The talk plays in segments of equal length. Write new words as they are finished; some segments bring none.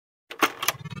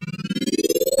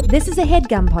This is a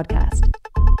HeadGum podcast.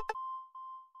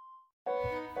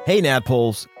 Hey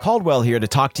Nadpoles, Caldwell here to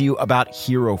talk to you about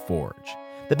Hero Forge,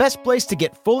 the best place to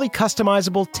get fully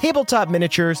customizable tabletop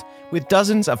miniatures with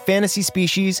dozens of fantasy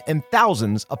species and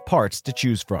thousands of parts to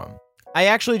choose from. I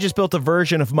actually just built a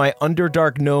version of my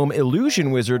Underdark Gnome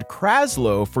illusion wizard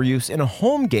Kraslow for use in a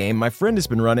home game my friend has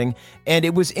been running, and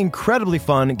it was incredibly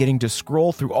fun getting to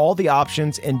scroll through all the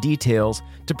options and details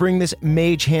to bring this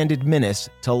mage-handed menace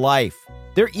to life.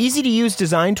 Their easy-to-use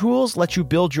design tools let you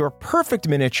build your perfect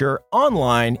miniature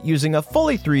online using a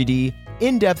fully 3D,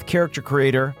 in-depth character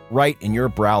creator right in your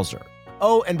browser.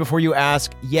 Oh, and before you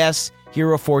ask, yes,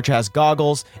 Hero Forge has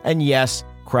goggles, and yes,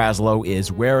 Kraslow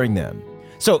is wearing them.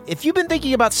 So if you've been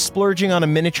thinking about splurging on a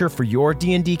miniature for your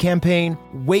D&D campaign,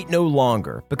 wait no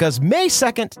longer, because May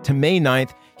 2nd to May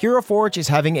 9th, Hero Forge is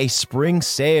having a spring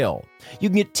sale. You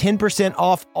can get 10%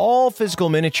 off all physical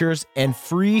miniatures and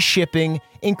free shipping,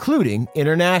 including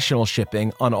international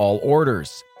shipping on all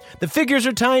orders. The figures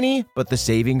are tiny, but the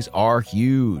savings are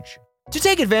huge. To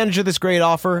take advantage of this great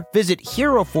offer, visit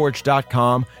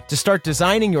HeroForge.com to start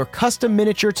designing your custom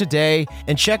miniature today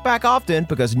and check back often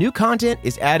because new content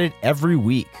is added every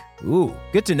week. Ooh,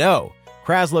 good to know.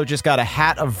 Kraslow just got a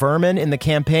hat of vermin in the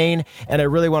campaign, and I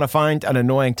really want to find an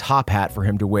annoying top hat for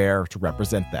him to wear to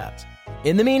represent that.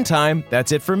 In the meantime,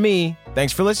 that's it from me.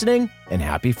 Thanks for listening, and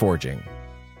happy forging.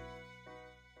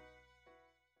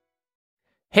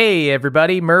 Hey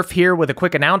everybody, Murph here with a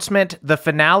quick announcement. The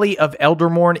finale of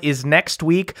Eldermourne is next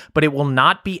week, but it will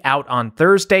not be out on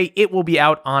Thursday. It will be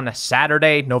out on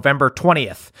Saturday, November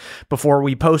 20th. Before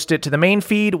we post it to the main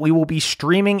feed, we will be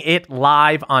streaming it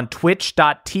live on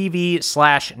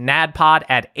twitch.tv/NADPOD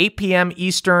at 8 p.m.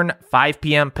 Eastern, 5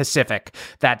 p.m. Pacific.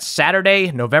 That's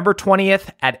Saturday, November 20th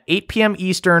at 8 p.m.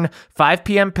 Eastern, 5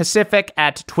 p.m. Pacific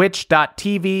at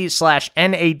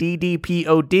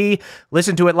twitch.tv/NADDPOD.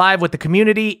 Listen to it live with the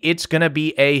community. It's going to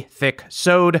be a thick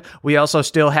sode. We also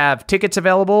still have tickets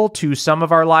available to some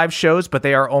of our live shows, but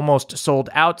they are almost sold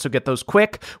out, so get those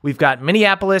quick. We've got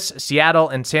Minneapolis, Seattle,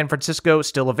 and San Francisco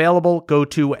still available. Go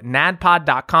to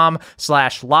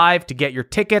nadpod.com/live to get your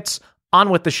tickets.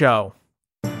 On with the show.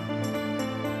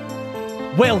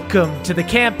 Welcome to the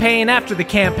campaign after the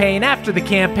campaign after the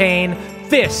campaign.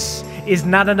 This is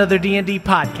Not Another D&D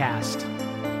Podcast.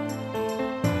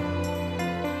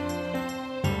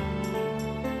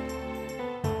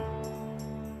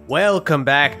 Welcome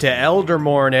back to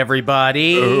Eldermourne,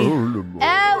 everybody. Eldermourne.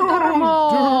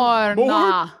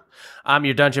 I'm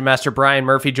your Dungeon Master, Brian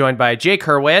Murphy, joined by Jake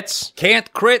Hurwitz.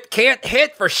 Can't crit, can't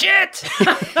hit for shit.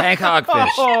 Hank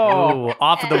Hogfish. Oh,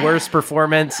 off of the worst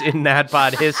performance in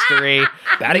NADPOD history.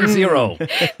 Batting 0. Did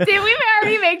we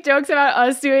already make jokes about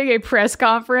us doing a press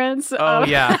conference? Oh,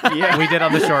 yeah, we did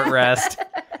on the short rest.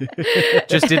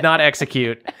 Just did not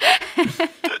execute.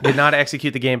 Did not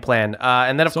execute the game plan.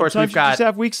 And then, of course, we've got... you just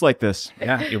have weeks like this.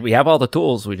 Yeah, we have all the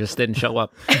tools. We just didn't show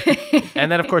up.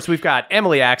 And then, of course, we've got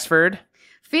Emily Axford.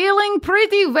 Feeling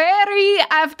pretty wary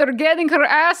after getting her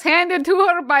ass handed to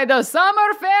her by the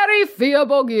summer fairy, Fia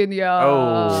Boginia.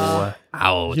 Oh.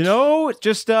 Ouch. You know,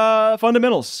 just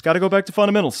fundamentals. Got to go back to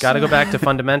fundamentals. Got to go back to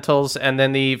fundamentals. And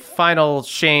then the final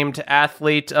shamed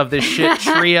athlete of this shit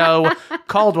trio,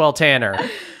 Caldwell Tanner.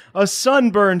 A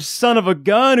sunburned son of a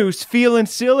gun who's feeling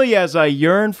silly as I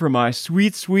yearn for my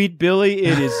sweet, sweet Billy.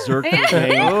 It is Zerk.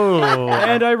 Oh.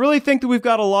 And I really think that we've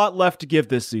got a lot left to give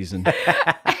this season.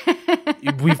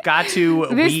 We've got to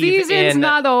This weave season's in...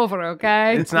 not over,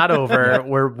 okay? It's not over.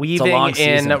 We're weaving long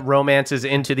in season. romances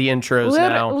into the intros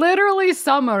now. Literally,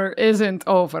 summer isn't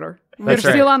over. We're That's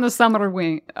right. still on the summer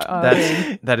wing.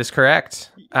 That is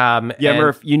correct. Yeah, and-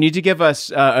 Murph, you need to give us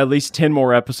at least 10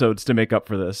 more episodes to make up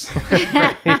for this.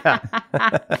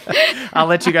 I'll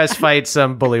let you guys fight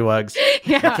some bullywugs.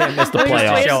 Yeah. Can't miss the Please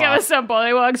playoffs. give us some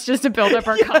bullywugs just to build up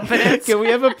our confidence. Can we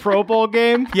have a Pro Bowl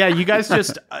game? Yeah, you guys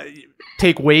just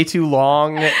take way too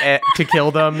long to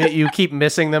kill them. You keep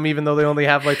missing them even though they only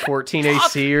have like 14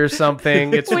 AC or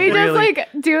something. It's We really...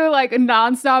 just do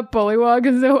nonstop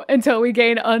bullywug until we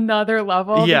gain another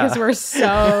level because we're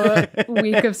so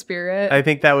weak of spirit. I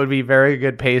think that would be very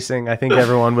good pacing. I think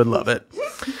everyone would love it.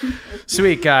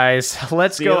 Sweet, guys.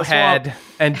 Let's go ahead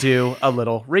and do a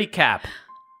little recap.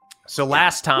 So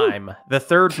last time, the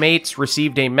third mates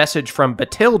received a message from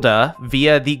Batilda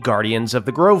via the Guardians of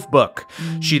the Grove book.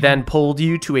 She then pulled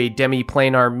you to a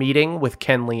demi-planar meeting with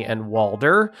Kenley and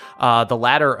Walder, the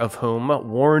latter of whom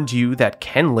warned you that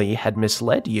Kenley had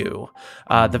misled you.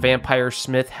 The vampire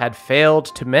smith had failed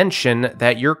to mention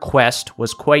that your quest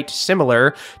was quite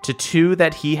similar to two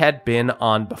that he had been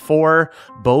on before,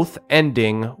 both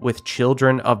ending with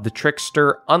children of the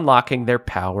trickster unlocking their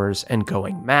powers and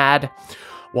going mad.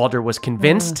 Walder was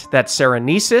convinced that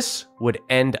Serenesis would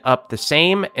end up the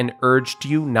same and urged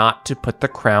you not to put the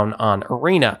crown on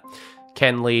Irina.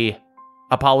 Kenley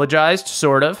apologized,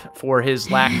 sort of, for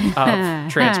his lack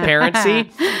of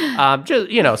transparency.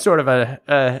 Just, sort of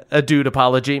a dude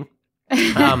apology.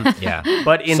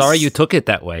 But sorry you took it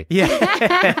that way.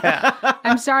 Yeah.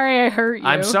 I'm sorry I hurt you.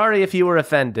 I'm sorry if you were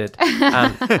offended.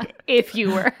 If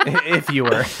you were. If you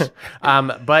were.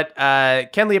 But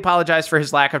Kenley apologized for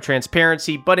his lack of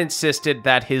transparency, but insisted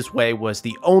that his way was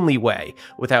the only way.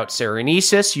 Without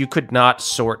Serenesis, you could not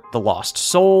sort the lost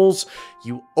souls.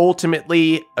 You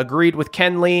ultimately agreed with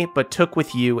Kenley, but took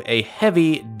with you a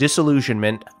heavy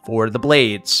disillusionment for the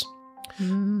Blades.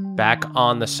 Back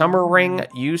on the Summer Ring,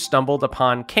 you stumbled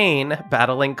upon Kane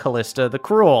battling Callista the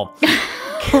Cruel.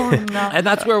 Oh, no. And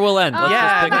that's where we'll end. Let's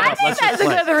just pick it up. I think that's a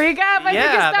good recap. I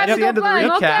think it's time to the end of the play.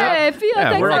 recap. Okay, I feel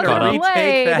like we're all caught up.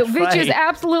 Blade, which is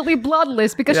absolutely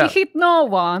bloodless because she hit no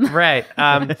one. Right.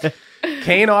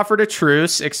 Kane offered a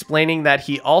truce, explaining that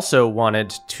he also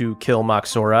wanted to kill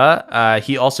Moxora.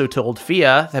 He also told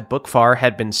Fia that Bookfar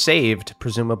had been saved,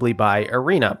 presumably by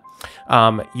Irina.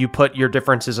 You put your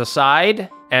differences aside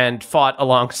and fought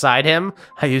alongside him.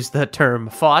 I use the term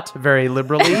fought very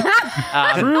liberally.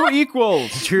 True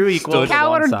equals. True equals.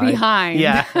 Cowered behind.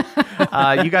 Yeah.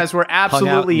 You guys were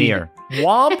absolutely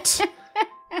whomped.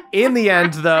 In the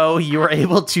end, though, you were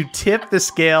able to tip the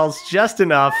scales just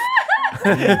enough.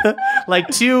 Like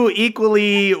two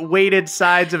equally weighted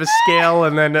sides of a scale,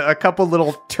 and then a couple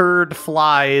little turd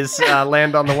flies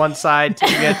land on the one side to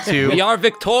get to. We are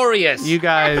victorious. You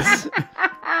guys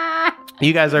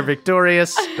are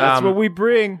victorious. That's what we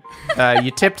bring.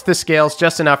 You tipped the scales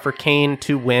just enough for Kane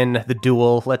to win the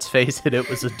duel. Let's face it, it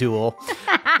was a duel.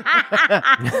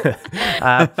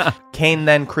 Kane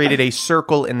then created a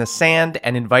circle in the sand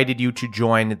and invited you to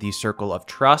join the Circle of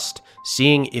Trust,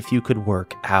 seeing if you could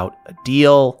work out a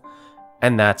deal.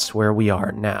 And that's where we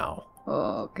are now.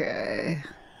 Okay.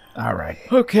 All right.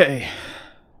 Okay.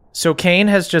 So Kane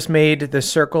has just made the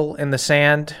circle in the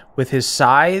sand with his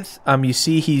scythe. You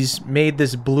see he's made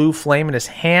this blue flame in his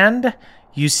hand.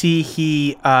 You see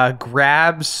he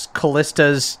grabs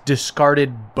Callista's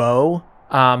discarded bow,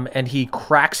 and he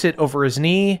cracks it over his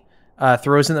knee,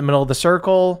 throws it in the middle of the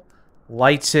circle,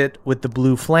 lights it with the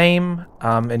blue flame,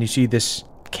 and you see this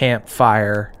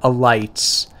campfire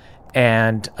alights,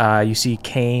 and you see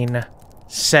Kane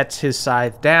sets his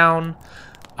scythe down,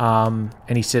 and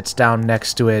he sits down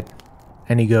next to it,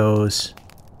 and he goes,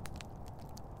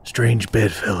 "Strange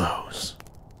bedfellows.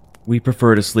 We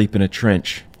prefer to sleep in a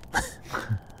trench.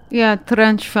 Yeah,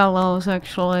 trench fellows,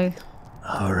 actually.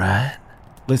 All right."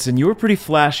 Listen, you were pretty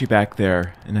flashy back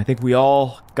there, and I think we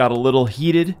all got a little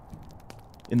heated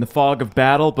in the fog of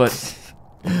battle, but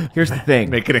here's the thing.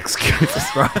 Making excuses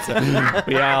for us.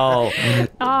 We all...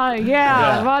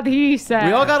 What he said.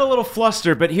 We all got a little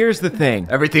flustered, but here's the thing.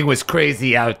 Everything was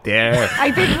crazy out there.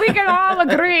 I think we can all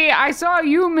agree. I saw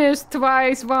you miss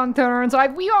twice one turn, so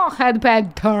we all had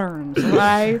bad turns,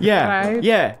 right? Yeah, right?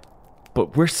 yeah.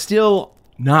 But we're still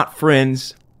not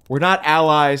friends. We're not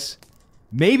allies.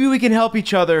 Maybe we can help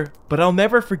each other, but I'll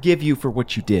never forgive you for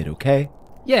what you did, okay?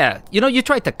 Yeah, you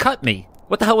tried to cut me.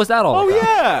 What the hell was that all about?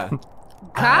 Yeah!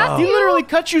 Cut He you? literally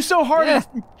cut you so hard Yeah.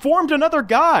 he formed another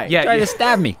guy. Yeah, Tried to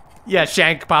stab me. yeah.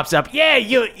 Shank pops up. Yeah,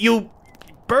 you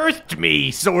birthed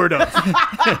me, sort of.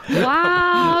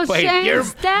 Wow, Wait, Shank's you're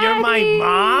my daddy.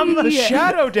 mom? The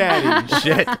Shadow Daddy.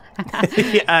 Shit.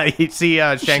 You see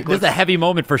Shank This is looks. a heavy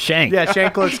moment for Shank. Yeah,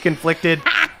 Shank looks conflicted.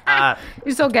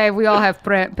 It's okay. We all have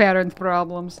parent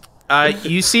problems.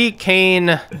 You see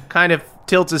Kane kind of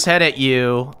tilts his head at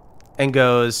you and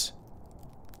goes,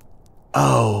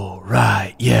 "Oh,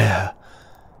 right, yeah.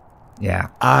 Yeah.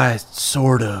 I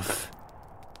sort of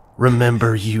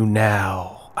remember you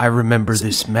now. I remember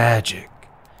this magic.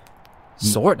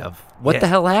 Sort of. What Yeah. the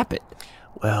hell happened?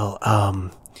 Well,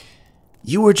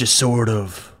 you were just sort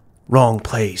of wrong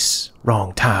place,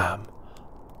 wrong time.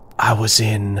 I was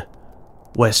in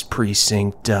West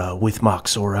Precinct with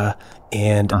Moxora,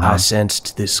 and I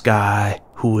sensed this guy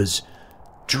who was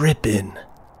dripping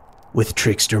with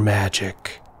trickster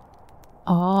magic.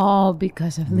 Oh,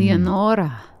 because of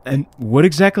Leonora. And what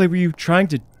exactly were you trying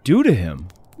to do to him?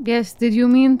 Yes, did you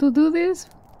mean to do this?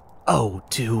 Oh,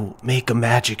 to make a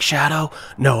magic shadow?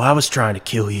 No, I was trying to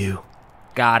kill you.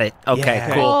 Got it. Okay,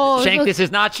 Yeah. cool. Oh, Shank, look- this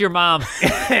is not your mom.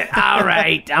 All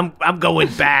right, I'm going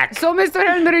back. So Mr.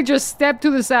 Henry just stepped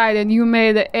to the side and you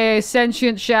made a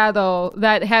sentient shadow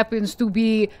that happens to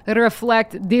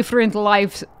reflect different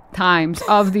lifetimes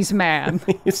of this man.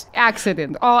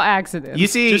 Accident. All accident. You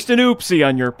see, Just an oopsie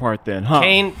on your part then, huh?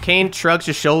 Kane shrugs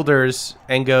his shoulders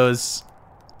and goes,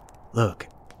 "Look,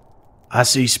 I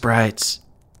see sprites.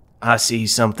 I see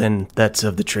something that's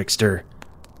of the trickster.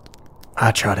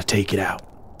 I try to take it out.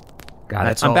 God,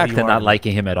 That's I'm all back you to are not to me.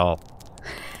 liking him at all.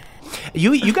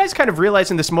 You guys kind of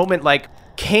realize in this moment, like,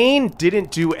 Kane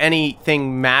didn't do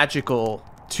anything magical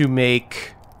to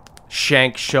make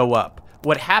Shank show up.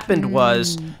 What happened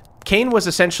was Kane was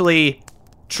essentially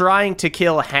trying to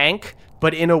kill Hank,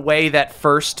 but in a way that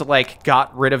first, like,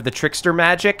 got rid of the trickster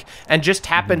magic and just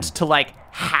happened to, like,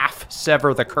 half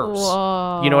sever the curse.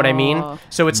 Whoa. You know what I mean?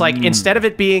 So it's like, instead of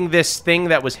it being this thing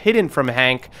that was hidden from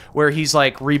Hank, where he's,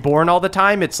 like, reborn all the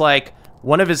time, it's like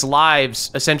one of his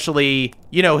lives essentially,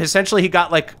 he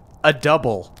got, like, a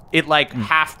double. It, like,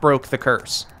 half broke the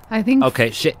curse. I think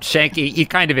Okay, Shank, he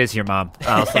kind of is your mom.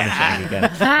 I'll summon Shank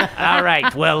again. All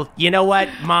right, well, you know what,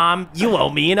 Mom? You owe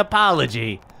me an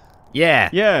apology. Yeah.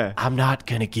 Yeah. I'm not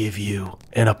gonna give you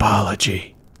an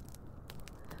apology.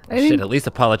 I think Should at least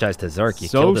apologize to Zerk. You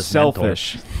So killed his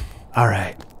selfish. All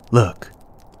right, look.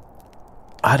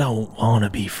 I don't want to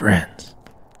be friends.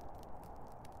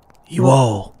 You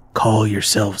all call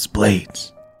yourselves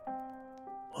Blades.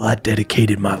 Well, I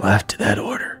dedicated my life to that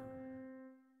order.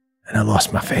 And I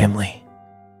lost my family.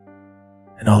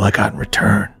 And all I got in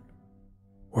return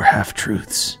were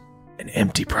half-truths and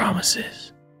empty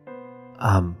promises.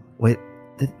 Wait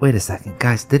a second,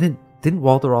 guys. Didn't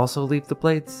Walter also leave the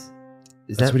Blades?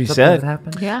 Is That's that what he something said. that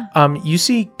happened? yeah. You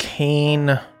see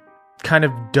Kane kind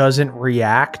of doesn't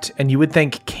react, and you would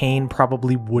think Kane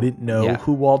probably wouldn't know Yeah.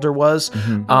 who Walder was.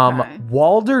 Okay.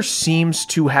 Walder seems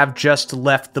to have just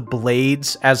left the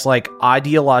Blades as like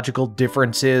ideological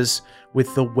differences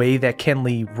with the way that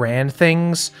Kenley ran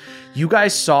things. You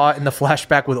guys saw in the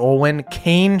flashback with Olwen,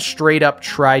 Kane straight up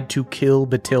tried to kill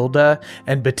Batilda,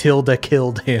 and Batilda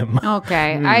killed him.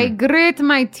 Okay, I grit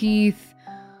my teeth,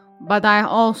 but I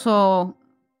also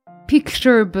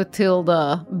picture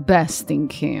Batilda besting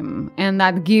him, and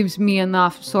that gives me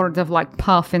enough sort of like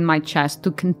puff in my chest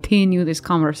to continue this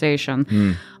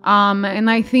conversation. And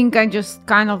I think I just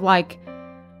kind of like,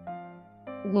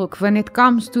 look, when it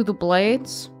comes to the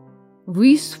Blades,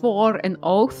 we swore an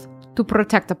oath to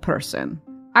protect a person.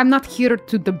 I'm not here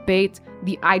to debate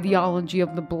the ideology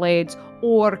of the Blades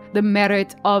or the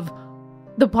merit of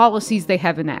the policies they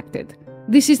have enacted.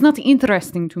 This is not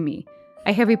interesting to me.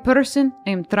 I have a person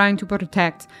I am trying to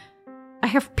protect. I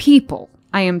have people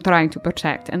I am trying to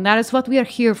protect, and that is what we are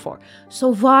here for.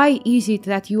 So why is it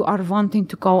that you are wanting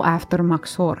to go after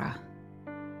Maxora?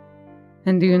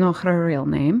 And do you know her real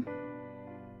name?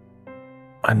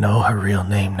 I know her real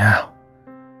name now.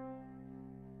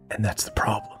 And that's the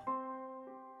problem.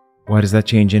 Why does that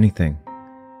change anything?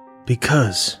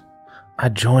 Because I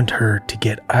joined her to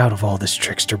get out of all this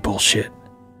trickster bullshit.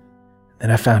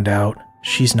 Then I found out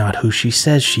she's not who she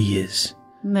says she is.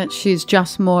 That she's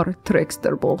just more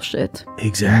trickster bullshit.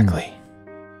 Exactly.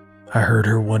 I heard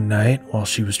her one night while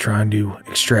she was trying to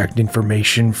extract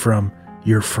information from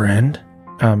your friend.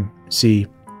 See,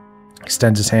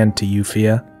 extends his hand to you,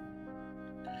 Fia.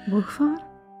 Bukfar?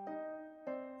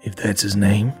 If that's his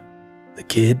name. The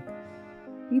kid.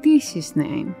 It is his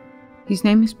name. His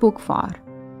name is Bukfar.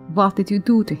 What did you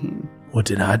do to him? What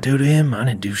did I do to him? I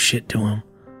didn't do shit to him.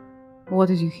 What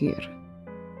did you hear?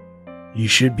 You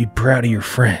should be proud of your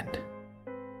friend.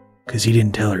 'Cause he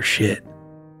didn't tell her shit.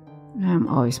 I'm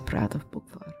always proud of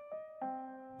Bukfar.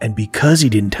 And because he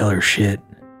didn't tell her shit,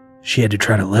 she had to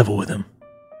try to level with him.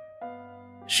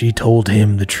 She told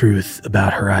him the truth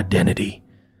about her identity.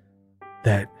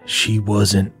 That she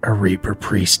wasn't a Reaper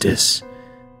priestess.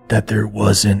 That there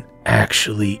wasn't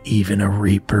actually even a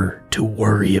Reaper to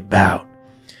worry about.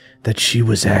 That she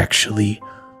was actually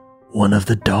one of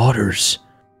the daughters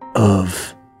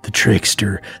of the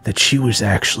trickster. That she was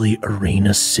actually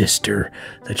Arena's sister.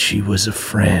 That she was a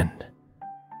friend.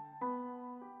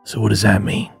 So what does that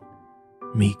mean?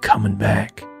 Me coming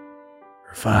back,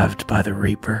 revived by the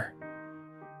Reaper,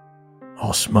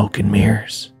 all smoke and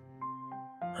mirrors,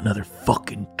 another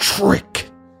fucking trick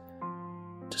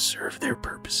to serve their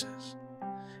purposes.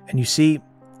 And you see,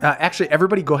 actually,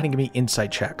 everybody go ahead and give me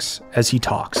insight checks as he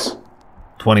talks.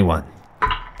 21.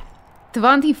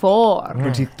 24.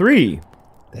 23.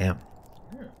 Damn.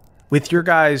 With your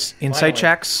guys' insight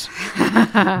checks,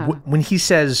 when he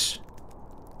says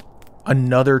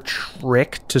another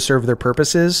trick to serve their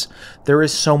purposes, there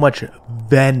is so much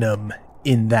venom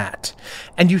in that.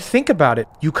 And you think about it,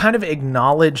 you kind of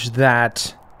acknowledge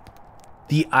that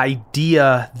the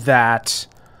idea that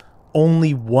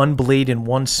only one blade and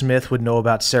one smith would know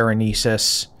about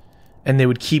Serenesis, and they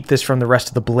would keep this from the rest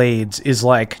of the blades, is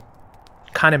like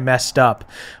kind of messed up.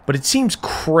 But it seems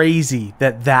crazy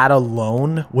that that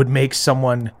alone would make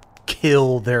someone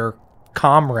kill their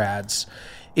comrades.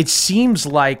 it seems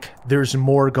like there's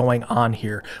more going on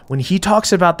here. When he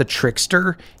talks about the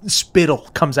trickster, spittle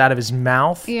comes out of his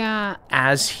mouth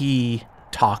as he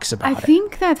talks about it. I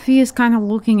think that Fee is kind of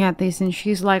looking at this and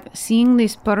she's like seeing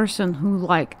this person who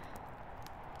like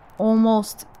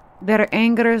almost their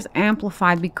anger is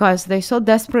amplified because they so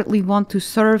desperately want to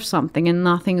serve something and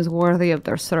nothing is worthy of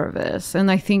their service.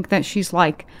 And I think that she's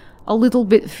like a little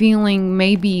bit feeling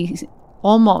maybe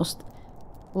almost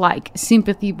like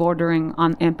sympathy bordering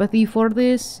on empathy for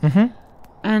this.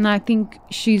 And I think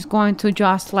she's going to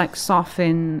just like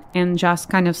soften and just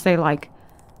kind of say like,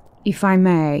 if I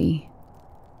may,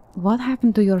 what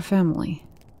happened to your family?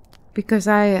 Because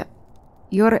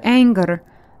your anger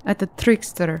at the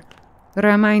trickster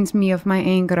reminds me of my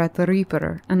anger at the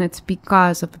Reaper, and it's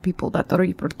because of the people that the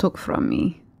Reaper took from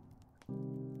me.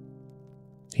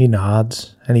 He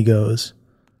nods and he goes,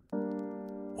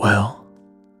 well,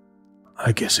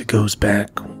 I guess it goes back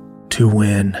to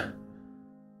when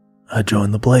I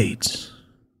joined the Blades.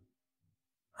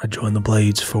 I joined the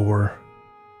Blades for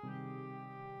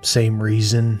same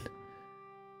reason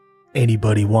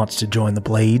anybody wants to join the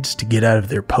Blades, to get out of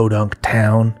their podunk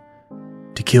town,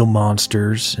 to kill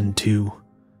monsters, and to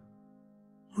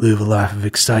live a life of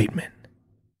excitement.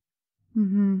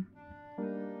 When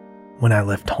I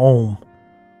left home,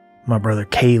 my brother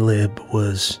Caleb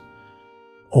was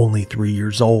only 3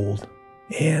 years old,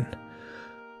 and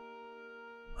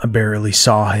I barely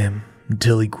saw him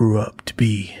until he grew up to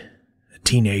be a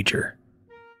teenager.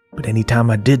 But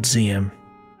anytime I did see him,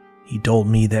 he told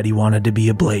me that he wanted to be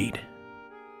a Blade,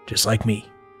 just like me.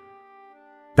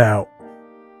 About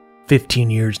 15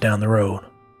 years down the road,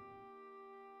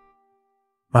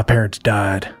 my parents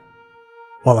died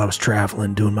while I was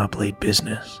traveling doing my Blade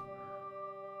business.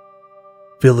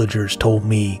 Villagers told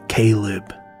me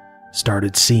Caleb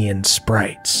started seeing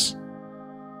sprites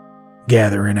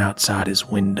gathering outside his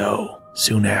window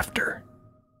soon after.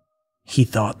 He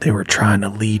thought they were trying to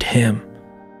lead him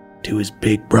to his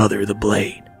big brother, the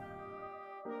Blade.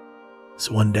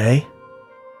 So one day,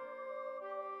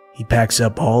 he packs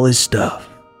up all his stuff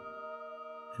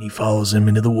and he follows him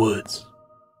into the woods.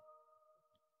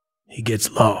 He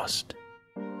gets lost.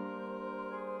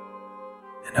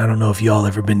 And I don't know if y'all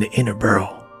ever been to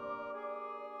Innerborough,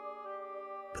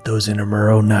 but those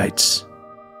Innerborough nights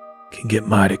can get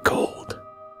mighty cold.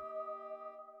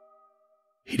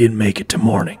 He didn't make it to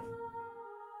morning.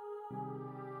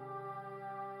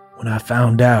 When I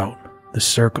found out the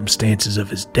circumstances of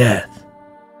his death,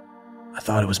 I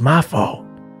thought it was my fault,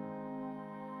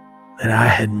 that I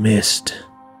had missed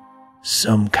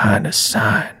some kind of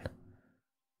sign.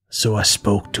 So I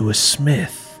spoke to a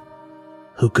smith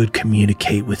who could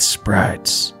communicate with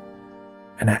sprites,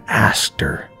 and I asked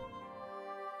her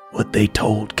what they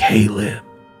told Caleb.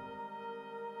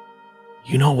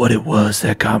 You know what it was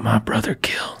that got my brother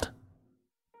killed?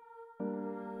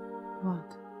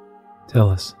 What? Tell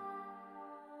us.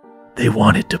 They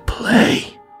wanted to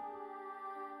play.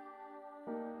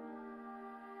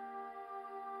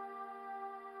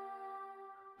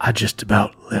 I just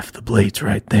about left the Blades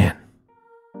right then.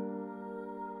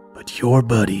 But your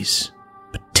buddies,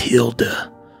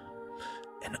 Batilda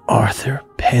and Arthur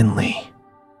Penley,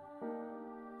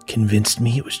 convinced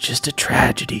me it was just a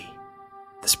tragedy.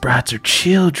 The sprites are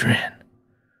children.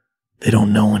 They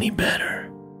don't know any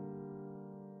better.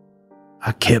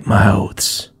 I kept my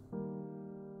oaths.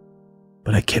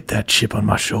 But I kept that chip on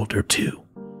my shoulder too.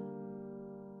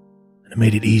 And it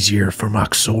made it easier for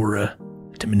Moxora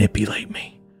to manipulate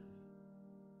me.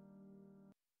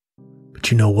 But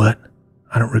you know what?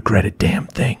 I don't regret a damn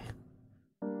thing.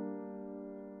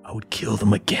 I would kill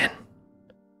them again.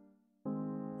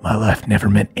 My life never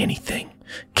meant anything.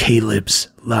 Caleb's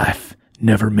life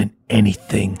never meant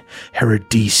anything.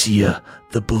 Herodesia,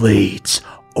 the Blades,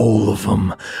 all of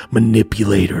them,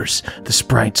 manipulators. The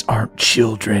sprites aren't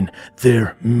children.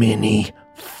 They're mini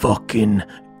fucking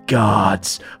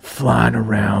gods flying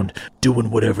around doing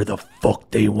whatever the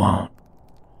fuck they want.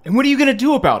 And what are you gonna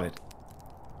do about it?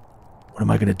 What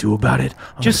am I gonna do about it?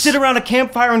 Just sit around a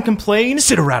campfire and complain?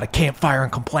 Sit around a campfire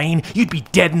and complain? You'd be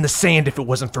dead in the sand if it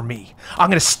wasn't for me. I'm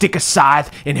gonna stick a scythe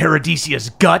in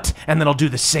Herodesia's gut, and then I'll do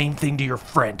the same thing to your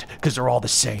friend, because they're all the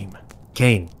same.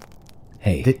 Kane.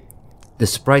 Hey. The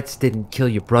sprites didn't kill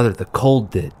your brother, the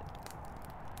cold did.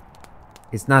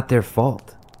 It's not their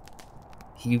fault.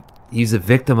 He's a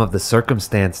victim of the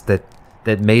circumstance that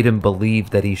made him believe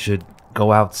that he should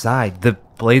go outside. The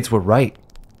Blades were right.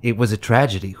 It was a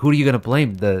tragedy. Who are you going to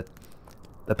blame? The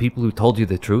people who told you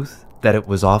the truth? That it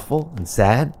was awful and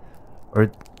sad?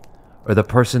 Or the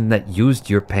person that used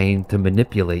your pain to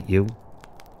manipulate you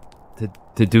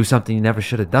to do something you never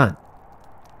should have done?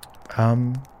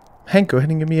 Hank, go ahead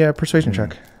and give me a persuasion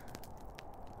check.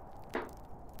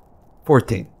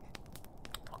 14.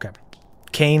 Okay.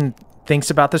 Kane thinks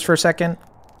about this for a second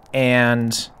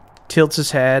and tilts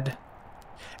his head.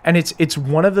 And it's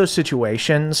one of those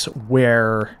situations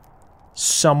where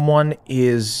someone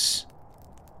is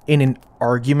in an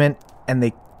argument and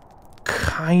they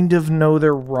kind of know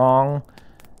they're wrong,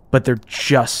 but they're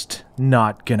just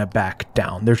not gonna back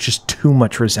down. There's just too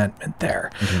much resentment there.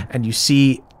 Mm-hmm. And you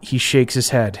see he shakes his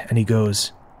head and he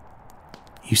goes,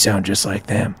 "You sound just like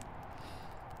them."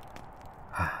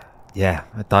 Yeah,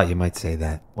 I thought you might say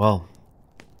that. Well,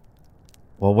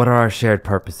 what are our shared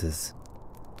purposes?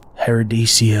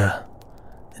 Herodesia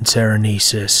and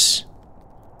Serenesis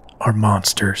are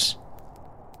monsters.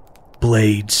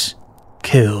 Blades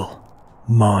kill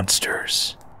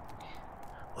monsters.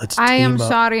 Let's team up. I am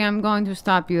sorry, I'm going to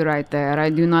stop you right there. I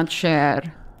do not share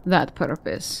that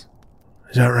purpose.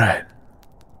 Is that right?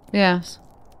 Yes.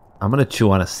 I'm going to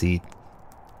chew on a seed.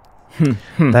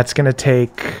 That's going to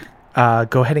take...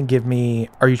 go ahead and give me...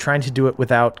 Are you trying to do it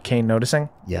without Kane noticing?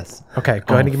 Yes. Okay,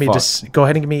 go ahead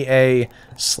and give me a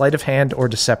sleight of hand or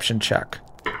deception check.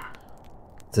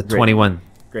 It's a 21.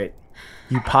 Great.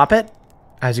 You pop it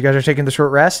as you guys are taking the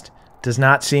short rest. Does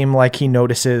not seem like he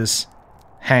notices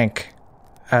Hank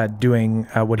doing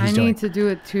what he's doing. I need to do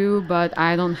it too, but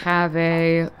I don't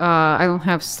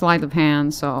have sleight of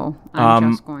hand, so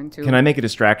I'm just going to. Can I make a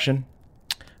distraction?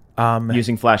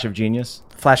 Using Flash of Genius?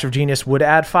 Flash of Genius would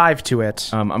add 5 to it.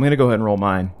 I'm going to go ahead and roll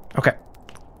mine. Okay.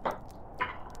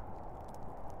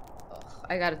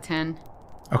 I got a 10.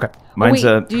 Okay. Mine's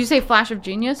did you say Flash of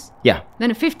Genius? Yeah. Then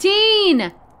a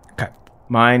 15! Okay.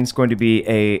 Mine's going to be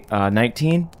a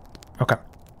 19. Okay.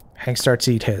 Hank starts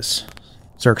to eat his.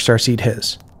 Zerk starts to eat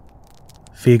his.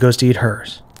 Fia goes to eat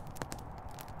hers.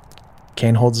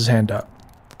 Kane holds his hand up,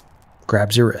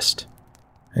 grabs your wrist,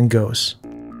 and goes,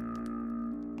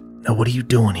 "Now what are you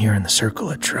doing here in the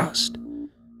Circle of Trust?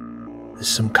 Is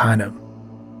some kind of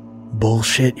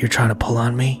bullshit you're trying to pull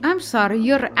on me?" I'm sorry,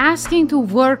 you're asking to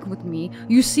work with me.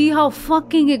 You see how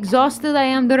fucking exhausted I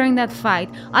am during that fight.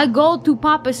 I go to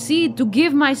pop a seed to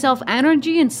give myself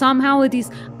energy and somehow it is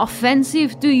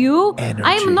offensive to you? Energy.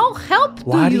 I am no help to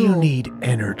you. Why do you need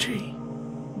energy?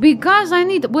 Because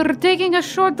we're taking a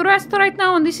short rest right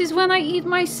now and this is when I eat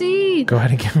my seed. go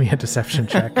ahead and give me a deception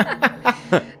check.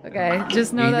 Okay,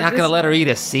 just know You're that not going to let her eat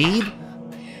a seed?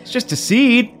 It's just a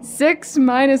seed. 6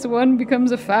 minus 1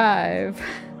 becomes a 5.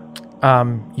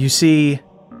 You see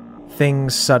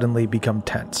things suddenly become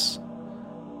tense.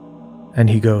 And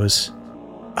he goes,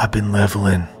 "I've been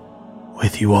leveling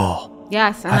with you all.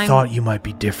 Yes, and I thought you might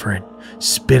be different.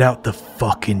 Spit out the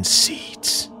fucking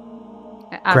seeds."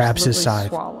 grabs his absolutely scythe.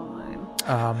 swallow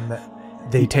mine.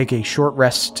 They take a short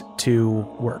rest to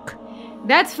work.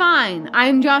 That's fine.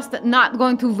 I'm just not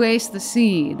going to waste the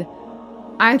seed.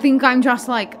 I think I'm just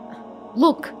like,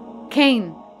 look,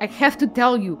 Kane, I have to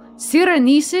tell you,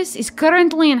 Serenesis is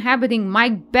currently inhabiting my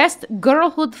best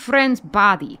girlhood friend's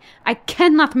body. I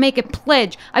cannot make a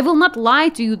pledge. I will not lie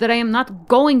to you that I am not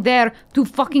going there to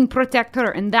fucking protect her,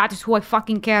 and that is who I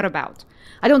fucking care about.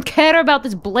 I don't care about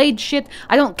this blade shit.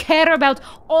 I don't care about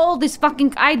all this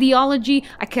fucking ideology.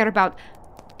 I care about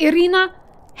Irina,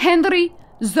 Henry,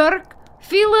 Zerk,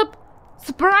 Philip,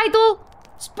 Spritel,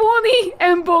 Spoony,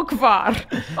 and Bokvar.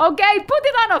 Okay, put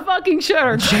it on a fucking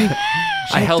shirt.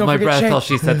 I held my breath till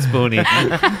she said Spoony.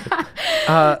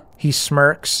 He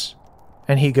smirks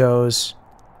and he goes,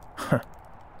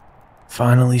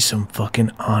 Finally some fucking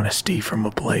honesty from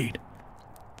a blade.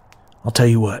 I'll tell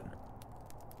you what.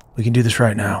 We can do this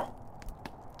right now.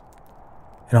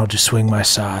 And I'll just swing my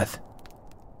scythe.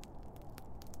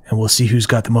 And we'll see who's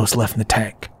got the most left in the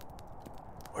tank.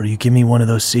 Or you give me one of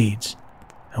those seeds,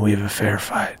 and we have a fair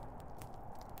fight.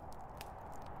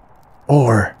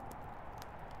 Or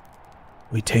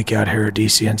we take out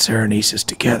Herodesia and Serenesis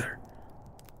together.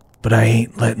 But I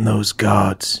ain't letting those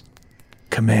gods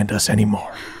command us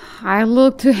anymore. I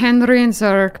look to Henry and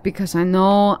Zerk because I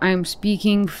know I'm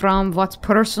speaking from what's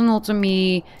personal to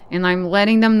me, and I'm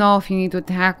letting them know if you need to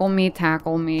tackle me,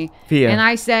 tackle me. Fia. And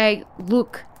I say,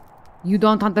 look, you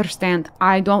don't understand.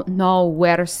 I don't know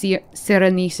where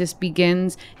Serenesis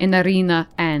begins and Arena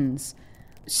ends.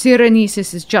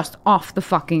 Serenesis is just off the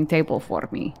fucking table for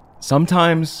me.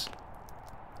 Sometimes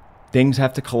things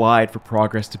have to collide for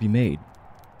progress to be made.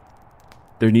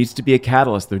 There needs to be a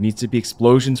catalyst. There needs to be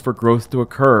explosions for growth to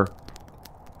occur.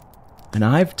 And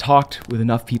I've talked with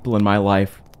enough people in my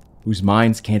life whose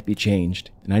minds can't be changed,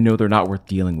 and I know they're not worth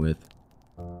dealing with.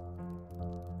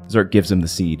 Zerk gives him the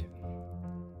seed.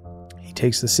 he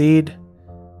takes the seed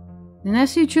And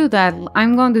as you do that,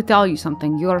 I'm going to tell you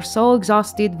something. You are so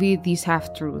exhausted with these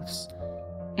half-truths.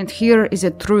 And here is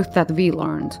a truth that we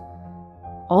learned.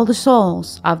 All the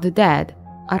souls of the dead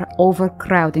are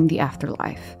overcrowding the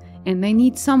afterlife, and they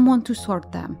need someone to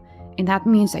sort them. And that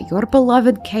means that your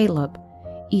beloved Caleb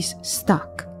is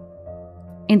stuck.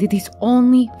 And it is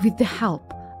only with the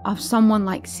help of someone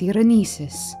like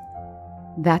Cyrenesis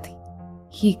that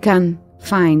he can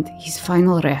find his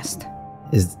final rest.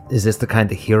 Is this the kind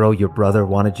of hero your brother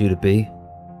wanted you to be?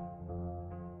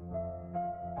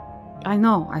 I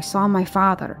know, I saw my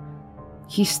father.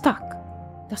 He's stuck.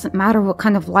 Doesn't matter what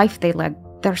kind of life they led,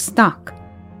 they're stuck.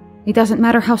 It doesn't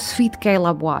matter how sweet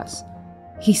Caleb was.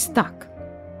 He's stuck.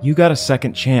 You got a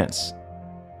second chance.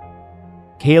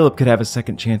 Caleb could have a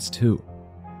second chance too.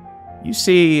 You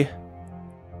see,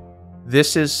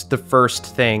 this is the first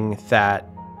thing that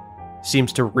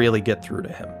seems to really get through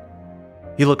to him.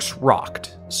 He looks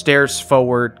rocked, stares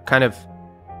forward, kind of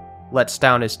lets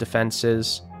down his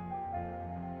defenses.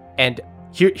 And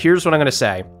here's what I'm going to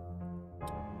say.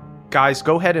 Guys,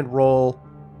 go ahead and roll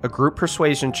a group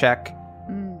persuasion check.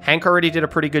 Hank already did a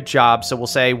pretty good job, so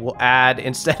we'll add,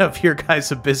 instead of your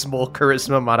guys' abysmal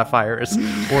charisma modifiers,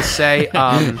 we'll say,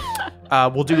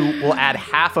 we'll add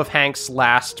half of Hank's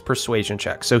last persuasion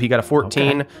check. So he got a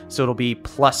 14, so it'll be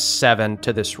 +7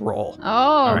 to this roll.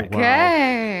 Oh,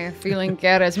 okay. Wow. Feeling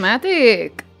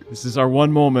charismatic. This is our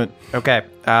one moment. Okay,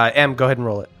 Em, go ahead and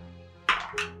roll it.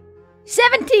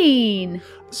 17.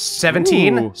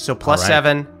 17, Ooh. so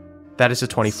 +7. That is a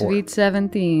 24. Sweet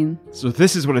 17. So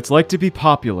this is what it's like to be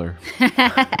popular.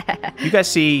 You guys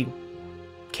see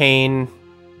Kane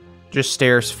just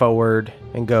stares forward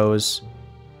and goes,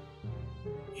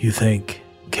 You think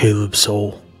Caleb's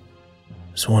soul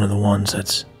is one of the ones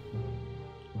that's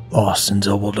lost in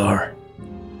Zelbuldar?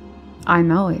 I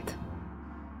know it.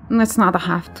 And that's not a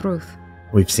half-truth.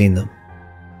 We've seen them.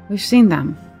 We've seen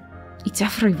them. It's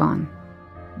everyone.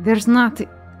 There's not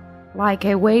like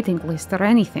a waiting list or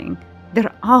anything.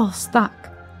 They're all stuck.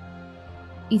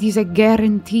 It is a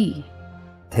guarantee.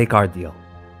 Take our deal.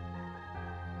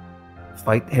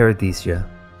 Fight Herodesia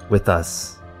with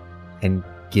us and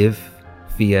give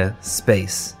Fia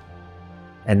space.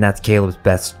 And that's Caleb's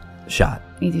best shot.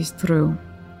 It is true.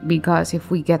 Because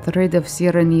if we get rid of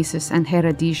Cyrenesis and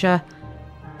Herodesia,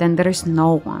 then there is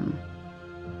no one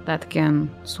that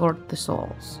can sort the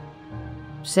souls.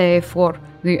 Save for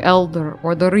the Elder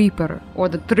or the Reaper or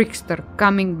the Trickster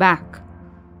coming back.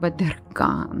 But they're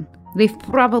gone. They've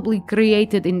probably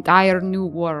created entire new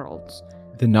worlds.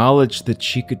 The knowledge that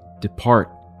she could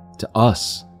depart to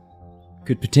us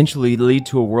could potentially lead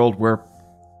to a world where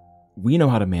we know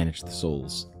how to manage the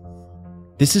souls.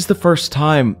 This is the first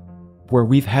time where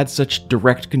we've had such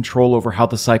direct control over how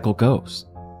the cycle goes.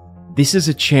 This is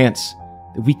a chance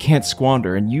that we can't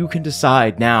squander, and you can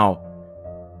decide now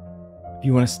if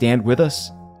you want to stand with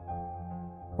us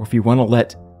or if you want to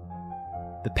let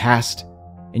the past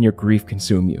and your grief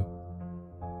consume you.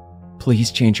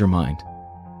 Please change your mind.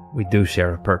 We do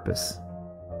share a purpose.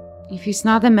 If it's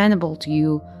not amenable to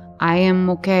you, I am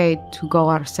okay to go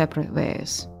our separate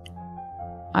ways.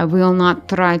 I will not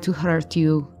try to hurt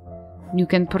you. You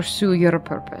can pursue your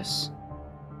purpose.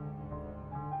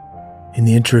 In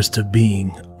the interest of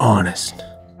being honest,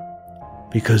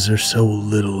 because there's so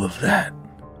little of that,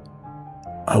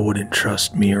 I wouldn't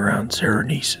trust me around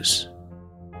Cyrenesis.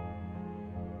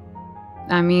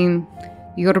 I mean,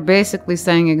 you're basically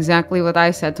saying exactly what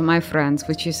I said to my friends,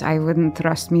 which is I wouldn't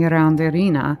trust me around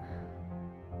Irina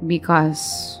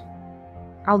because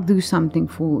I'll do something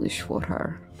foolish for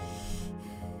her.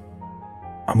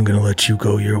 I'm gonna let you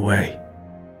go your way.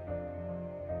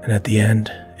 And at the end,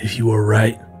 if you are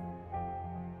right,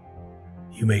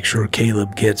 you make sure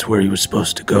Caleb gets where he was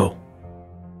supposed to go.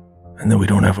 And then we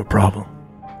don't have a problem.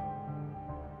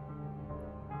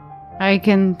 I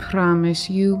can promise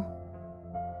you,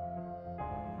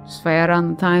 swear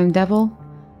on the time, devil,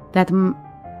 that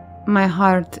my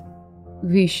heart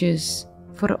wishes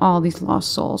for all these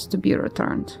lost souls to be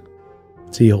returned.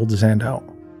 So he holds his hand out.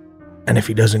 And if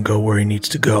he doesn't go where he needs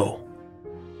to go,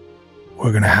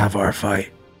 we're gonna have our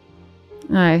fight.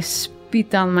 I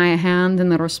spit on my hand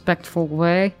in a respectful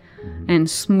way and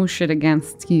smoosh it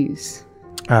against his.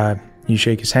 You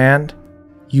shake his hand.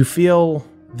 You feel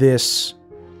this,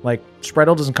 like,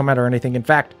 Spreadle doesn't come out or anything. In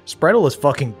fact, Spreadle is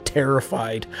fucking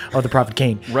terrified of the Prophet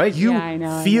Cain. Right? You Yeah, I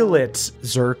know, feel it,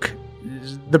 Zerk.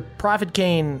 The Prophet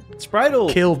Cain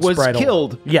Spritle was Spritle.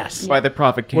 killed. Yes. By the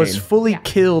Prophet Cain. Was fully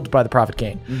killed by the Prophet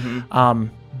Cain.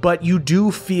 But you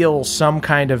do feel some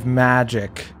kind of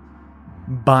magic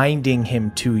binding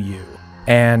him to you.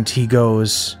 And he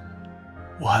goes,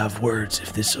 We'll have words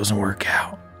if this doesn't work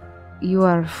out. you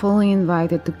are fully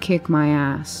invited to kick my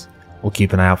ass. We'll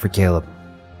keep an eye out for Caleb.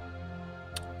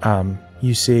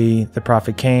 You see the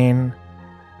Prophet Cain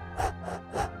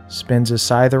spins his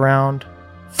scythe around,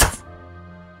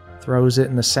 throws it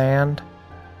in the sand.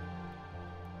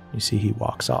 You see he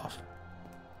walks off.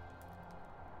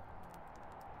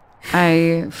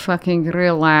 I fucking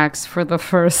relax for the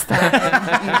first time.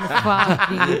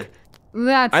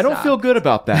 That I don't sucked. feel good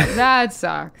about that. That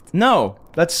sucked. No,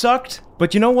 that sucked.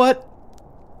 But you know what?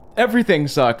 Everything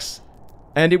sucks.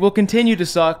 And it will continue to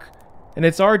suck. And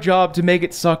it's our job to make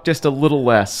it suck just a little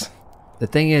less. The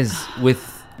thing is,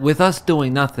 with us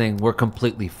doing nothing, we're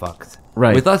completely fucked.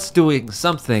 Right. With us doing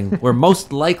something, we're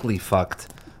most likely fucked.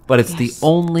 But it's the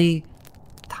only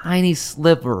tiny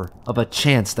sliver of a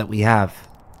chance that we have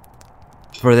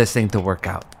for this thing to work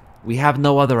out. We have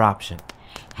no other option.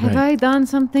 Have I done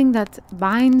something that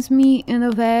binds me in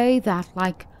a way that,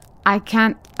 like, I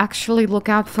can't actually look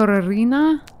out for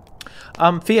Irina?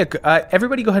 Fia,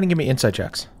 everybody go ahead and give me insight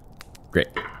checks. Great.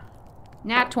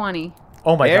 Nat 20.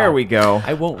 Oh my god. There we go.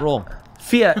 I won't roll.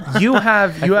 Fia, you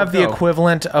have the go.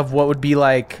 equivalent of what would be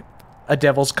like a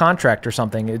devil's contract or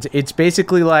something. It's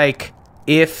basically like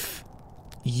if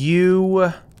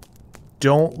you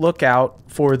don't look out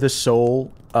for the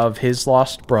soul of his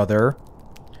lost brother,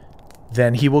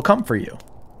 then he will come for you.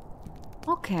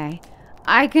 Okay.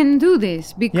 I can do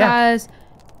this because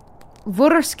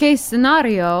worst case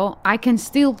scenario, I can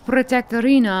still protect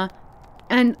Irina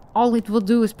and all it will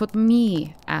do is put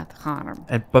me at harm.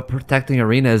 But protecting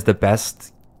Irina is the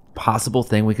best possible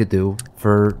thing we could do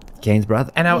for Kane's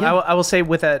brother. And I will say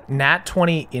with a nat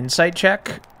 20 insight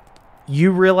check,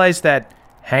 you realize that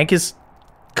Hank is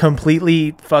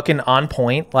completely fucking on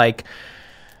point. Like,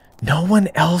 no one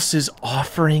else is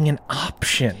offering an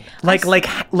option. Like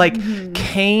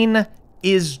Kane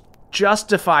is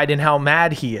justified in how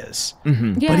mad he is.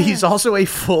 But he's also a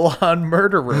full-on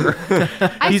murderer.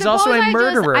 He's also a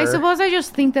murderer. I suppose I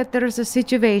just think that there's a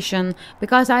situation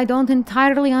because I don't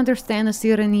entirely understand the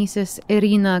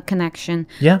Sirenesis-Irina connection.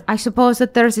 Yeah. I suppose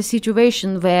that there's a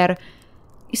situation where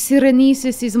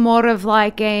Sirenesis is more of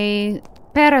like a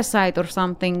parasite or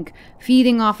something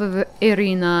feeding off of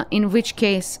Irina, in which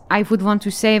case I would want to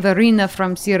save Irina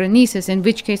from Sirenesis, in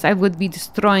which case I would be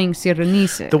destroying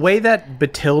Sirenesis. The way that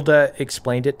Batilda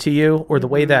explained it to you, or the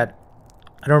way that,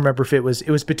 I don't remember if it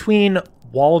was between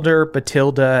Walder,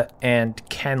 Batilda, and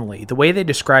Kenley. The way they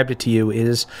described it to you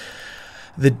is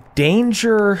the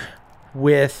danger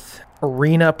with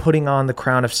Irina putting on the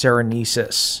crown of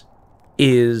Sirenesis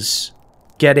is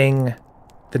getting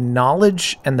the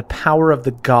knowledge and the power of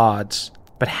the gods,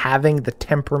 but having the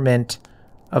temperament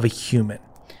of a human.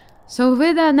 So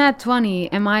with that nat 20,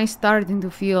 am I starting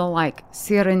to feel like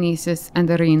Sirenesis and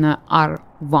Irina are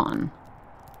one?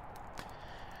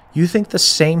 You think the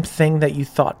same thing that you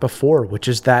thought before, which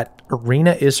is that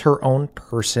Irina is her own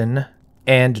person,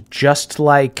 and just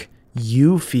like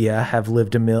you, Fia, have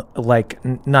lived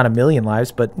not a million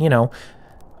lives, but,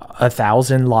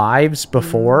 1,000 lives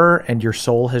before, and your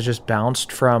soul has just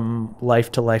bounced from life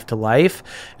to life to life.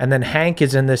 And then Hank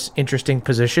is in this interesting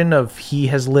position of he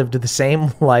has lived the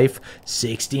same life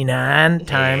 69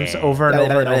 times over and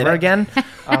over and over again.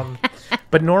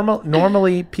 But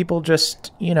normally people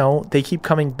just, they keep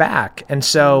coming back. And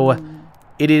so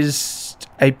it is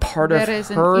a part of there is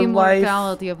her an life.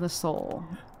 immortality of the soul.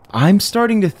 I'm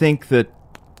starting to think that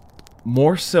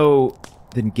more so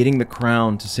than getting the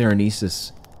crown to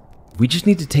Sirenesis, we just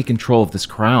need to take control of this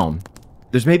crown.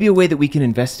 There's maybe a way that we can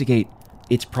investigate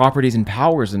its properties and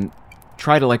powers and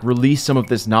try to release some of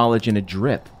this knowledge in a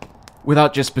drip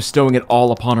without just bestowing it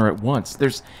all upon her at once.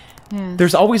 There's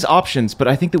always options, but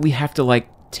I think that we have to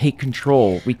take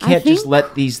control. We can't just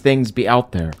let these things be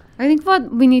out there. I think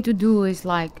what we need to do is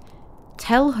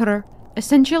tell her,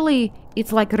 essentially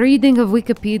it's like reading a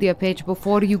Wikipedia page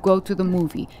before you go to the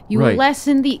movie. You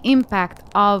lessen the impact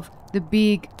of the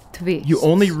big twist. You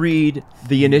only read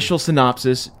the initial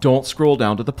synopsis, don't scroll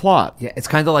down to the plot. Yeah, it's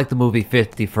kind of like the movie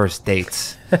 50 First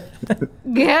Dates.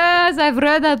 Yes, I've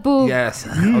read that book. Yes.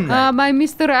 By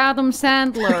Mr. Adam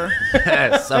Sandler.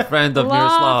 Yes, a friend of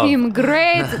Love Miroslav. him.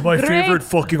 Great. My great, favorite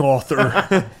fucking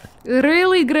author.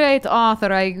 Really great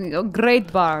author.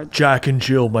 Great bard. Jack and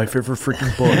Jill, my favorite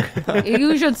freaking book.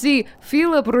 You should see,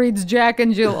 Philip reads Jack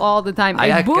and Jill all the time.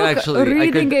 I could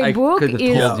Reading a book could have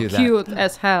told you is that. cute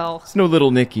as hell. It's no little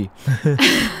Nicky.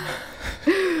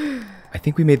 I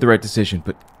think we made the right decision,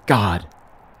 but God,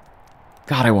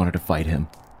 I wanted to fight him.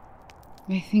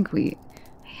 I think I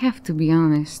have to be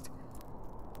honest.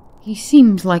 He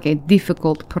seems like a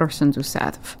difficult person to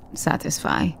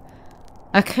satisfy.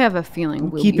 I have a feeling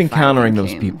we'll Keep be encountering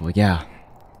those fighting him. people, yeah.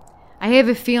 I have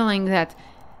a feeling that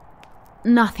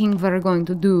nothing we're going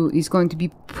to do is going to be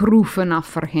proof enough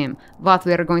for him. What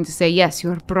we're going to say, yes,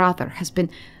 your brother has been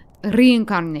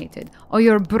reincarnated, or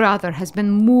your brother has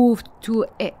been moved to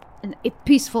a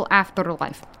peaceful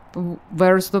afterlife.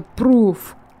 Where's the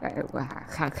proof?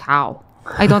 How?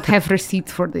 I don't have receipt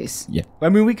for this. Yeah. I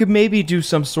mean, we could maybe do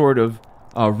some sort of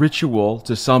ritual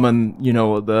to summon,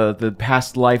 the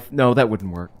past life. No, that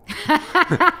wouldn't work.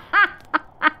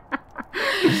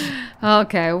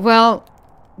 Okay, well,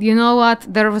 you know what?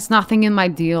 There was nothing in my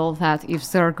deal that if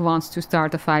Zerg wants to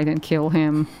start a fight and kill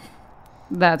him,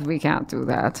 that we can't do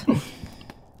that.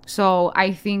 So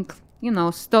I think,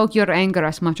 stoke your anger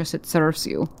as much as it serves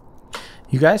you.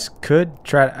 You guys could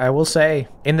try. I will say,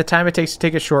 in the time it takes to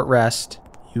take a short rest,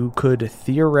 you could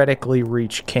theoretically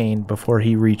reach Kane before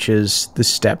he reaches the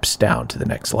steps down to the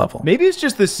next level. Maybe it's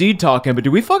just the seed talking, but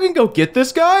do we fucking go get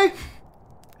this guy?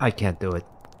 I can't do it.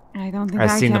 I don't think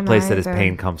I've seen the place that his either.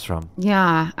 pain comes from.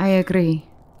 Yeah, I agree.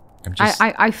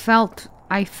 I felt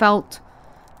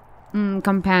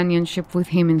companionship with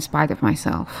him in spite of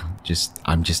myself.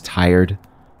 I'm just tired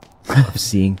of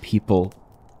seeing people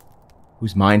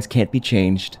whose minds can't be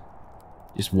changed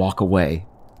just walk away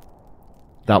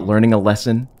without learning a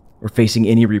lesson or facing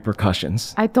any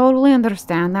repercussions. I totally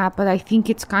understand that, but I think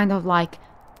it's kind of like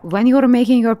when you're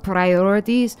making your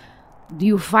priorities, do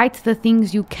you fight the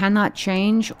things you cannot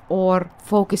change or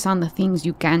focus on the things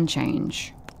you can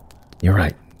change? You're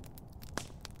right.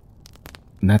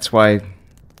 And that's why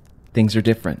things are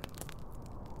different.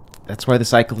 That's why the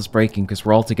cycle is breaking, because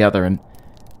we're all together, and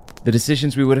the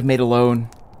decisions we would have made alone,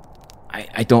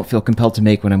 I don't feel compelled to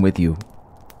make when I'm with you.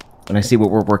 When I see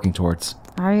what we're working towards.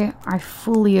 I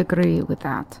fully agree with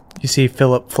that. You see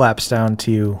Philip flaps down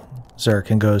to you,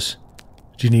 Zerk, and goes,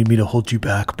 "Do you need me to hold you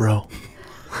back, bro?"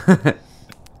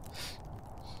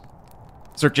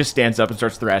 Zerk just stands up and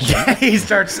starts thrashing. He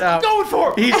starts Going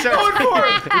for it! He starts Going for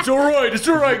it! It's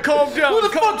all right. Calm down. Who the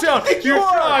Calm fuck down. do you think You you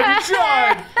are?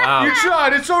 tried. Wow. You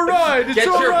tried. It's all right. It's Get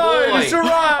all your right. boy. It's all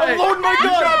right. I'm loading my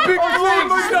gun.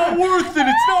 It's not worth it.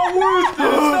 It's not worth it.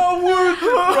 It's not worth it,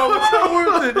 bro. It's not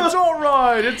worth it. It's all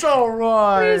right. It's all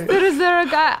right. Mr.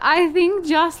 Zerg, I think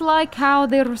just like how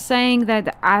they were saying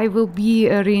that I will be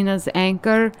Arena's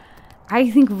anchor,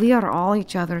 I think we are all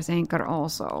each other's anchor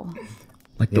also.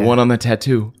 Like the one on the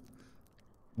tattoo.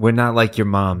 We're not like your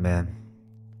mom, man.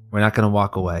 We're not gonna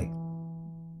walk away.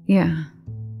 Yeah.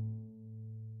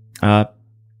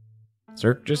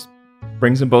 Zerk just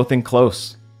brings them both in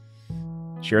close.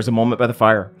 Shares a moment by the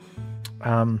fire.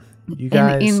 You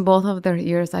guys. And in both of their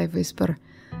ears, I whisper,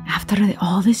 after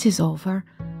all this is over,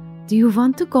 do you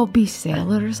want to go be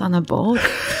sailors on a boat?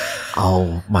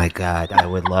 Oh my god, I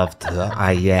would love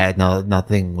to.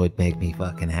 Nothing would make me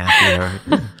fucking happier.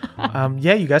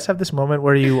 You guys have this moment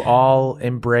where you all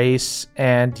embrace,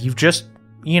 and you've just,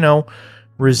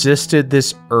 resisted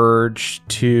this urge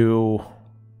to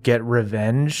get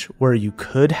revenge where you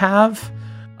could have.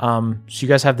 So you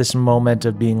guys have this moment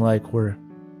of being like, we're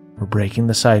breaking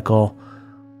the cycle.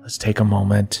 Let's take a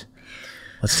moment.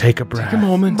 Let's take a breath. Take a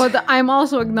moment. But I'm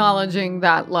also acknowledging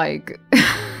that,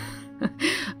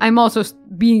 I'm also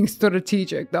being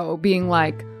strategic, though, being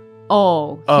like,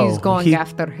 he's going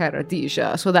after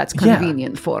Heredesia, so that's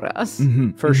convenient for us.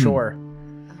 For sure.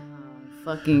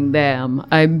 Fucking damn.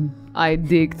 I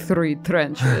dig 3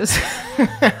 trenches.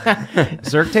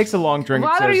 Zerk takes a long drink.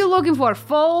 What and are says, you looking for?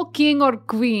 Foal, king, or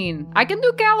queen? I can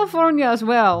do California as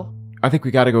well. I think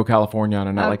we gotta go California on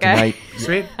a night like tonight.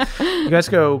 Sweet. You guys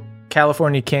go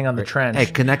California King on the trench. Hey,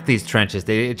 connect these trenches.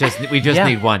 We just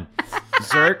need one.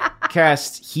 Zerk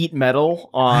casts heat metal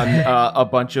on a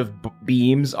bunch of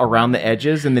beams around the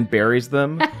edges and then buries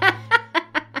them.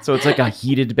 So it's like a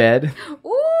heated bed.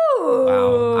 Ooh.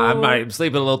 Wow, I'm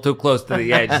sleeping a little too close to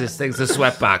the edge. This thing's a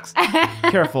sweatbox.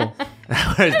 Careful.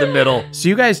 Where's the middle? So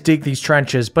you guys dig these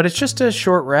trenches, but it's just a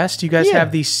short rest. You guys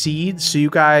have these seeds, so you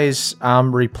guys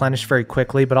replenish very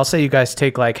quickly. But I'll say you guys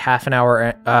take like half an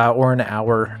hour or an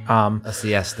hour. A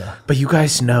siesta. But you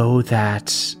guys know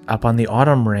that up on the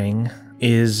Autumn Ring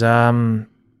is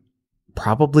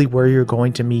probably where you're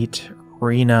going to meet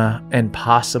Rena and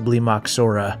possibly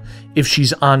Moxora if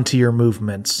she's onto your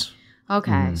movements.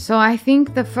 Okay, so I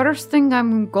think the first thing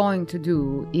I'm going to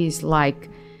do is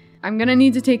I'm gonna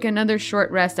need to take another short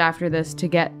rest after this to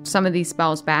get some of these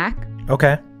spells back.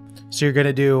 Okay. So you're going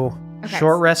to do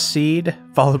short rest seed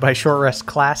followed by short rest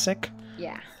classic.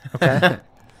 Yeah. Okay.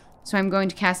 So I'm going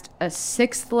to cast a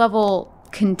 6th level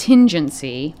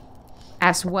contingency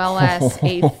as well as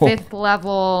a 5th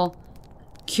level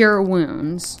cure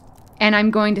wounds. And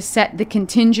I'm going to set the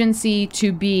contingency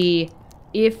to be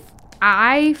if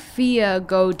I, Fia,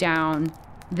 go down,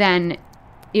 then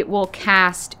it will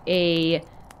cast a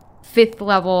 5th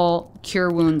level Cure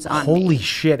Wounds on me. Holy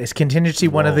shit. Is Contingency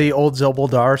one of the old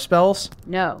Zelboldar spells?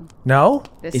 No. No?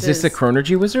 Is this the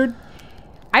Chronergy Wizard?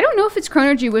 I don't know if it's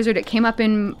Chronergy Wizard. It came up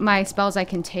in my spells I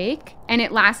can take, and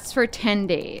it lasts for 10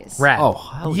 days. Rad. Oh,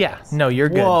 hell yeah. yes. No, you're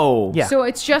good. Whoa. Yeah. So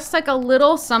it's just like a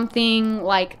little something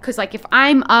like, because like if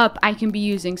I'm up, I can be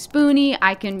using Spoonie.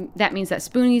 That means that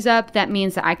Spoonie's up. That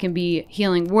means that I can be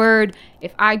healing Word.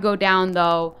 If I go down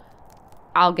though,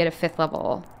 I'll get a 5th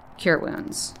level Cure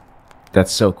Wounds.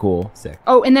 That's so cool. Sick.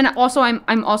 Oh, and then also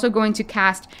I'm also going to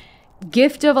cast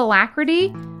Gift of Alacrity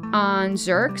on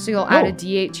Zerk, so you'll add a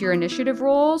D8 to your initiative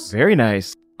rolls. Very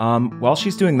nice. While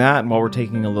she's doing that, and while we're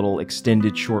taking a little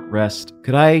extended short rest,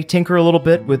 could I tinker a little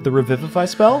bit with the Revivify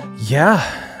spell?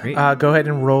 Yeah. Great. Go ahead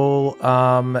and roll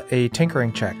a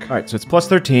tinkering check. All right, so it's plus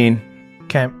 13.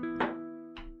 Okay.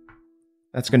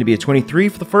 That's going to be a 23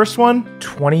 for the first one.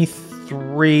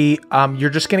 23. You're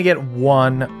just going to get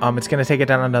 1. It's going to take it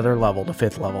down another level to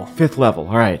 5th level. 5th level.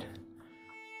 All right.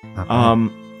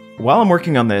 While I'm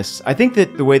working on this, I think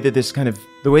that the way that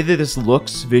this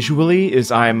looks visually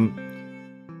is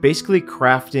I'm basically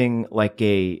crafting like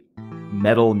a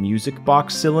metal music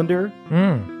box cylinder.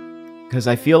 Because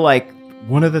I feel like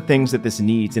one of the things that this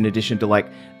needs, in addition to like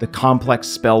the complex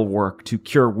spell work to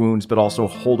cure wounds, but also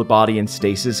hold a body in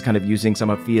stasis, kind of using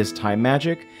some of Fia's time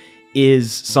magic,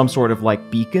 is some sort of like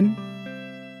beacon.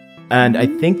 And I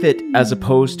think that as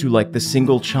opposed to like the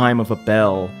single chime of a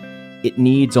bell, it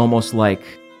needs almost like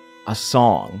a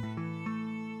song.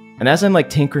 And as I'm like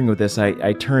tinkering with this,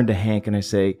 I turn to Hank and I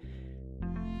say,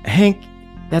 Hank,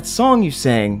 that song you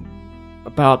sang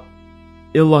about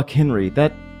Ill Luck Henry,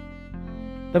 that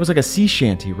was like a sea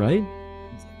shanty, right?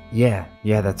 Yeah,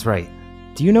 that's right.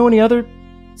 Do you know any other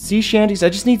sea shanties? I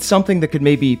just need something that could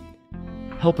maybe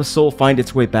help a soul find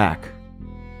its way back.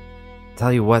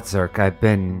 Tell you what, Zerk, I've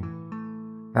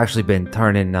actually been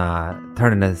turning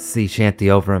a sea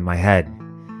shanty over in my head.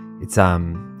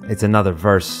 It's another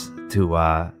verse to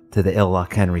the Ill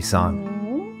Luck Henry song.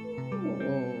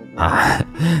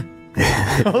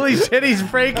 Holy shit, he's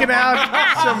breaking out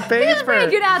some paper.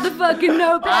 Breaking out the fucking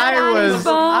notepad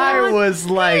I was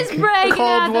like,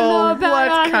 Caldwell,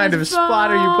 what kind of spot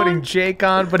are you putting Jake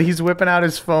on? But he's whipping out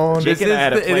his phone. Jake and I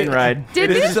had a plane ride. Did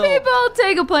these people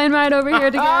take a plane ride over here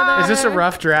together? Is this a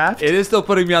rough draft? It is still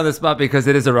putting me on the spot because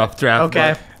it is a rough draft.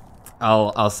 Okay.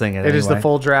 I'll sing it. It is the anyway.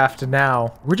 full draft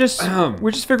now. We're just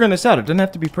figuring this out. It doesn't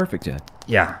have to be perfect yet.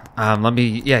 Yeah.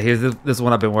 Here's this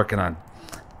one I've been working on.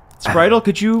 Spritel,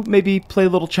 could you maybe play a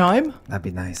little chime? That'd be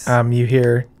nice. You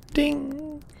hear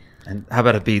ding. And how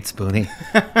about a beat, Spoonie?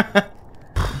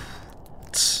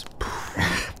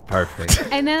 Perfect.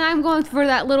 And then I'm going for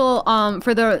that little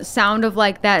for the sound of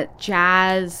like that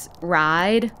jazz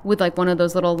ride with like one of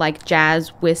those little like jazz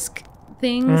whisk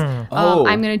things. Oh.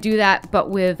 I'm gonna do that, but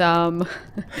with the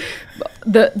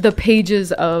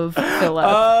pages of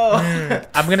Philip.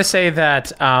 I'm gonna say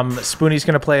that Spoonie's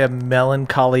gonna play a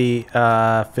melancholy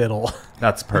fiddle.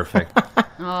 That's perfect.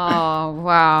 Oh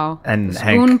wow! And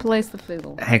Spoon plays the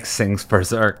fiddle. Hank sings for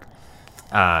Zerk.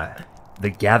 The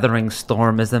gathering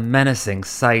storm is a menacing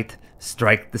sight.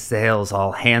 Strike the sails,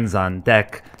 all hands on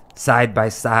deck. Side by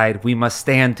side, we must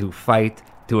stand to fight,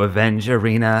 to avenge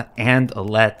Arena and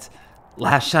Alette.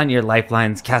 Lash on your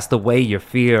lifelines, cast away your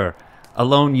fear.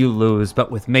 Alone you lose,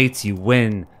 but with mates you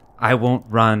win. I won't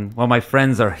run while my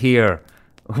friends are here.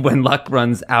 When luck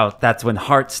runs out, that's when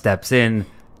heart steps in.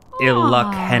 Ill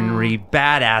luck Henry,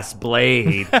 badass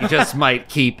blade. He just might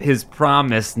keep his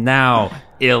promise now.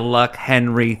 Ill luck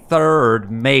Henry,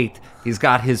 third mate. He's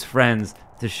got his friends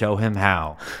to show him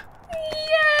how.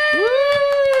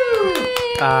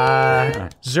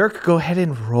 Zerk, go ahead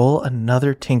and roll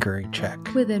another tinkering check.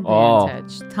 With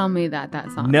advantage. Tell me that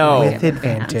song. No. With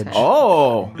advantage.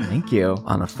 Oh, thank you.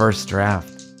 On a first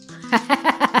draft.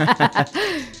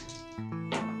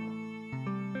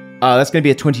 That's going to be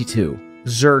a 22.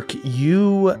 Zerk,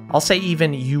 I'll say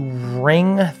even you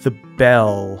ring the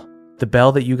bell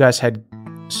that you guys had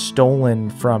stolen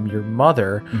from your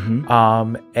mother,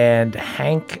 and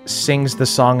Hank sings the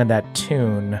song in that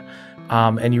tune,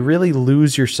 and you really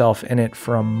lose yourself in it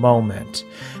for a moment,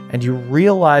 and you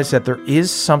realize that there is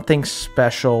something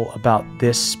special about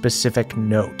this specific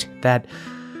note, that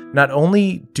not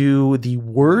only do the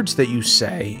words that you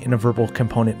say in a verbal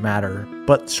component matter,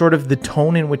 but sort of the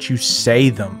tone in which you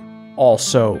say them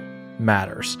also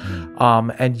matters.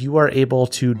 And you are able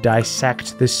to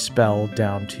dissect this spell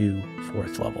down to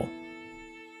 4th level.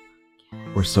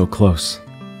 We're so close.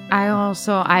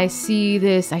 I see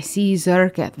this. I see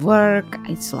Zerk at work.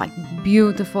 It's like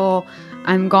beautiful.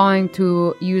 I'm going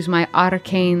to use my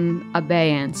arcane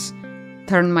abeyance.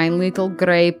 Turn my little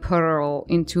gray pearl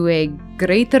into a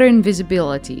greater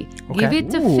invisibility. Give it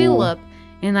to Philip.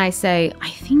 And I say, I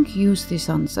think use this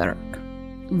on Zerk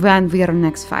when we are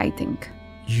next fighting.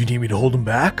 You need me to hold him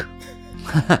back?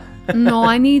 No,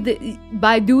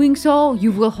 by doing so,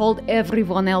 you will hold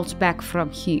everyone else back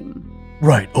from him.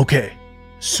 Right, okay.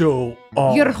 So,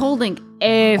 you're holding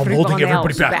everyone I'm holding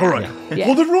everybody else back. All right. Yeah.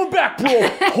 Hold everyone back, bro.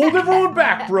 Hold everyone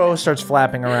back, bro. Bro starts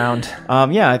flapping around.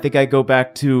 I think I go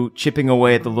back to chipping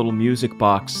away at the little music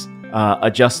box,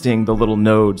 adjusting the little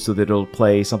node so that it'll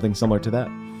play something similar to that.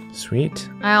 Sweet.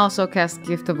 I also cast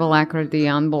Gift of Alacrity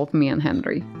on both me and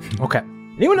Henry. Okay.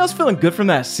 Anyone else feeling good from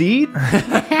that seed?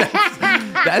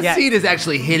 That seed is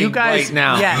actually hitting You guys, right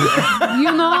now. Yeah.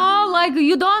 You know, like,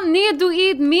 you don't need to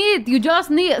eat meat. You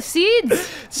just need seeds.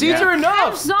 Seeds are enough.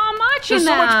 Have so much There's in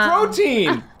so them. much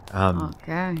protein.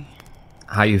 Okay.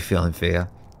 How you feeling, Fia?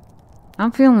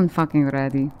 I'm feeling fucking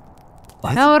ready.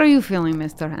 How are you feeling,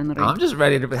 Mr. Henry? I'm just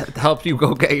ready to help you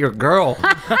go get your girl.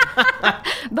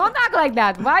 Don't act like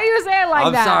that. Why you say it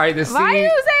like that? I'm sorry. The seed, Why you say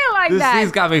it like the that?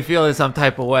 seed's got me feeling some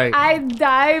type of way. I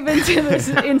dive into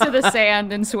the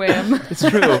sand and swim. It's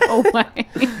true. Away.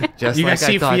 Just You like guys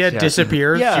see I thought, Fia Jeff.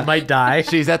 disappears. Yeah. She might die.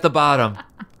 She's at the bottom.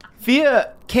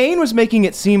 Fia, Kane was making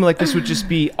it seem like this would just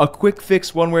be a quick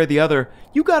fix one way or the other.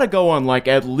 You gotta go on like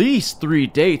at least 3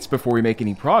 dates before we make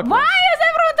any progress. Why is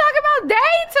everyone talking about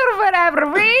dates or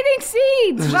whatever? We're eating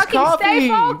seeds. Just Fucking coffee. stay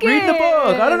focused. Read the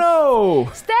book. I don't know.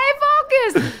 Stay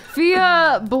focused.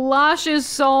 Fia blushes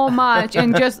so much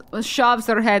and just shoves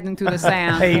her head into the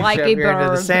sand Hey, like shove a your head into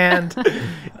bird. the sand.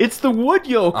 It's the wood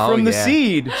yolk from the yeah.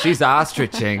 seed. She's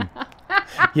ostriching.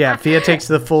 Yeah, Fia takes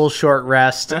the full short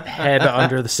rest, head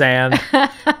under the sand.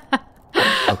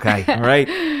 Okay. All right.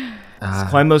 Let's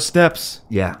climb those steps.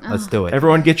 Yeah, let's do it.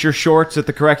 Everyone get your shorts at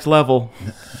the correct level.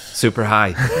 Super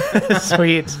high.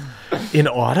 Sweet. In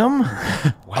autumn?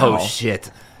 Oh, shit.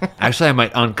 Actually, I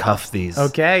might uncuff these.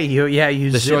 Okay, you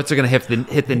The zip- shorts are going to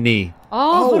hit the knee.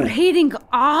 Oh, we're hitting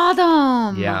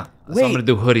autumn. Yeah. So I'm going to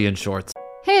do hoodie and shorts.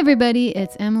 Hey everybody,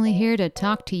 it's Emily here to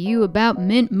talk to you about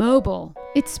Mint Mobile.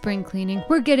 It's spring cleaning.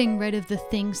 We're getting rid of the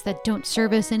things that don't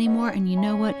serve us anymore, and you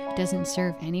know what doesn't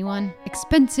serve anyone?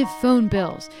 Expensive phone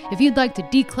bills. If you'd like to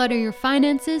declutter your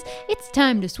finances, it's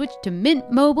time to switch to Mint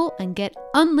Mobile and get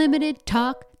unlimited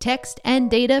talk, text,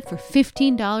 and data for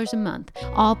 $15 a month.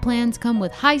 All plans come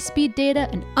with high-speed data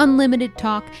and unlimited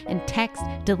talk and text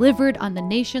delivered on the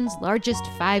nation's largest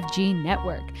 5G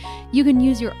network. You can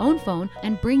use your own phone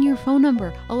and bring your phone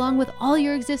number along with all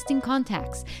your existing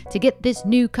contacts. To get this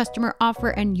new customer offer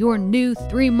and your new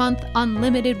 3-month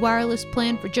unlimited wireless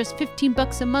plan for just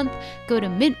 $15 a month, go to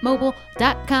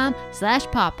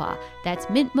mintmobile.com/pawpaw. That's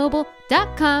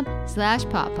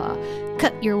mintmobile.com/pawpaw.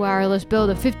 Cut your wireless bill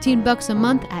to $15 a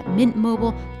month at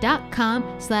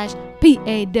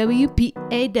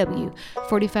mintmobile.com/PAWPAW.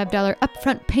 $45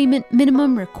 upfront payment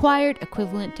minimum required,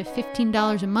 equivalent to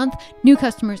 $15 a month. New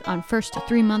customers on first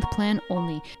 3-month plan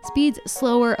only. Speeds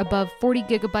slower above 40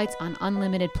 gigabytes on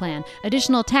unlimited plan.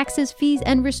 Additional taxes, fees,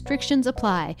 and restrictions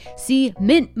apply. See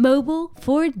Mint Mobile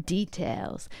for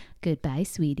details. Goodbye,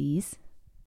 sweeties.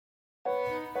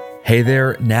 Hey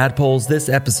there, Nadpoles. This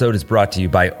episode is brought to you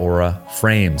by Aura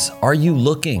Frames. Are you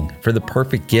looking for the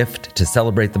perfect gift to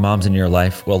celebrate the moms in your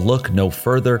life? Well, look no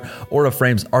further. Aura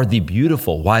Frames are the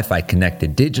beautiful Wi-Fi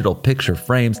connected digital picture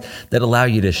frames that allow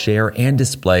you to share and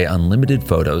display unlimited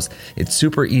photos. It's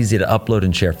super easy to upload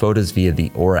and share photos via the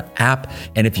Aura app.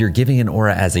 And if you're giving an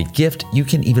Aura as a gift, you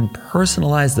can even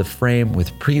personalize the frame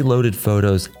with preloaded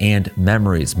photos and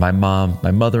memories. My mom, my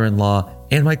mother-in-law,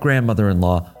 and my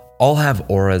grandmother-in-law all have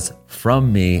Auras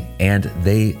from me, and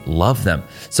they love them.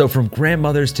 So from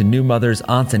grandmothers to new mothers,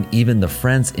 aunts, and even the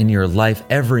friends in your life,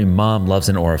 every mom loves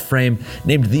an Aura frame.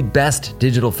 Named the best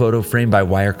digital photo frame by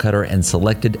Wirecutter and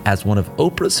selected as one of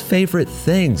Oprah's favorite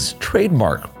things.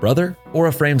 Trademark, brother.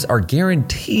 Aura frames are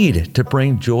guaranteed to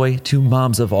bring joy to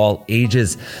moms of all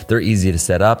ages. They're easy to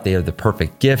set up, they are the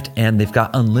perfect gift, and they've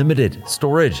got unlimited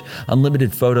storage,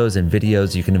 unlimited photos and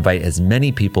videos. You can invite as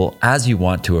many people as you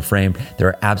want to a frame. There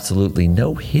are absolutely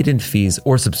no hidden fees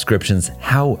or subscriptions.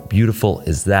 How beautiful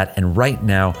is that? And right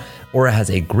now, Aura has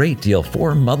a great deal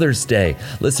for Mother's Day.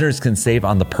 Listeners can save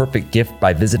on the perfect gift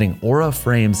by visiting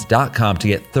auraframes.com to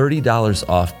get $30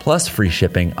 off plus free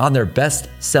shipping on their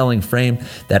best-selling frame.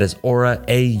 That is Aura,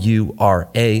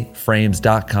 A-U-R-A,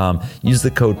 frames.com. Use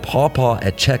the code PAWPAW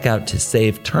at checkout to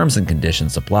save. Terms and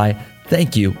conditions apply.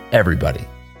 Thank you, everybody.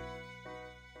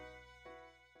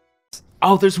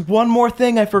 Oh, there's one more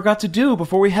thing I forgot to do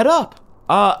before we head up.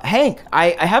 Hank,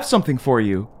 I have something for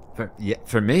you.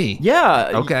 For me?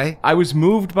 Yeah. Okay. I was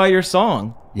moved by your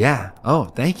song. Yeah. Oh,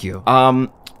 thank you.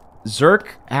 Zerk,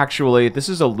 actually, this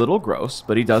is a little gross,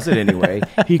 but he does it anyway.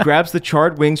 He grabs the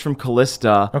charred wings from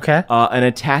Callista, and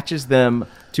attaches them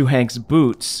to Hank's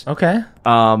boots. Okay.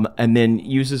 And then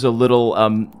uses a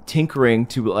little tinkering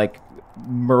to like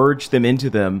merge them into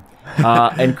them,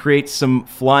 and create some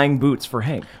flying boots for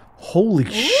Hank. Holy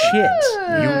shit.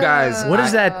 You guys. What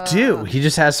does that do? He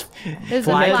just has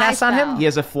fly cast on him? He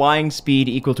has a flying speed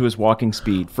equal to his walking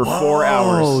speed for 4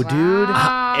 hours. Oh, dude.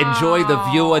 Enjoy the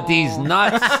view of these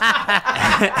nuts.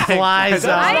 Flies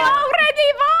up. I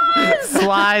already was!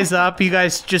 Flies up. You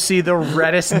guys just see the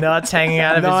reddest nuts hanging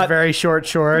out of his very short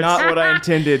shorts. Not what I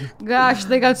intended. Gosh,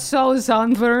 they got so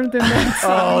sunburned.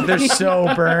 Oh, they're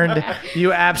so burned.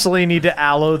 You absolutely need to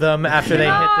aloe them after they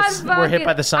were hit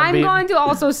by the sunbeam. I'm going to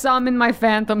also summon my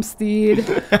phantom steed.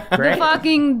 The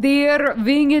fucking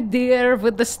winged deer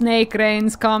with the snake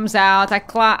reins comes out. I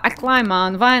climb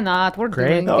on. Why not? We're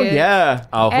doing Oh, it. yeah.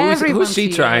 Oh, who's Everyone's she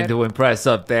trying here. to impress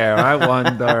up there? I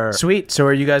wonder. Sweet. So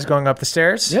are you guys going up the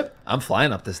stairs? Yep. I'm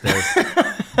flying up the stairs.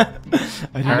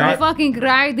 I'm fucking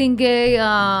riding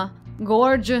a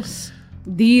gorgeous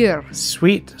deer.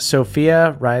 Sweet.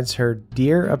 Sophia rides her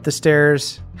deer up the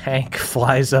stairs. Hank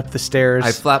flies up the stairs.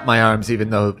 I flap my arms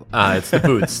even though it's the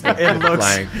boots. It looks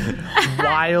flying.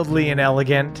 wildly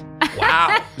inelegant.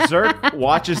 Wow. Zerk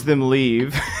watches them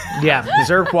leave. Yeah,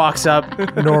 Zerk walks up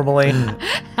normally.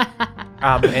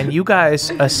 And you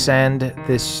guys ascend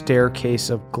this staircase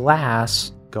of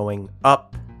glass going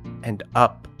up and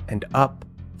up and up,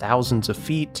 thousands of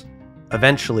feet.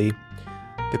 Eventually,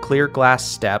 the clear glass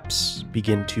steps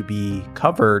begin to be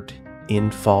covered in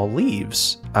fall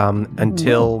leaves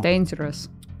until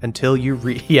you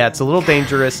yeah, it's a little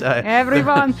dangerous.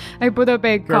 Everyone, I put up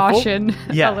a caution.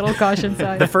 Yeah. A little caution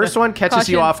sign. The first one catches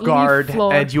you Caution, off guard, leaf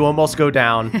floor. and you almost go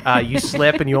down. You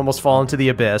slip, and you almost fall into the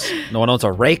abyss. No one owns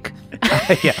a rake.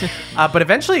 But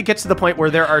eventually it gets to the point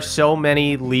where there are so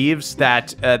many leaves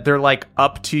that they're like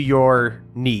up to your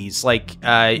knees. Like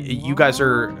you guys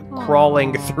are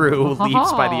crawling through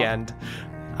leaves by the end.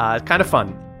 Kind of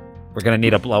fun. We're gonna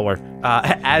need a blower.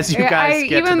 As you guys get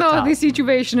to even the though top. the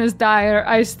situation is dire,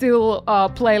 I still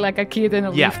play like a kid in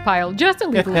a leaf pile, just a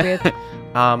little bit.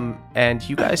 And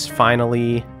you guys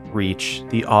finally reach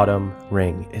the autumn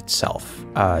ring itself.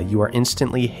 You are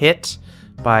instantly hit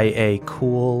by a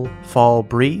cool fall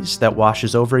breeze that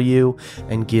washes over you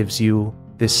and gives you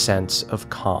this sense of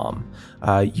calm.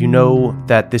 You know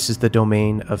that this is the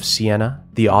domain of Sienna,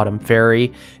 the autumn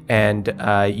fairy, and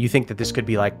you think that this could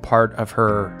be like part of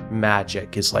her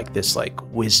magic, is like this like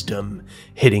wisdom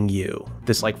hitting you,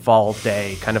 this like fall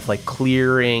day, kind of like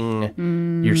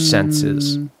clearing your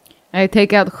senses. I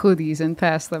take out hoodies and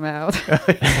pass them out.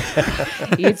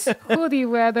 It's hoodie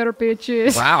weather,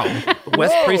 bitches. Wow.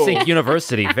 West Precinct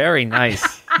University. Very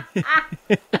nice.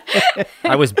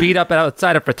 I was beat up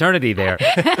outside a fraternity there.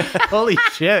 Holy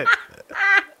shit.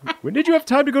 When did you have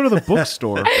time to go to the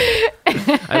bookstore?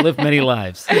 I lived many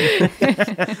lives.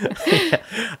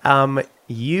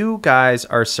 You guys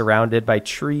are surrounded by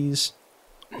trees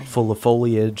full of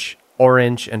foliage,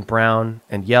 orange and brown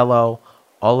and yellow,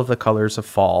 all of the colors of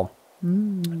fall.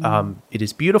 It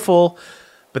is beautiful,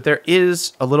 but there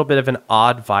is a little bit of an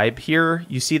odd vibe here.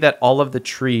 You see that all of the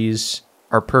trees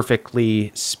are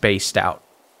perfectly spaced out.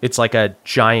 It's like a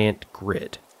giant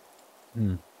grid.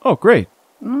 Oh, great.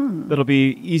 That'll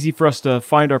be easy for us to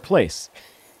find our place.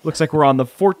 Looks like we're on the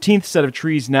 14th set of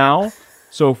trees now,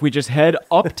 so if we just head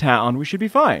uptown, we should be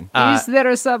fine. Is there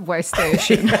a subway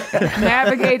station?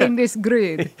 Navigating this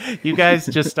grid. You guys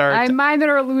just start... I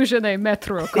minor illusion a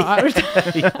Metro card.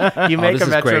 You make This a is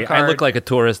Metro great. card. I look like a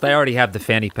tourist. I already have the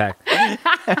fanny pack.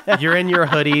 You're in your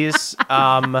hoodies.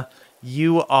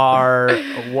 You are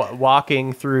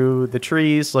walking through the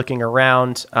trees, looking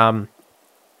around, and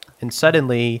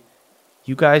suddenly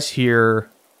you guys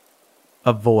hear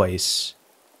a voice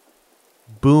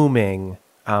booming,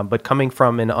 but coming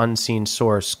from an unseen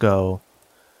source go,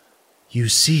 "You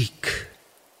seek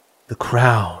the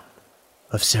crown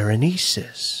of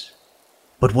Serenesis.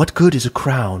 But what good is a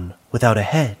crown without a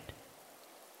head?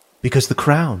 Because the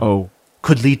crown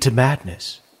could lead to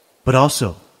madness. But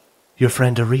also, your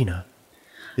friend Arena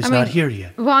is not here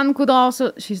yet." One could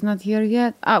also... She's not here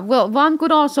yet? One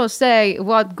could also say,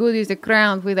 what good is a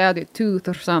crown without a tooth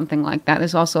or something like that.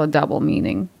 Is also a double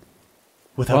meaning.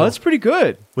 Without That's pretty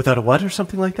good. Without a what or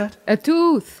something like that? A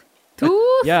tooth.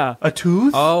 Tooth? Yeah. A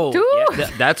tooth? Oh, Tooth? yeah,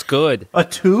 that's good. A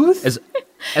tooth?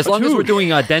 As long as we're doing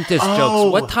dentist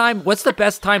jokes, what's the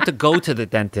best time to go to the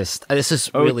dentist? This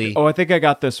is really... Oh, I think I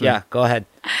got this one. Yeah, go ahead.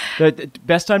 The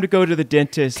best time to go to the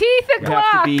dentist Teeth would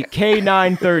have to be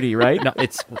K9:30, right? No,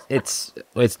 it's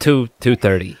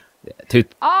 2:30.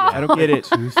 I don't get it.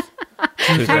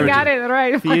 I got it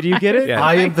right. Thea, do you get it? Yeah.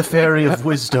 I am the fairy of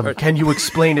wisdom. Can you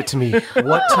explain it to me?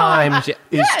 What time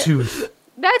is tooth?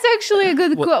 That's actually a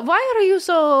good. Why are you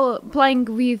so playing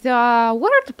with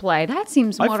wordplay? That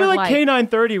seems more I feel like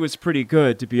K9:30 was pretty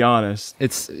good, to be honest.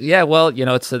 That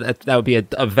would be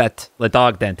a vet, a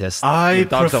dog dentist. I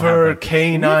prefer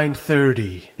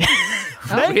K9:30.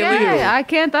 Okay, I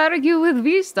can't argue with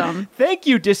wisdom. Thank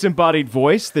you, disembodied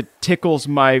voice that tickles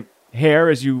my hair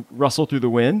as you rustle through the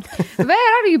wind. Where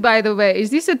are you, by the way?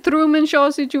 Is this a Truman Show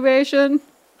situation?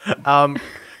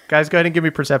 Guys, go ahead and give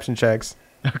me perception checks.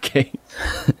 Okay.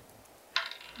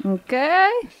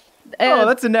 Okay. Oh,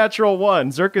 that's a natural one.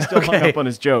 Zerk is still hung up on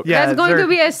his joke. Yeah, that's going to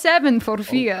be a 7 for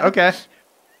Fia. Okay.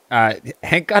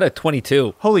 Hank got a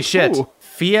 22. Holy shit. Ooh.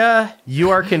 Fia, you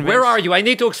are convinced. Where are you? I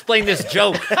need to explain this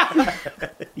joke.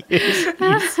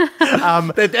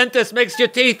 The dentist makes your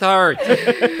teeth hurt.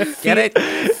 Get it?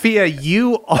 Fia,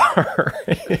 you are...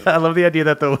 I love the idea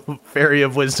that the fairy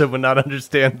of wisdom would not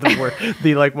understand the word,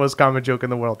 the most common joke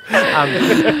in the world.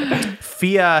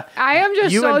 Fia... I am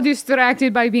just so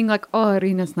distracted by being like, oh,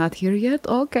 Irina's not here yet?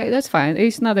 Okay, that's fine.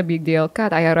 It's not a big deal.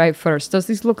 God, I arrived first. Does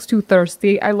this look too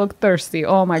thirsty? I look thirsty.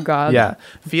 Oh my God. Yeah.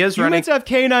 Fia's running... Humans have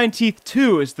canine teeth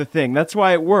too, is the thing. That's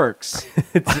why it works.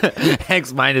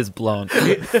 Hank's mind is blown.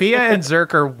 Fia and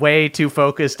Zerk are way too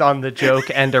focused on the joke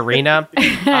and Irina.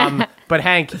 But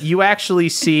Hank, you actually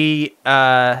see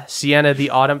Sienna the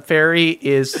Autumn Fairy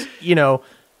is,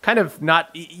 kind of not...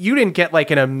 You didn't get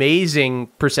an amazing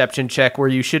perception check where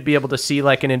you should be able to see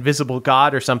an invisible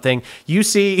god or something. You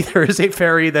see there is a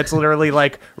fairy that's literally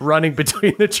running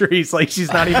between the trees.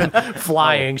 She's not even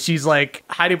flying. She's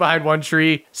hiding behind one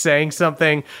tree saying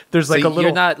something. There's a little...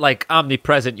 You're not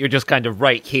omnipresent. You're just kind of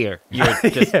right here. You're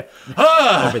just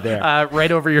over there.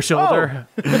 Right over your shoulder.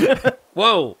 Oh.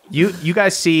 Whoa. You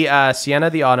guys see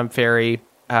Sienna the Autumn Fairy.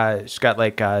 She's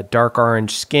got dark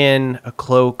orange skin, a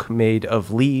cloak made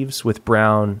of leaves with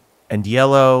brown and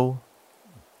yellow.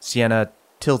 Sienna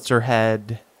tilts her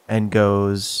head and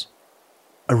goes,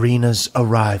 Irina's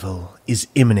arrival is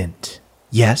imminent.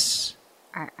 Yes?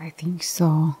 I think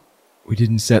so. We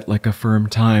didn't set a firm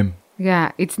time.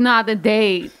 Yeah, it's not a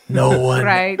date. No one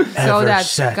right? ever So that's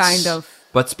sets kind of...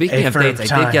 But speaking of dates, I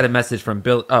time. did get a message from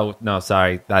Bill. Oh, no,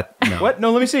 sorry. No. What?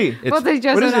 No, let me see. Well, there's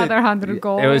just another 100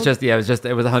 gold. It was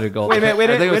 100 gold. Wait a minute,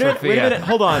 I think it was from wait a Fia. minute.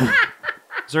 Hold on.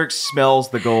 Zerk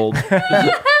smells the gold.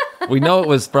 We know it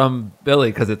was from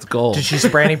Billy because it's gold. Did she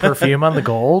spray any perfume on the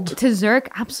gold? To Zerk,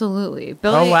 absolutely.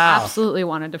 Billy absolutely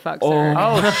wanted to fuck Zerk.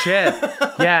 Oh, shit.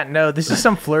 Yeah, no, this is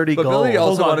some flirty But gold. Billy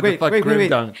also wanted to fuck Grim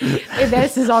Dung.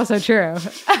 This is also true.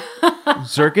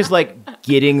 Zerk is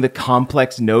getting the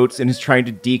complex notes and is trying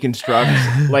to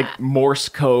deconstruct Morse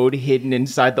code hidden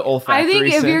inside the olfactory I think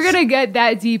if sense. you're going to get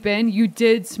that deep in, you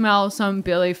did smell some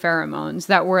Billy pheromones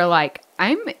that were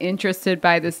I'm interested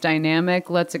by this dynamic.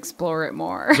 Let's explore it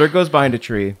more. Zerk goes behind a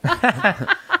tree.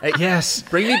 Hey, yes.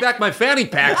 Bring me back my fanny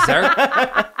pack,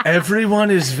 sir.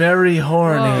 Everyone is very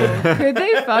horny. Whoa. Could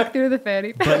they fuck through the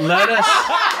fanny pack? But let us...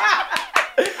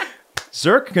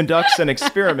 Zerk conducts an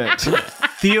experiment.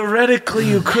 Theoretically,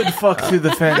 you could fuck through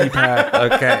the fanny pack.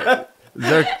 Okay.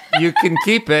 Zerk, you can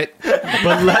keep it.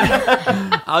 But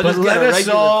I'll just get a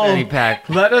regular fanny pack.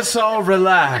 Let us all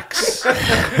relax.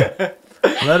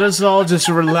 Let us all just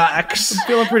relax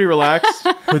Feeling pretty relaxed.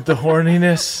 with the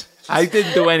horniness. I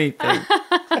didn't do anything.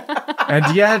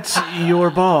 And yet, your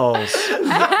balls.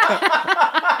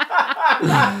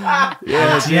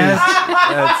 Yes, Yes.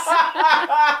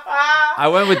 I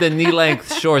went with the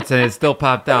knee-length shorts and it still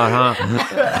popped out, huh?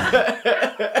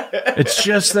 It's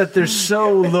just that they're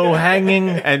so low-hanging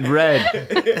And red.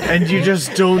 and you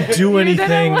just don't do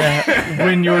anything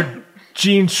when your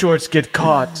jean shorts get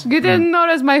caught. You didn't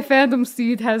notice my phantom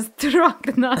seed has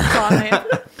trunk nuts on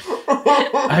it.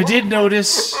 I did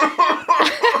notice.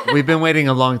 We've been waiting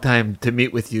a long time to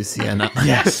meet with you, Sienna.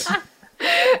 Yes.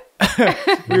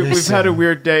 We've had a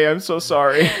weird day. I'm so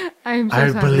sorry. I'm so I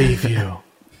sorry. believe you.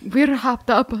 We're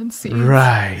hopped up on seeds.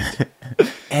 Right.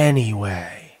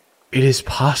 Anyway, it is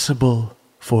possible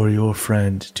for your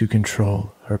friend to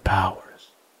control her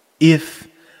powers. If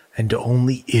and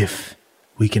only if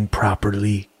we can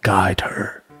properly guide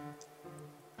her.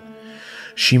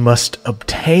 She must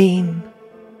obtain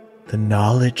the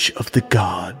knowledge of the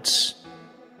gods,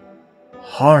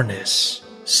 harness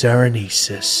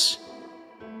Serenesis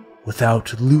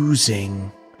without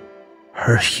losing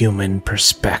her human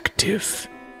perspective.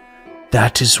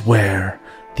 That is where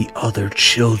the other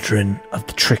children of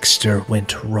the trickster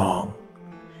went wrong.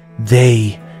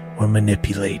 They were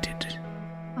manipulated.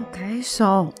 Okay,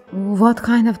 so what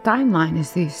kind of timeline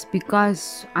is this?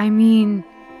 Because, I mean,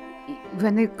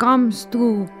 when it comes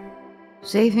to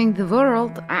saving the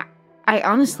world, I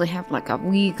honestly have like a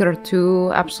week or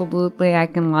two. Absolutely, I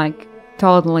can like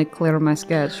totally clear my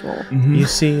schedule. You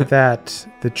see that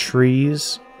the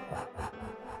trees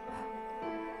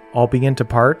all begin to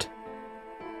part,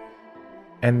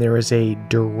 and there is a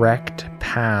direct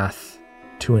path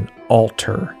to an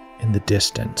altar in the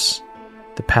distance.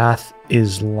 The path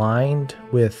is lined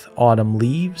with autumn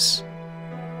leaves,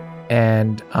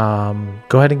 and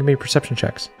go ahead and give me perception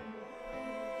checks.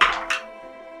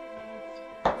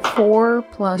 4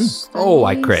 plus 3, Oh,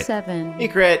 I crit. 7. Hey,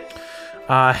 crit.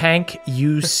 Hank,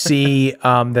 you see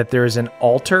that there is an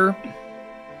altar,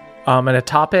 and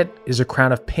atop it is a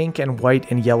crown of pink and white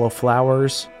and yellow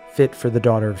flowers fit for the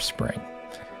daughter of spring.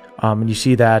 And you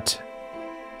see that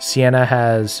Sienna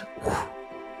has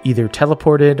either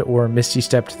teleported or Misty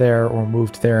stepped there or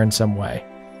moved there in some way.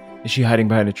 Is she hiding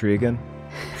behind a tree again?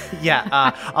 Yeah,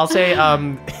 I'll say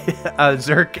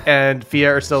Zerk and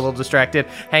Fia are still a little distracted.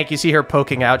 Hank, you see her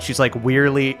poking out. She's like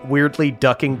weirdly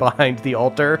ducking behind the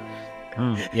altar.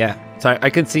 Yeah. So I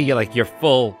can see like your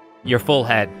full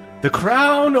head. The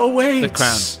crown awaits. The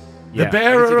crown. The Yeah, I can see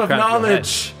bearer the of crown of your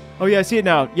knowledge. Oh, yeah, I see it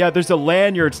now. Yeah, there's a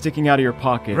lanyard sticking out of your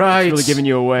pocket. Right. It's really giving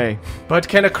you away. But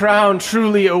can a crown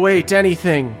truly await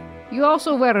anything? You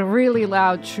also wear really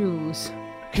loud shoes.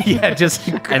 Yeah, just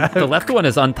And the left one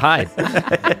is untied.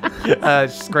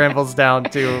 scrambles down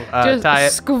to Just tie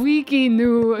it. squeaky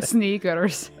new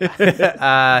sneakers.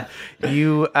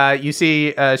 You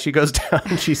see she goes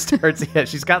down. She starts. Yeah,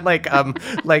 she's got like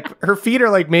her feet are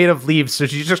like made of leaves, so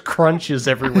she just crunches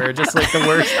everywhere, just like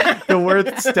the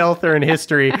worst stealther in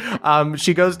history.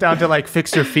 She goes down to like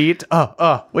fix her feet.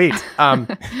 Wait.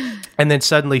 And then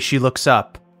suddenly she looks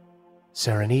up.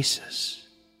 Serenesis.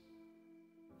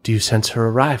 Do you sense her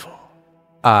arrival?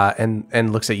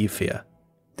 And looks at you, Fia.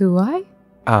 Do I?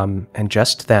 And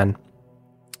just then,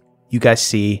 you guys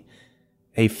see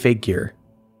a figure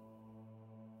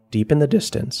deep in the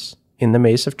distance, in the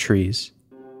maze of trees.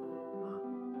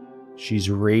 She's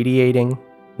radiating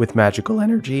with magical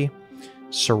energy,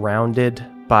 surrounded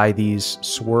by these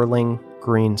swirling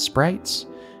green sprites.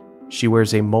 She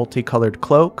wears a multicolored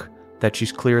cloak that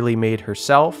she's clearly made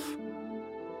herself.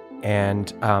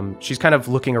 And she's kind of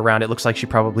looking around. It looks like she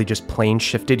probably just plane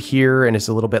shifted here and is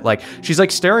a little bit like, she's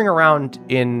like staring around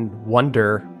in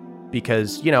wonder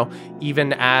because, you know,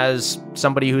 even as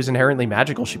somebody who's inherently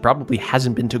magical, she probably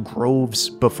hasn't been to groves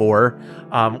before.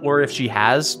 Or if she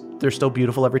has, they're still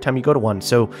beautiful every time you go to one.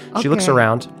 So she looks Okay.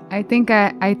 around. I think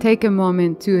I take a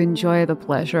moment to enjoy the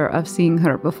pleasure of seeing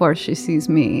her before she sees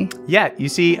me. Yeah, you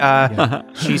see,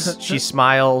 she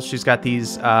smiles. She's got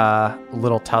these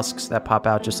little tusks that pop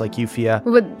out just like Euphia.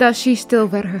 But does she still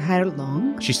wear her hair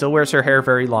long? She still wears her hair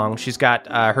very long. She's got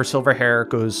her silver hair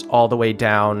goes all the way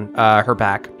down her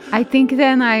back. I think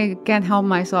then I can't help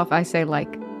myself. I say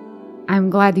like,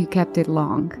 I'm glad you kept it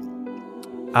long.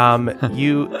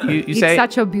 You It's say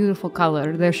such a beautiful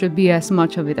color. There should be as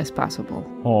much of it as possible.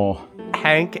 Oh.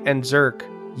 Hank and Zerk.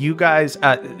 You guys,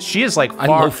 she is like I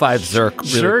far. low five Zerk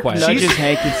really Zerk quiet. Nudges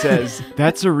Hank and says,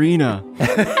 "That's Arena."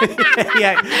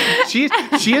 Yeah, she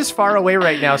is far away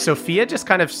right now. Sophia just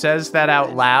kind of says that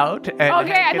out loud. And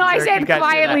Okay, Hank no, and I Zerk, say you it guys hear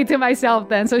quietly that. to myself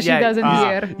then, so she doesn't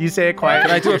hear. You say it quietly.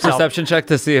 Can I do a yourself. perception check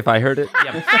to see if I heard it?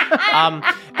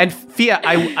 And Fia,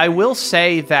 I will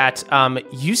say that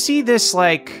you see this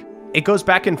like it goes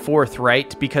back and forth,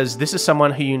 right? Because this is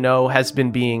someone who you know has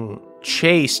been being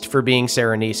chased for being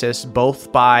Serenesis,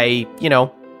 both by, you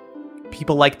know,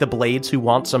 people like the Blades who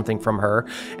want something from her,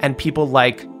 and people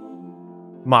like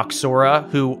Moxora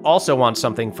who also want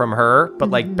something from her, but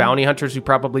like bounty hunters who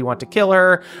probably want to kill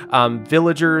her,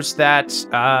 villagers that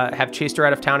have chased her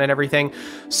out of town and everything.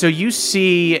 So you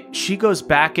see she goes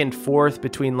back and forth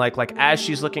between like as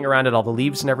she's looking around at all the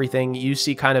leaves and everything, you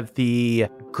see kind of the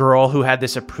girl who had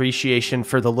this appreciation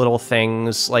for the little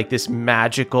things, like this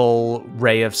magical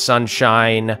ray of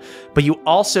sunshine, but you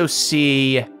also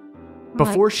see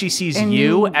before she sees any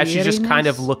you, as she's just kind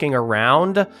of weariness? looking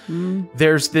around,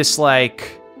 there's this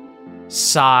like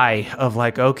sigh of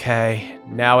like, okay,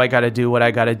 now I gotta do what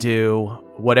I gotta do,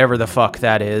 whatever the fuck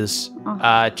that is.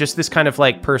 Just this kind of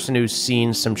like person who's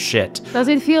seen some shit. Does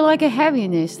it feel like a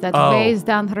heaviness that Oh. weighs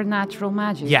down her natural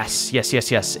magic? Yes. A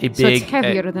big, it's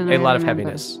heavier than a I lot of remember.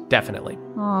 heaviness, definitely.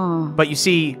 Oh. But you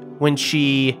see, when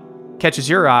she catches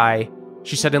your eye,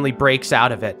 She suddenly breaks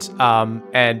out of it,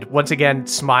 and once again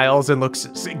smiles and looks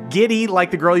giddy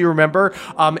like the girl you remember.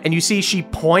 And you see she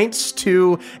points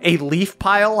to a leaf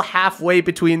pile halfway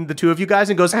between the two of you guys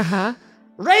and goes,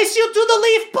 "Race you to the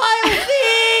leaf pile,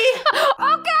 Fee!"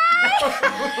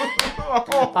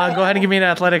 Okay. Go ahead and give me an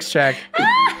athletics check.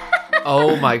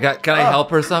 Oh my god, can I help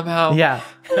her somehow? Yeah.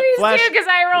 Please Flash- do, because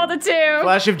I rolled a 2.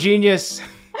 Flash of genius.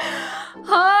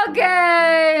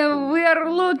 Okay, we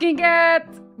are looking at,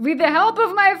 with the help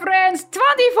of my friends,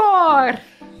 24.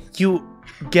 You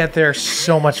get there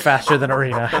so much faster than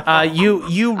Arena.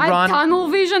 You I run. tunnel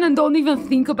vision and don't even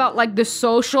think about like the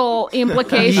social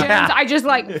implications. Yeah. I just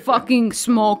like fucking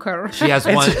smoke her. She has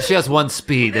one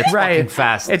speed. It's fucking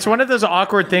fast. It's one of those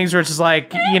awkward things where it's just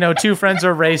like, two friends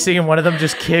are racing and one of them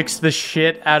just kicks the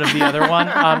shit out of the other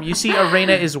one. You see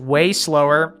Arena is way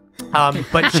slower.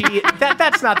 But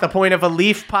that's not the point of a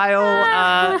leaf pile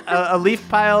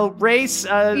race. The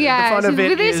fun of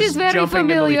it this is very jumping in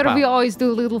the leaf familiar. pile. We always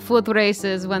do little foot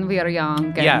races when we are young.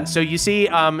 and- Yeah, so you see,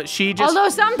 she just... Although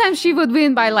sometimes she would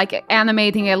win by like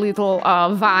animating a little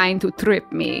vine to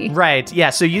trip me. Right,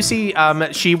 yeah, so you see,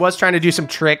 she was trying to do some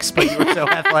tricks, but you were so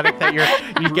athletic that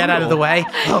you get out of the way.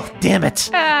 Oh, damn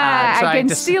it. I Trying can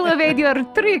to- still evade your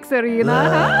tricks,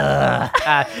 Arena.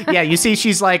 Yeah, you see,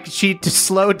 she just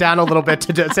slowed down a little bit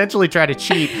to essentially try to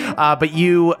cheat, but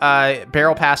you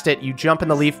barrel past it, you jump in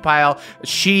the leaf pile,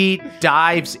 she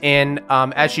dives in.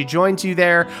 As she joins you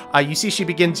there, you see she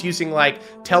begins using like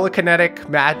telekinetic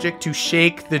magic to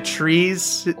shake the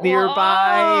trees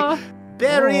nearby.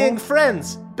 Burying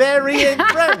friends.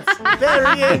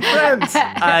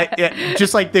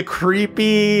 Just like the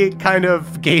creepy kind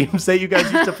of games that you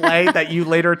guys used to play that you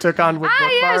later took on with Bookbar.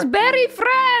 Yes, bury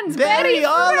friends. Bury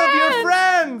all of your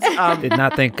friends. Did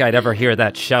not think I'd ever hear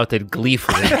that shouted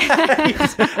gleefully.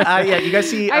 Yeah, you guys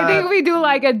see. I think we do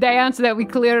like a dance that we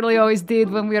clearly always did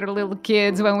when we were little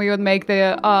kids, when we would make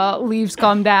the leaves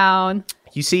come down.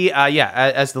 You see,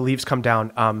 as the leaves come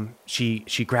down,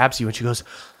 she grabs you and she goes,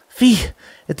 "Fee,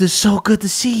 it is so good to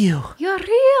see you. You're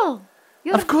real.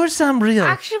 You're Of course I'm real.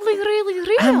 actually really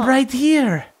real. I'm right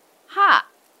here." Ha.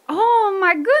 Oh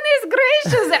my goodness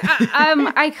gracious!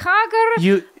 I hug her.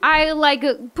 You- I like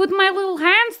put my little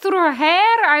hands through her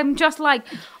hair. I'm just like,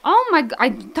 oh my!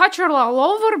 I touch her all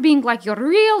over, being like, "You're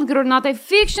real. You're not a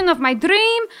fiction of my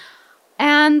dream."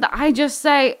 And I just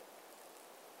say,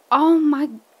 "Oh my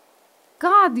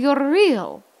God, you're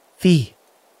real." Fee,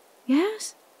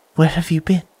 Yes, where have you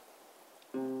been?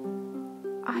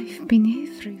 I've been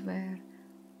everywhere,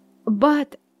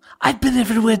 but I've been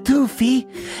everywhere too, Fee.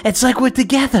 It's like we're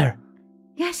together.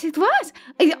 yes, it was.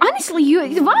 Honestly,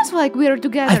 it was like we were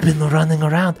together. I've been running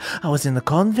around. I was in the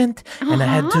convent, and I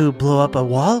had to blow up a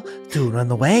wall to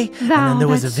run away. And then there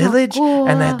was a that's so village, cool.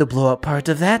 and I had to blow up part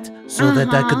of that so that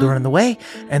I could run away.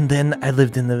 And then I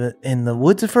lived in the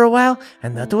woods for a while,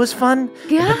 and that was fun.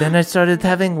 Yeah. But then I started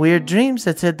having weird dreams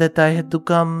that said that I had to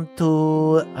come to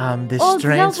this Oh,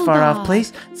 strange, far-off Zelbuldar. place,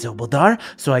 Zelbuldar.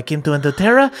 So I came to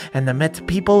Endoterra, and I met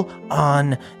people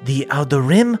on the outer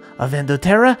rim of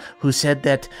Endoterra who said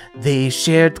that they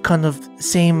shared kind of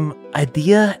same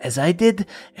idea as I did,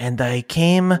 and I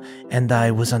came and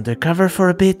I was undercover for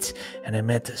a bit, and I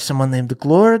met someone named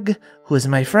Glorg, who is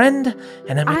my friend,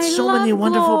 and I met I so many love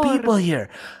wonderful Glorg. people here.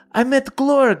 I met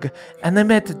Glorg, and I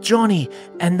met Johnny,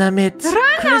 and I met Run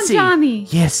on, Chrissy. Johnny.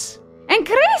 Yes. And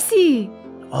Chrissy.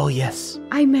 Oh, yes.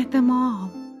 I met them all.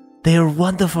 They are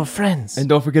wonderful friends. And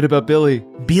don't forget about Billy.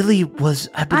 Billy was,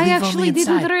 I believe, I only actually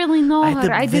inside. didn't really know I had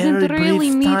her. a I didn't very really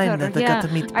brief meet time her. that I yeah. got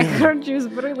to meet I Billy. heard she was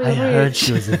really I rich. heard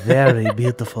she was very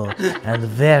beautiful and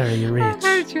very I rich.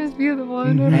 heard she was beautiful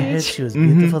and I heard rich. she was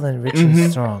beautiful and rich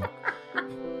and strong.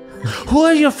 Who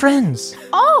are your friends?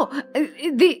 Oh,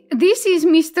 this is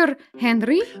Mr.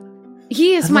 Henry.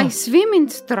 He is my swim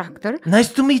instructor.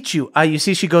 Nice to meet you. You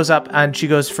see, she goes up and she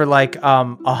goes for like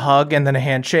a hug and then a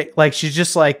handshake. Like she's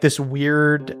just like this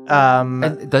weird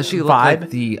And does she look vibe. like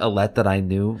the Alette that I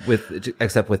knew,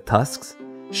 except with tusks?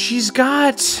 She's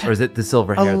got Or is it the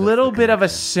silver hair? a that's little the bit of a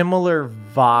connection? similar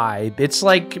vibe. It's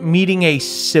like meeting a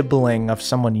sibling of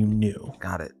someone you knew.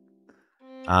 Got it.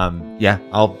 Yeah,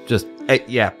 I'll just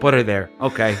put her there.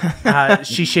 Okay.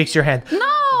 She shakes your hand.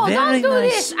 No, Very don't do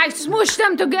nice. this. I smushed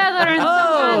them together in some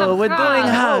kind Oh, of we're doing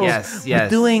hug. hugs. Yes, We're yes.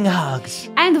 doing hugs.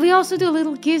 And we also do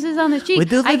little kisses on the cheek. We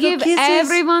do I little give kisses.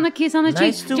 everyone a kiss on the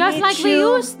Nice cheek, to just meet like we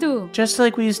you. used to. Just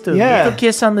like we used to. Yeah. Little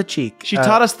kiss on the cheek. She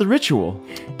taught us the ritual.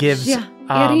 Gives Yeah,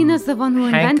 Irina's the one who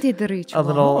Hank invented the ritual. a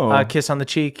little Oh. kiss on the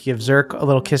cheek. Give Zerk a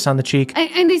little kiss on the cheek.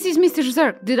 And this is Mr.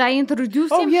 Zerk. Did I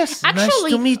introduce Oh, him? yes. Nice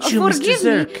Actually, to meet you, Mr. forgive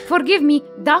Zerk. Forgive me,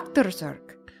 Dr. Zerk.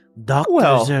 Dr.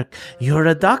 Well- Zerk, you're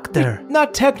a doctor.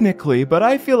 Not technically, but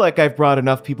I feel like I've brought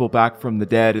enough people back from the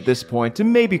dead at this point to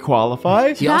maybe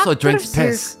qualify. He also Dr. drinks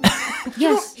piss.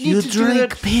 Yes. You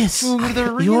drink piss.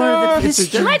 You are the piss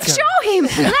drinker. Let's show him.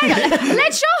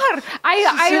 Let's show her.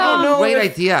 Great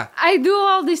idea. I do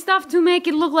all this stuff to make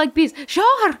it look like peace. Show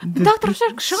her, Dr.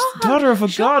 Zerk. Show her. Daughter of a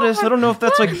Show goddess. her. I don't know if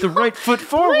that's like the right foot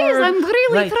forward. Please, I'm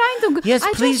really Right. trying to. Yes,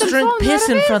 I please just am drink so piss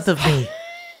in nervous. front of me.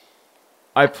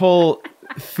 I pull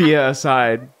Thea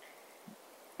aside.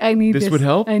 I need This this. would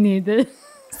help? I need this.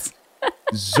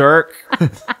 Zerk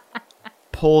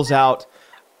pulls out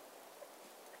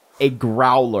a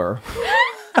growler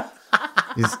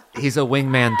He's a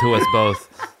wingman to us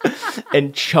both.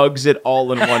 and chugs it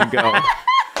all in one go.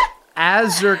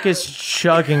 As Zerk is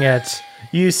chugging it,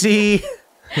 you see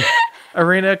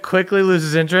Arena quickly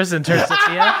loses interest and turns to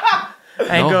Thea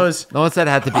and goes, No one said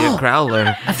it had to be a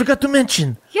growler. I forgot to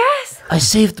mention, Yes, I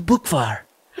saved Bookvar.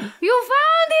 you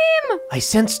found him. I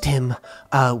sensed him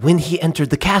when he entered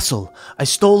the castle. I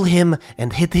stole him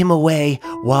and hid him away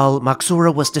while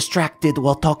Maxura was distracted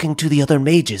while talking to the other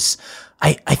mages.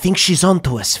 I think she's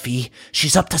onto us, Fee.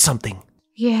 She's up to something.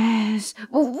 Yes.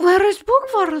 Where is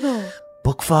Bookvar though?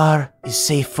 Bookvar is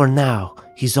safe for now.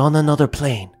 He's on another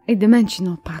plane. A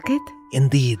dimensional pocket.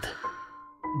 Indeed.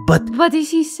 But But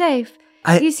is he safe?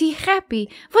 Is he happy?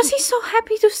 Was he so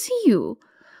happy to see you?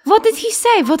 What did he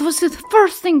say? What was the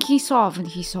first thing he saw when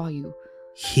he saw you?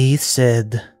 he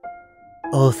said,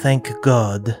 "Oh, thank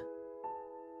God.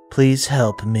 Please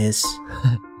help, miss."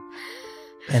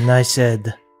 And I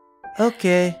said,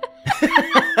 "Okay.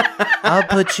 I'll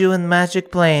put you in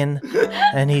magic plane."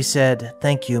 And he said,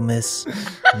 "Thank you, miss.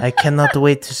 I cannot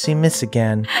wait to see miss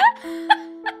again."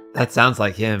 That sounds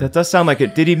like him. That does sound like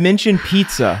it. Did he mention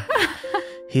pizza?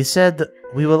 He said,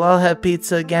 "We will all have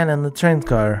pizza again in the train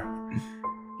car."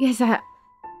 Yes,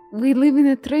 we live in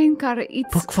a train car.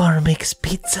 It's Bookvar makes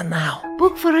pizza now.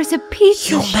 Bookvar is a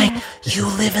pizza chef. You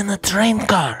live in a train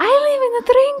car. I live in a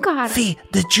train car. Fee,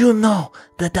 did you know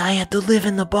that I had to live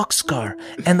in a boxcar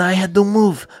and I had to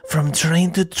move from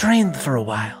train to train for a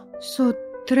while? So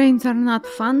trains are not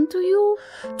fun to you?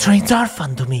 Trains are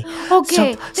fun to me.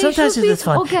 Okay, they sometimes should it be- is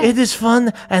fun. okay. It is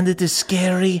fun and it is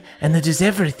scary and it is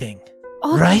everything.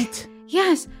 Okay. Right?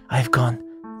 Yes, I've gone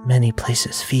many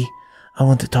places, Fee. I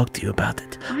want to talk to you about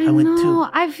it. I know.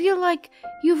 I feel like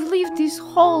you've lived this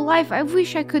whole life. I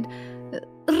wish I could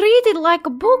read it like a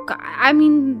book. I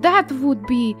mean, that would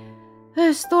be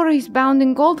stories bound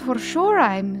in gold for sure,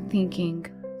 I'm thinking.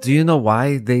 Do you know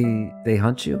why they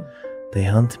hunt you? They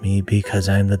hunt me because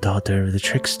I'm the daughter of the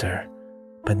trickster.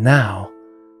 But now,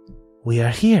 we are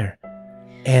here.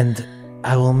 And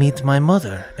I will meet my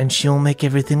mother, and she'll make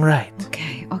everything right.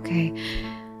 Okay.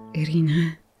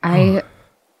 Irina,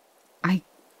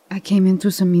 I came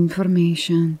into some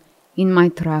information in my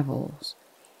travels.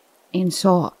 And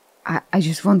so I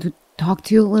just want to talk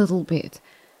to you a little bit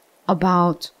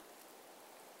about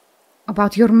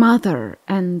your mother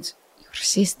and your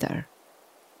sister.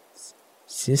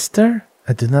 Sister?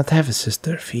 I do not have a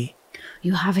sister, Fee.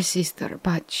 You have a sister,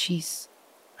 but she's...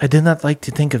 I do not like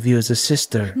to think of you as a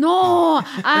sister. No,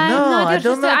 I'm No, not I your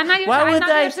don't sister. know. I'm not your, Why I'm would not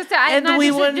I- your sister. I'm and not we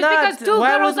your were sister. Just not. because two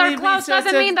Why girls would are we be close doesn't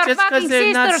sisters? mean they're Just 'cause fucking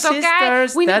they're not sisters, okay?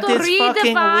 sisters, We need that to is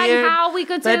fucking redefine weird. how we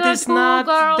consider That is two not.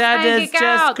 girls That hanging is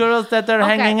just out. girls that are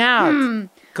Okay, hanging out.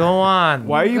 Go on.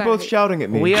 Why are you both Okay. shouting at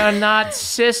me? We are not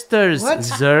sisters,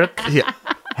 Zerk. Yeah.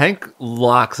 Hank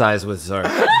locks eyes with Zerk.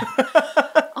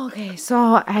 Okay,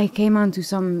 so I came onto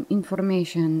some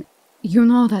information. You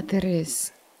know that there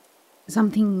is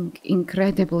something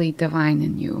incredibly divine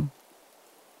in you.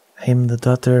 I am the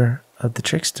daughter of the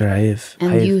trickster. I've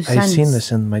you seen sense-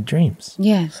 this in my dreams.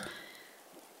 Yes.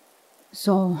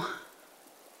 So,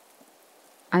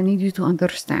 I need you to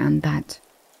understand that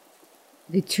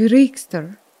the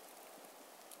trickster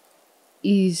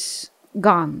is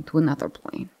gone to another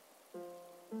plane.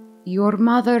 Your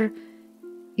mother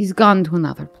is gone to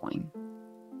another plane.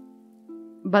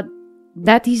 But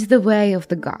that is the way of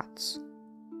the gods.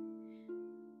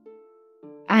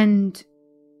 And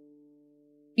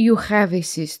you have a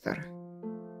sister,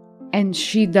 and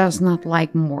she does not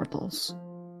like mortals.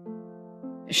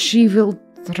 She will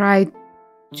try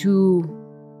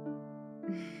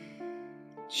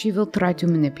to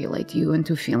manipulate you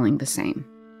into feeling the same.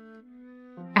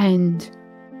 And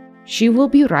she will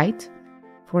be right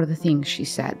for the things she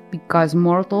said, because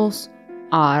mortals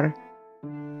are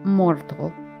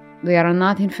mortal. They are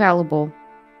not infallible.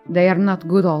 They are not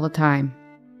good all the time.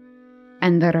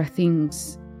 And there are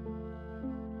things,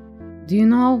 do you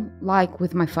know, like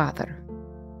with my father?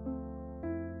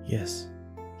 Yes.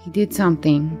 He did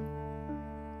something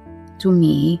to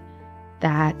me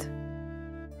that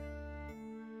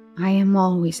I am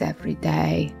always every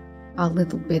day a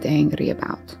little bit angry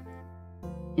about.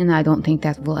 And I don't think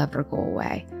that will ever go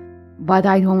away. But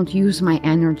I don't use my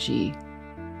energy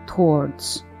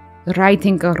towards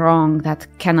righting a wrong that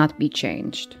cannot be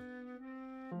changed.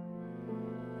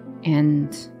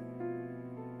 And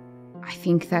I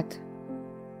think that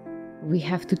we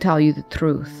have to tell you the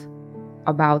truth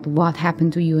about what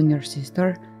happened to you and your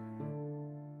sister.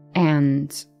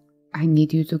 And I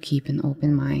need you to keep an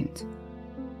open mind.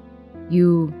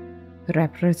 You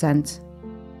represent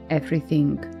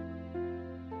everything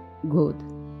good,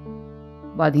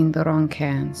 but in the wrong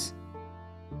hands,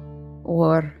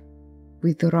 or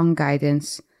with the wrong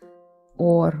guidance,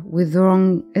 or with the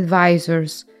wrong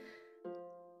advisors.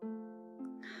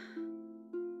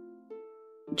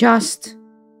 Just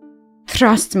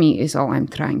trust me is all I'm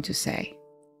trying to say.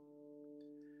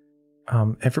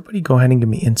 Everybody go ahead and give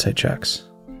me insight checks.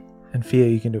 And Fia,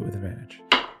 you can do it with advantage.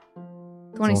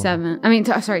 27.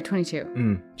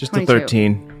 22. Just 22. a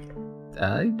 13.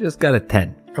 I just got a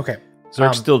 10. Okay.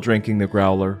 Zerk's still drinking the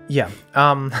growler. Yeah.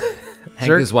 Hank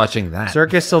is watching that.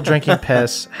 Zerk is still drinking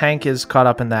piss. Hank is caught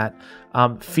up in that.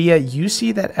 Fia, you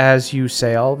see that as you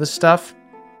say all this stuff,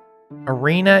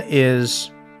 Arena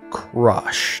is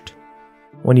crushed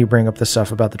when you bring up the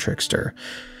stuff about the trickster.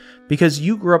 Because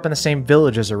you grew up in the same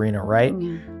village as Arena, right?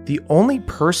 Yeah. The only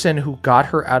person who got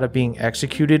her out of being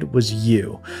executed was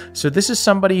you. So this is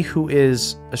somebody who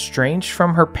is estranged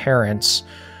from her parents,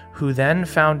 who then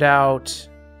found out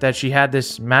that she had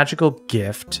this magical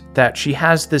gift, that she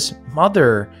has this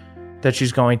mother that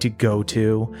she's going to go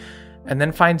to, and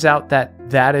then finds out that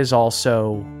that is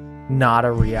also not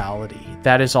a reality.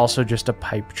 That is also just a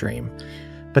pipe dream.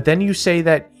 But then you say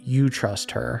that you trust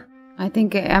her. I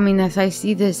think, as I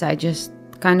see this, I just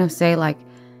kind of say, like,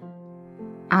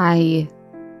 I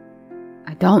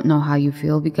don't know how you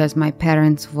feel because my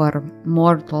parents were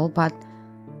mortal, but,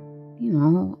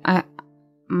 my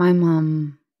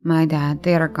mom, my dad,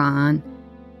 they're gone.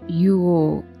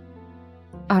 You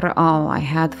are all I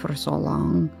had for so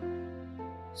long.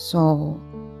 So,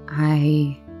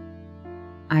 I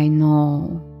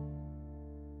know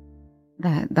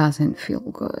that doesn't feel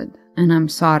good. And I'm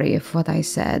sorry if what I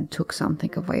said took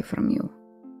something away from you.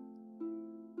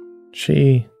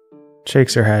 She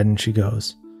shakes her head and she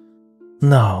goes,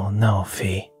 No,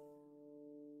 Fee.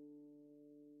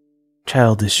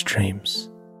 Childish dreams.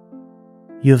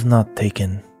 You have not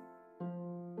taken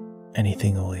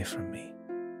anything away from me.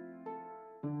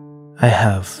 I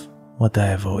have what I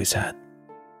have always had.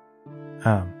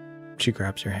 She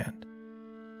grabs your hand.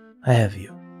 I have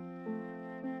you.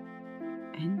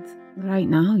 And right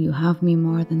now you have me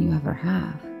more than you ever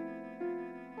have.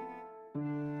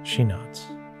 She nods.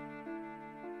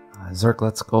 Zerk,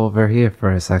 let's go over here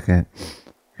for a second.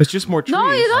 It's just more trees.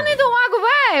 No, you don't need to walk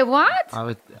away. What?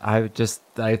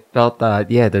 I felt that,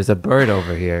 there's a bird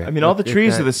over here. I mean, all the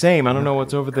trees are the same. I don't know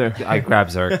what's over there. I grab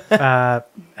Zerk.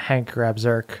 Hank grabs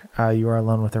Zerk. You are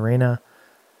alone with Arena.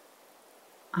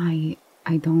 I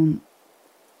didn't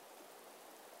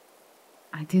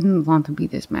want to be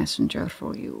this messenger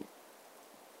for you.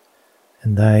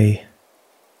 And I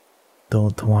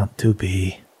don't want to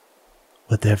be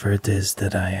whatever it is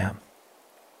that I am.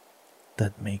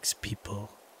 That makes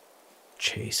people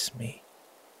chase me.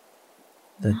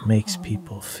 That makes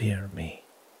people fear me.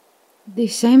 The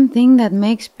same thing that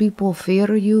makes people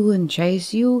fear you and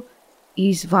chase you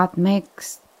is what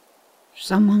makes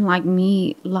someone like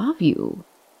me love you.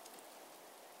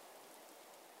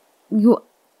 You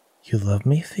love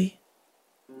me, Fee?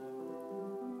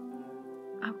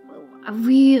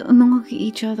 We know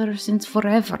each other since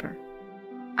forever.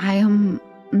 I am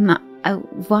not...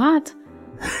 what?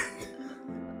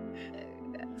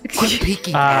 Quit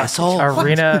peeking, asshole.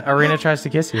 Arena tries to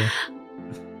kiss you.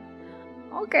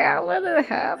 Okay, I'll let it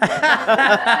happen.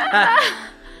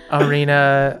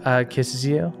 Arena kisses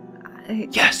you.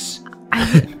 Yes. I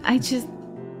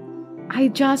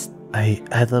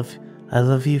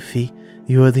love you, Fee.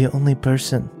 You are the only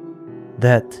person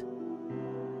that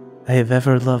I have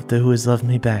ever loved who has loved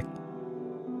me back.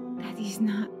 That is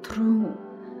not true.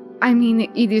 I mean,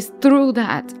 it is true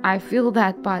that I feel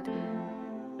that, but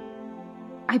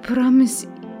I promise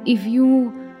if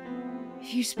you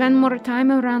spend more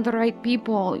time around the right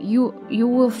people, you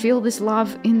will feel this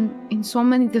love in so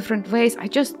many different ways. I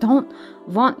just don't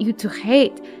want you to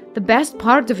hate the best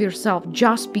part of yourself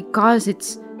just because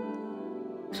it's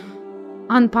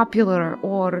unpopular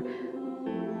or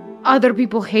other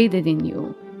people hate it in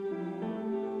you.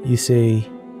 You see,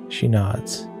 she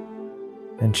nods,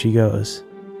 and she goes,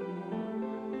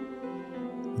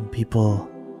 and people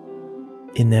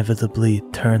inevitably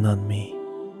turn on me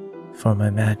for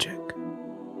my magic.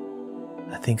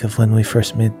 I think of when we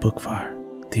first made Bookvar.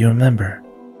 Do you remember?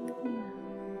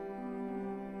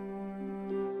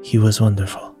 He was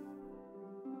wonderful.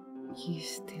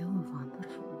 He's still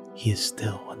wonderful. He is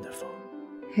still wonderful.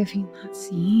 Have you not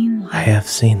seen? I have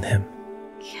seen him.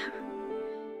 Yeah.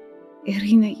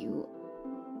 Irina, you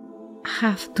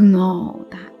have to know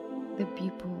that the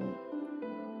people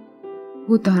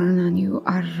who turn on you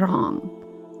are wrong.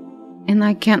 And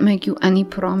I can't make you any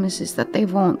promises that they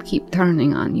won't keep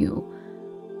turning on you.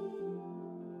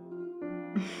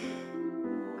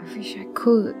 I wish I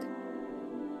could.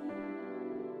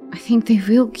 I think they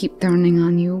will keep turning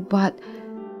on you, but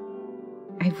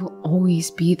I will always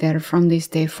be there from this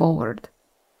day forward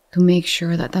to make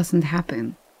sure that doesn't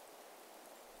happen.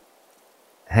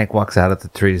 Hank walks out of the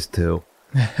trees too.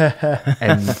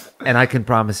 and I can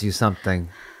promise you something.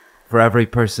 For every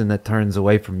person that turns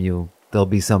away from you, there'll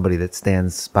be somebody that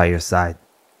stands by your side.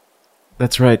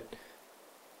 That's right.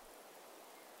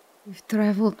 We've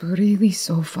traveled really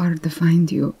so far to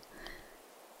find you.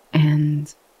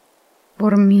 And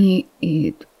for me,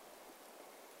 it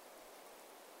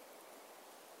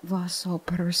was so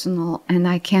personal, and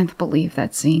I can't believe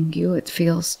that seeing you, it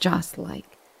feels just like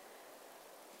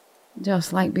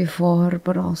before,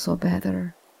 but also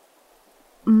better.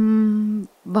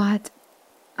 But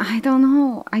I don't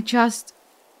know. I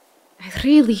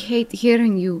really hate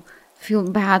hearing you feel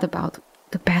bad about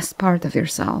the best part of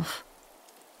yourself.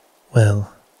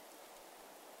 Well,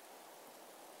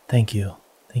 thank you.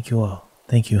 Thank you all.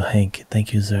 Thank you, Hank.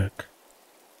 Thank you, Zerk.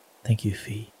 Thank you,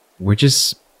 Fee. We're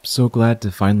just so glad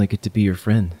to finally get to be your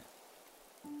friend.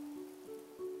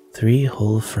 3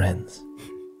 whole friends.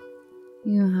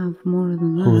 You have more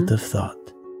than that. Who would have thought?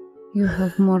 You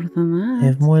have more than that. I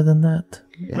have more than that.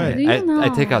 Right. Do you know? I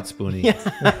take out Spoonie.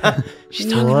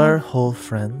 She's 4 whole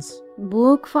friends.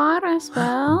 Bookvar as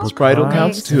well. Spritle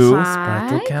counts too.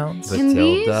 Spritle counts. And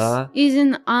this Matilda. is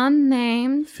an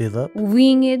unnamed Philip.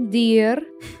 winged deer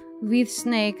with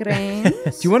snake reins.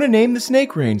 Do you want to name the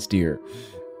snake reins, dear?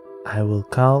 I will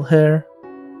call her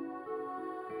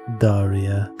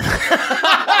Daria.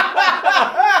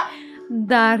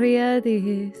 Daria it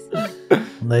is.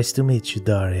 Nice to meet you,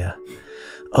 Daria.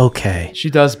 Okay, She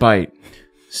does bite.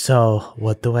 so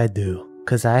what do I do?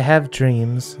 Because I have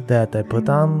dreams that I put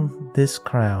on this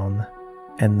crown,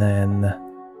 and then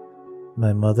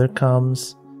my mother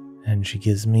comes and she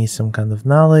gives me some kind of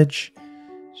knowledge.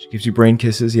 She gives you brain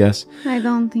kisses, yes. I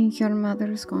don't think your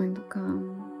mother is going to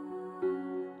come.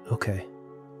 Okay.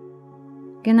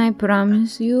 Can I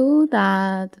promise you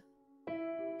that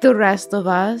the rest of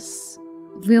us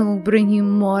will bring you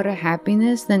more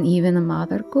happiness than even a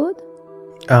mother could?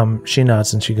 She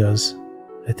nods and she goes,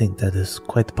 I think that is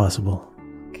quite possible.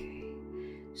 Okay.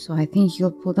 So I think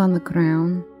you'll put on the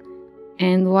crown,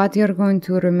 and what you're going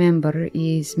to remember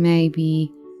is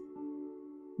maybe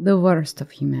the worst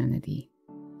of humanity.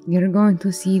 You're going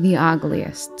to see the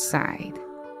ugliest side.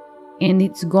 And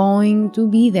it's going to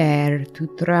be there to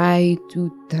try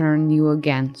to turn you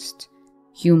against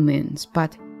humans.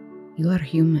 But you are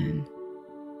human.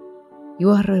 You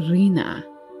are Irina.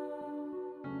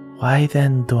 Why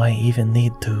then do I even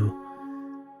need to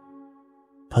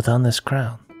put on this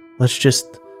crown? Let's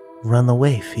just run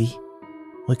away, Fee.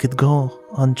 We could go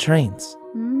on trains.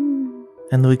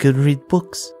 And we could read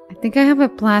books. I think I have a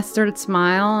plastered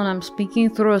smile, and I'm speaking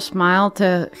through a smile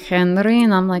to Henry,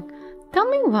 and I'm like, tell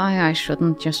me why I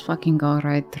shouldn't just fucking go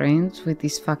ride trains with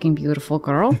this fucking beautiful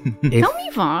girl. Tell me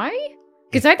why.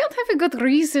 Because I don't have a good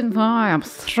reason why I'm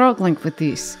struggling with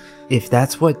this. If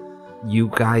that's what you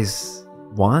guys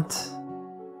want,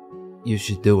 you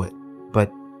should do it.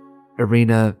 But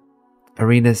Irina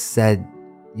said,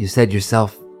 you said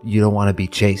yourself you don't want to be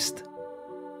chased.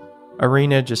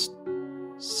 Irina just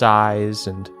sighs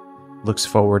and looks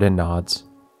forward and nods.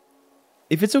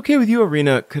 If it's okay with you,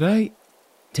 Irina, could I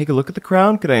take a look at the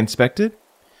crown? Could I inspect it?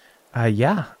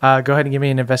 Yeah. Go ahead and give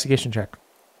me an investigation check.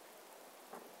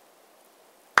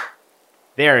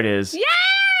 There it is.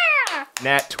 Yeah!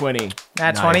 Nat 20.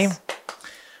 Nat 20?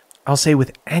 I'll say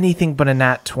with anything but a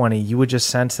nat 20, you would just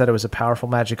sense that it was a powerful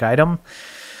magic item.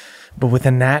 But with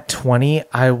a nat 20,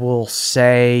 I will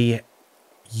say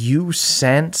you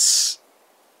sense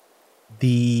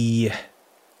the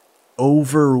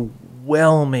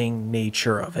overwhelming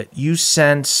nature of it. You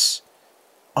sense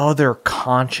other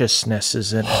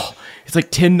consciousnesses in it. It's like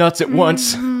 10 nuts at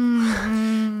once.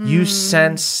 You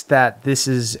sense that this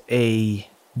is a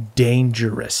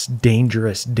dangerous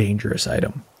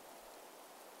item.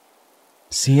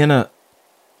 Sienna,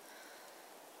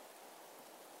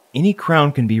 any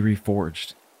crown can be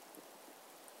reforged.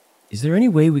 Is there any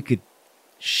way we could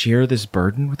share this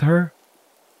burden with her?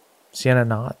 Sienna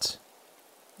nods.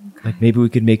 Like maybe we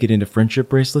could make it into friendship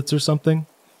bracelets or something?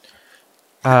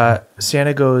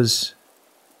 Sienna goes,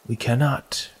 we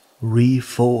cannot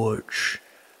reforge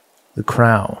the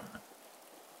crown,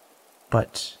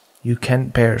 but you can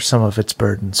bear some of its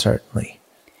burden, certainly.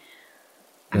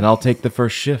 Then I'll take the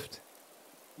first shift.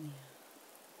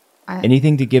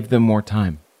 Anything to give them more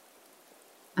time.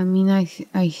 I mean, I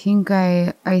think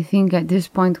at this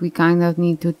point we kind of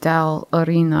need to tell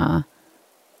Arena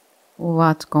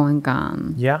what's going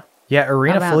on. Yeah,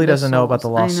 Arena About fully the doesn't know about the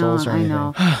lost souls. souls or I anything.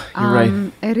 know. You're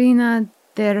right. Arena,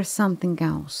 there's something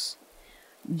else.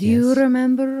 Do you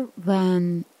remember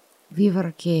when we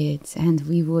were kids and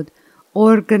we would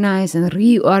organize and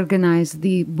reorganize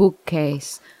the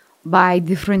bookcase by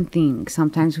different things?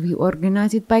 Sometimes we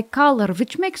organize it by color,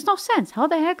 which makes no sense. How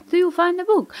the heck do you find a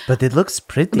book? But it looks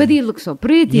pretty. But it looks so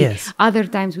pretty. Yes. Other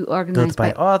times we organize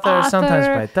by author, sometimes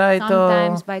by title.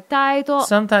 sometimes by title,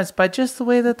 Sometimes by just the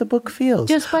way that the book feels.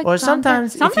 just by or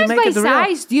sometimes if you make by it real.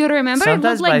 size. Do you remember?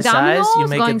 Sometimes it looked like by size, dominoes you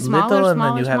make going it smaller, little and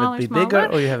smaller, then you have smaller, it be smaller. bigger,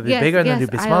 or you have it be Yes, bigger and then yes, you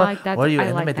be I smaller. like that. Or you I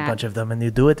like animate a that. bunch of them and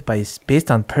you do it based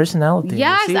on personality. You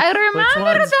Yes, see I which remember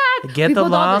ones that. Get We put all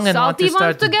along the and want salty to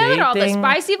start ones together, all the dating.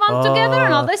 spicy ones together,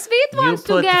 and all the sweet ones you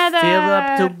put together.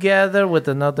 Philip together with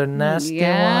another nasty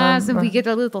Yes, one. and we get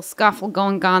a little scuffle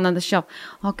going on the shelf.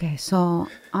 Okay, so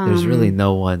There's really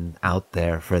no one out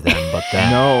there for them but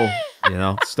them. No. You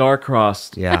know?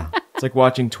 Star-crossed. Yeah. It's like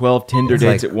watching 12 Tinder It's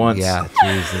dates like- at once. Yeah,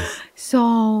 Jesus.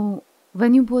 So,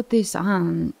 when you put this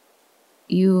on,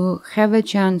 you have a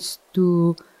chance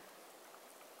to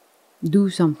do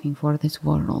something for this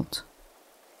world.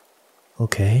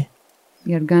 Okay.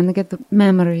 You're gonna get the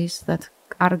memories that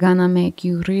are gonna make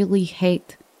you really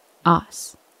hate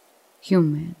us,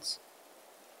 humans.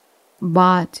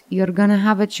 But you're gonna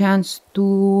have a chance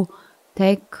to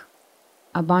take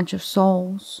a bunch of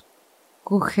souls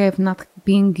who have not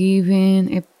been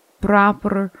given a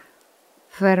proper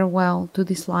farewell to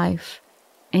this life,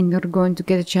 and you're going to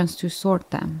get a chance to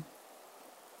sort them.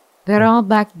 They're all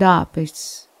backed up.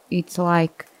 It's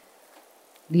like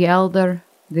the Elder,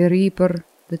 the Reaper,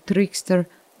 the Trickster,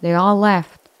 they all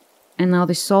left, and now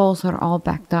the souls are all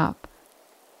backed up.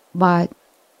 But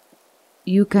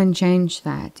you can change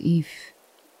that if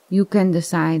you can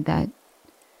decide that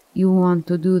you want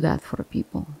to do that for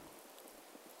people.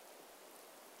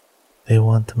 They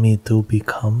want me to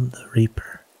become the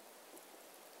Reaper.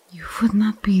 You would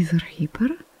not be the Reaper?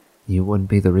 You wouldn't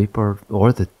be the Reaper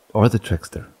or the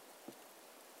Trickster.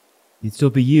 You'd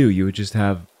still be you. You would just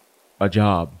have a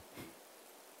job.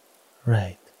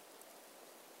 Right.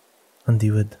 And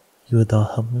you would all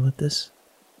help me with this?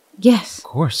 Yes. Of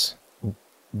course.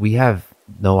 We have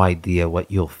no idea what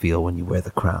you'll feel when you wear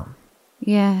the crown.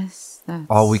 Yes, that's...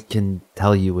 All we can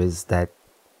tell you is that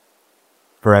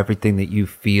for everything that you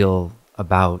feel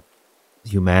about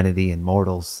humanity and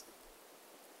mortals,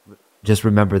 just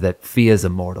remember that Fia's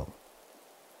immortal.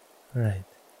 Right.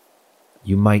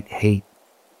 You might hate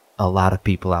a lot of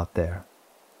people out there,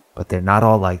 but they're not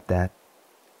all like that.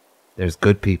 There's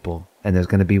good people, and there's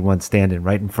going to be one standing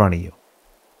right in front of you.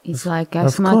 It's like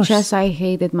as Of much course. as I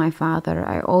hated my father,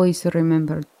 I always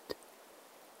remembered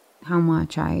how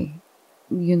much I,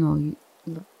 you.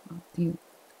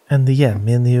 And yeah,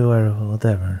 me and you are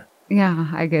whatever. Yeah,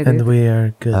 I get And it. we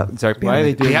are good. Sorry, Why are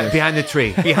they doing this? behind the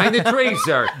tree? Behind the tree,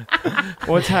 sir.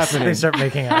 What's happening? They start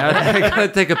making out. I gotta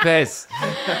take a piss.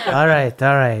 all right.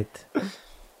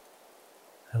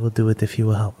 I will do it if you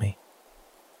will help me.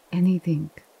 Anything.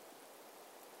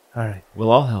 All right.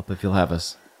 We'll all help if you'll have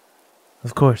us.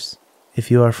 Of course. If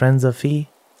you are friends of Fee,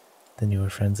 then you are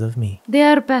friends of me. They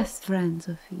are best friends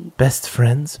of you. Best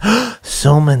friends?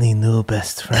 So many new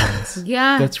best friends.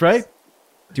 Yeah. That's right.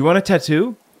 Do you want a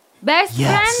tattoo? Best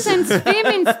Yes. friends and swim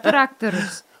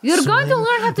instructors. You're going to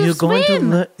learn how to You're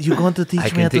swim. You're going to teach I me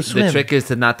can how to teach. swim. The trick is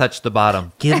to not touch the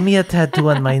bottom. Give me a tattoo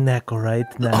on my neck right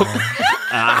now.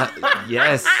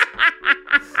 Yes.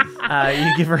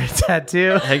 You give her a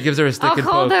tattoo. It gives her a stick I'll and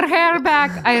hold poke. her hair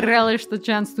back. I relish the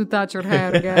chance to touch her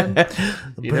hair again.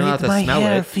 You don't have to my smell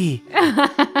hair, it. Fee.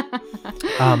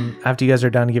 After you guys are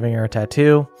done giving her a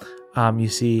tattoo, you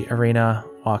see Arena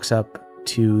walks up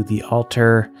to the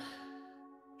altar.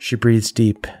 She breathes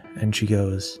deep and she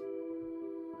goes,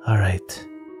 "All right,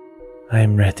 I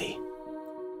am ready."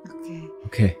 Okay.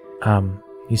 Okay.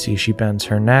 You see she bends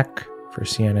her neck for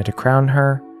Sienna to crown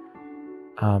her.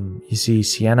 You see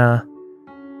Sienna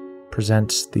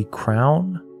presents the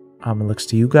crown and looks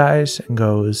to you guys and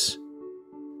goes,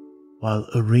 "While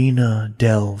Arena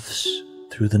delves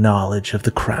through the knowledge of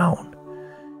the crown,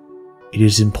 it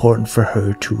is important for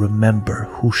her to remember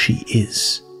who she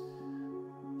is.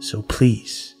 So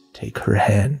please take her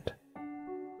hand."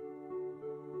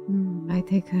 I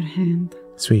take her hand.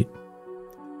 Sweet.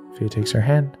 Fia takes her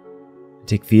hand.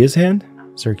 Take Fia's hand?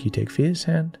 Zerk, you take Fia's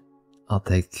hand. I'll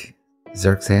take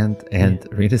Zerk's hand and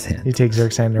Arena's hand. You take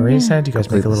Zerk's hand and Arena's hand. You guys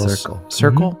Complete make a the little circle.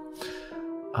 circle.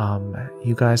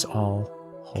 You guys all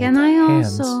hold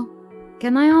hands.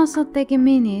 Can I also take a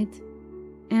minute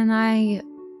and I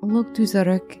look to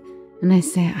Zerk and I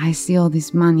say, I see all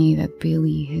this money that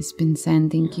Billy has been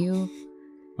sending you.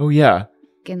 Oh, yeah.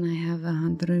 Can I have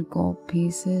 100 gold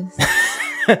pieces?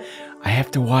 I have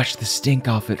to wash the stink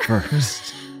off it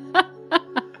first.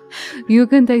 You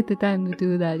can take the time to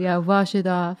do that. Yeah, wash it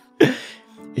off.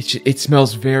 It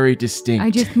smells very distinct. I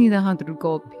just need 100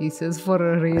 gold pieces for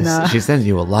Arena. She sends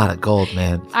you a lot of gold,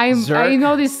 man. I Zerk?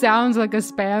 know this sounds like a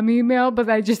spam email, but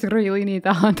I just really need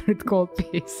 100 gold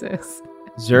pieces.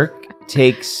 Zerk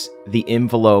takes the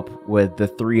envelope with the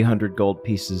 300 gold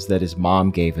pieces that his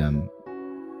mom gave him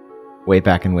way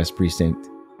back in West Precinct,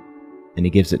 and he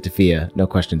gives it to Fia, no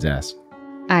questions asked.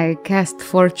 I cast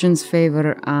Fortune's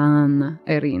Favor on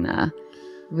Arena,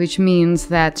 which means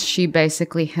that she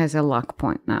basically has a luck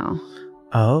point now.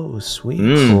 Oh, sweet.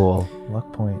 Cool.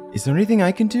 Luck point. Is there anything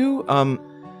I can do? I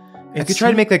could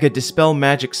try to make like a dispel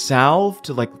magic salve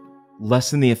to like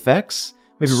lessen the effects.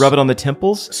 Maybe rub it on the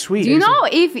temples. Sweet. Do you know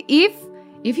if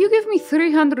you give me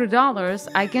 $300,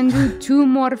 I can do 2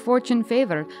 more Fortune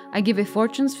Favor. I give a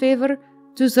Fortune's Favor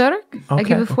to Zerk. I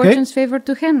give a Fortune's Favor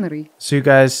to Henry. So you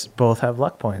guys both have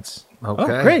luck points. Okay.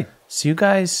 Oh, great. So you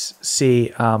guys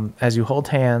see, as you hold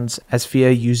hands, as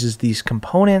Fia uses these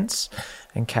components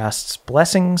and casts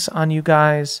blessings on you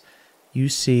guys, you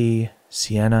see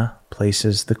Sienna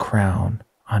places the crown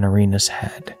on Arena's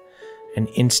head. And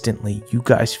instantly, you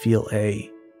guys feel a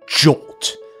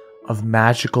jolt of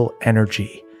magical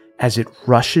energy as it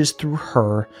rushes through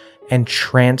her and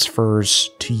transfers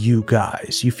to you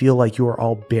guys. You feel like you are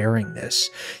all bearing this.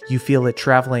 You feel it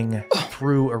traveling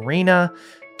through Arena,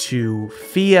 to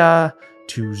Fia,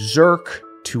 to Zerk,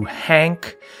 to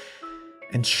Hank.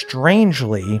 And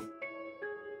strangely,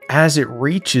 as it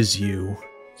reaches you,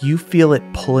 you feel it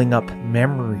pulling up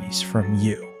memories from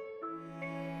you.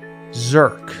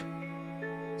 Zerk,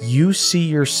 you see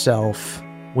yourself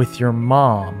with your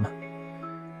mom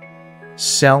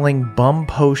selling bum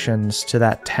potions to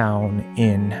that town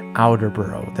in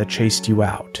Outerborough that chased you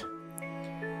out.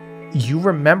 You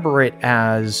remember it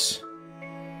as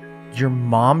your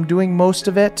mom doing most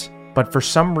of it, but for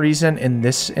some reason in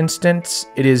this instance,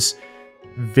 it is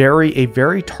a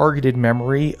very targeted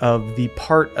memory of the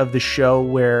part of the show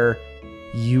where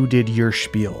you did your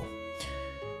spiel.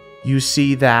 You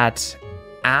see that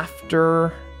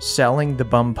after selling the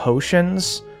bum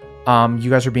potions, you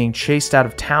guys are being chased out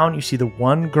of town. You see the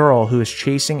one girl who is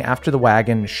chasing after the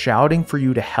wagon, shouting for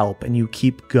you to help, and you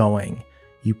keep going.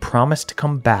 You promise to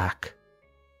come back,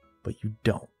 but you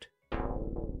don't.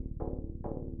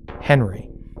 Henry,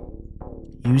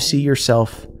 you see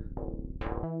yourself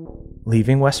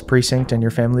leaving West Precinct and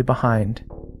your family behind.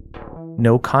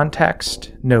 No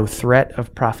context, no threat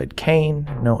of Prophet Cain,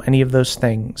 no any of those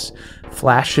things.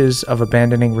 Flashes of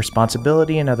abandoning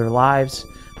responsibility in other lives,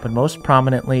 but most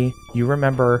prominently, you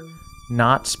remember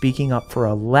not speaking up for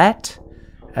Alette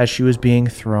as she was being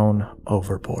thrown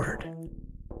overboard.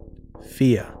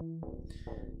 Fia,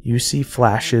 you see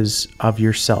flashes of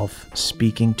yourself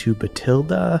speaking to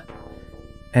Batilda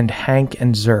and Hank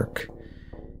and Zerk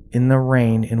in the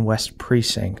rain in West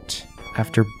Precinct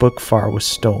after Bookfar was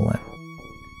stolen.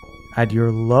 At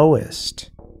your lowest,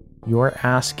 you're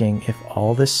asking if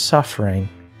all this suffering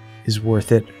is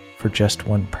worth it for just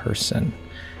one person.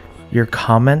 Your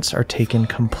comments are taken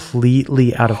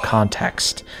completely out of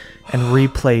context and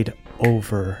replayed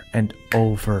over and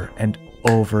over and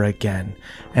over again.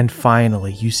 And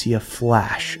finally, you see a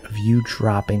flash of you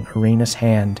dropping Arena's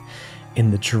hand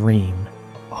in the dream,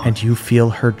 and you feel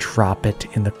her drop it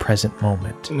in the present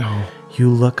moment. No. You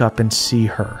look up and see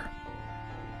her,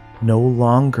 no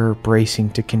longer bracing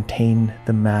to contain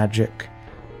the magic,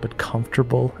 but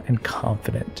comfortable and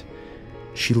confident.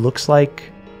 She looks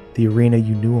like the Arena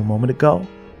you knew a moment ago,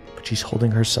 but she's holding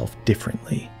herself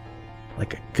differently,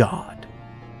 like a god.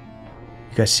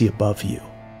 You guys see above you,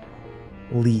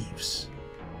 leaves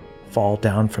fall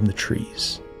down from the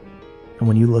trees. And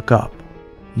when you look up,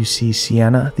 you see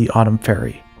Sienna, the Autumn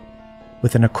Fairy,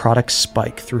 with a necrotic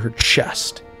spike through her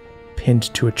chest,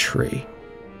 pinned to a tree.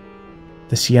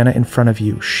 The Sienna in front of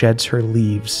you sheds her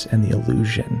leaves and the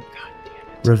illusion,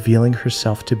 revealing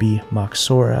herself to be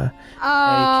Moxora,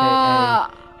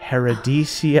 aka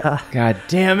Herodesia. God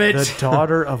damn it. The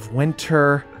daughter of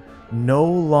winter no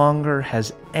longer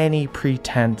has any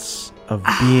pretense of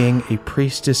being a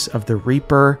priestess of the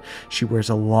Reaper. She wears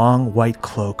a long white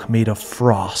cloak made of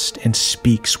frost and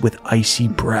speaks with icy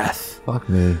breath. Fuck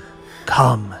me.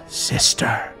 Come,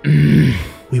 sister.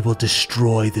 We will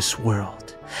destroy this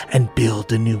world and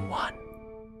build a new one.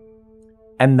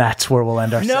 And that's where we'll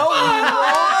end our session.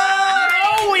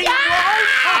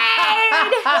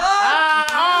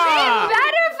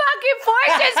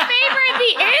 Portia's favorite,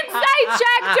 the inside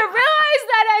check to realize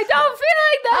that I don't feel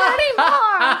like that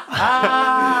anymore.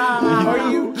 Are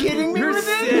you kidding me? You're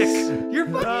sick. You're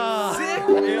fucking sick,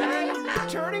 man. You're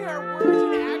turning our words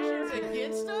and actions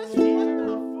against us? What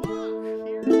the fuck?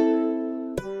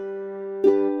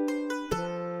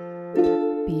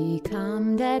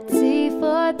 Becalmed at sea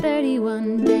for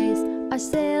 31 days. Our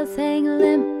sails hang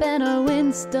limp and our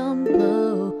winds don't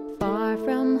blow. Far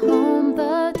from home,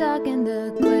 the dock and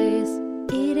the quays,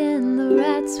 eating the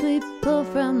rats we pull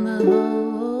from the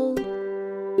hole.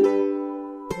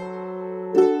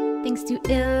 Thanks to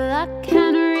Illuc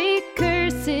Henry,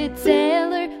 cursed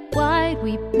sailor, why'd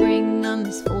we bring on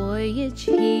this voyage?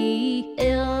 He,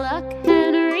 Illuc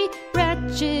Henry,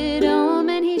 wretched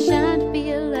omen, he shan't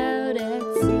be allowed at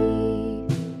sea.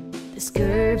 The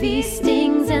scurvy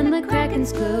stings and the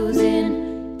krakens close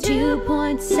in. 2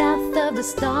 points south of the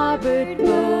starboard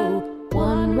bow.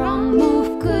 One wrong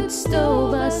move could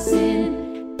stove us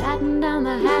in. Batten down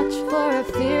the hatch for a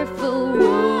fearful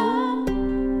row.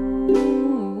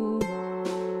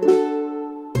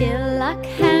 Illuc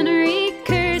Henry,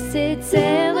 cursed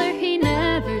sailor, he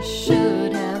never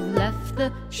should have left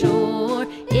the shore.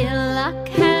 Illuc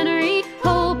Henry,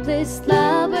 hopeless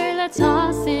lubber, let's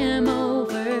toss him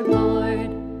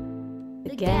overboard.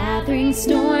 The gathering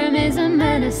storm is a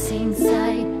menacing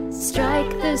sight. Strike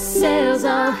the sails,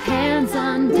 all hands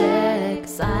on deck.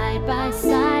 Side by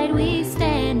side we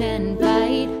stand and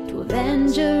fight to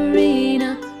avenge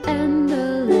Arena and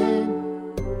the lead.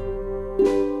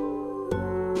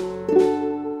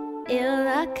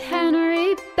 Illuc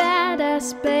Henry,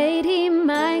 badass bait, he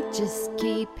might just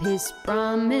keep his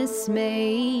promise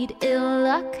made.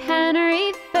 Illuc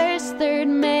Henry, first third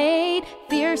mate,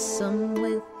 fearsome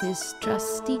with his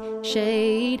trusty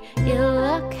shade.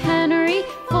 Illuc Henry,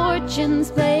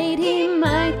 fortune's blade, he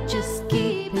might just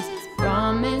keep his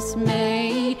promise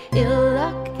made.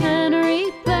 Illuc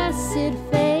Henry, blessed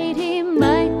fate, he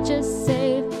might just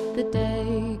save the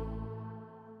day.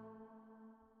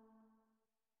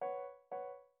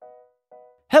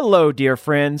 Hello, dear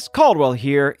friends. Caldwell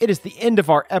here. It is the end of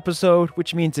our episode,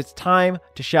 which means it's time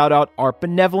to shout out our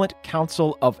benevolent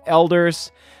Council of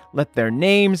Elders. Let their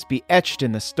names be etched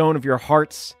in the stone of your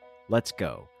hearts. Let's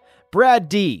go. Brad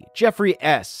D., Jeffrey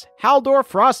S., Haldor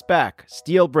Frostback,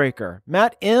 Steelbreaker,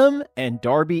 Matt M., and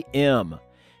Darby M.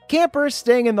 Campers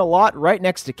staying in the lot right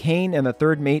next to Kane and the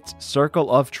third mate's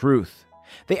Circle of Truth.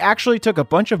 They actually took a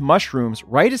bunch of mushrooms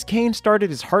right as Kane started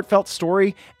his heartfelt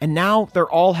story, and now they're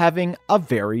all having a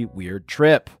very weird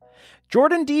trip.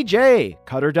 Jordan DJ,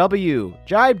 Cutter W,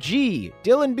 Jibe G,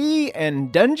 Dylan B,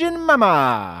 and Dungeon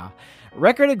Mama.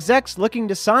 Record execs looking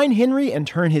to sign Henry and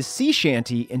turn his sea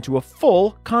shanty into a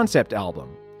full concept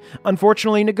album.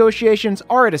 Unfortunately, negotiations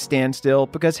are at a standstill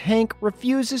because Hank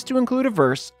refuses to include a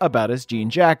verse about his jean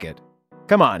jacket.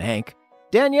 Come on, Hank.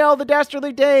 Danielle the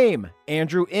Dastardly Dame,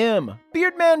 Andrew M,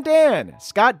 Beardman Dan,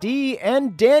 Scott D,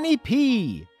 and Danny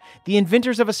P. The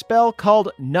inventors of a spell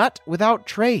called Nut Without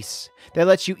Trace that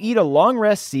lets you eat a long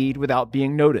rest seed without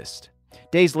being noticed.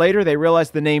 Days later, they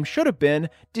realized the name should have been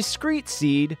Discreet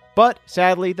Seed, but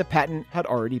sadly, the patent had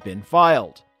already been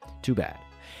filed. Too bad.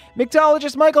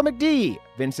 Mixologist Michael McD,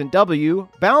 Vincent W,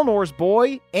 Balnor's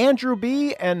Boy, Andrew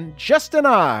B, and Justin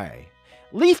I.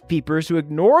 Leaf peepers who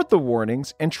ignored the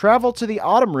warnings and traveled to the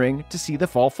autumn ring to see the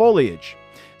fall foliage.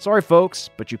 Sorry folks,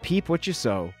 but you peep what you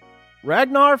sow.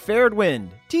 Ragnar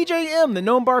Fairdwind, TJ M the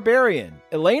Gnome Barbarian,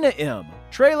 Elena M,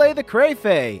 Trele the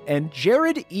Crayfay, and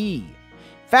Jared E.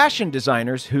 Fashion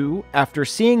designers who, after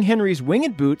seeing Henry's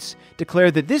winged boots,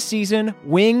 declared that this season,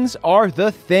 wings are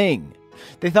the thing.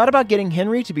 They thought about getting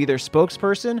Henry to be their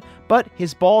spokesperson, but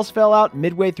his balls fell out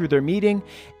midway through their meeting,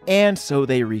 and so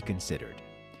they reconsidered.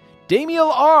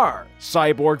 Damiel R.,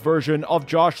 cyborg version of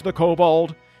Josh the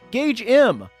Kobold, Gage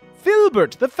M.,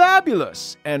 Filbert the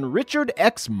Fabulous, and Richard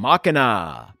X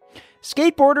Machina.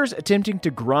 Skateboarders attempting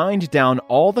to grind down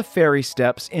all the fairy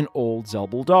steps in Old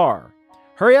Zelbuldar.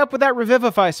 Hurry up with that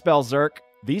Revivify spell, Zerk.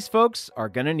 These folks are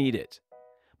gonna need it.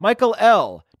 Michael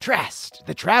L., Trast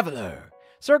the Traveler,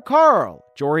 Sir Carl,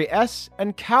 Jory S.,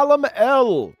 and Callum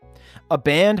L. A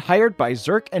band hired by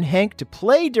Zerk and Hank to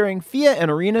play during Fia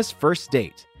and Arena's first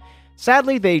date.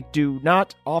 Sadly, they do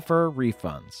not offer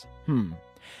refunds.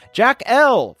 Jack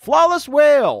L., Flawless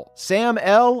Whale, Sam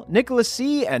L., Nicholas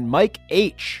C., and Mike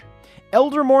H.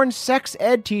 Eldermorn sex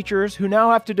ed teachers who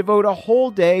now have to devote a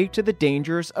whole day to the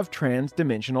dangers of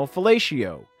transdimensional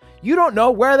fellatio. You don't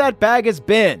know where that bag has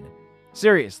been.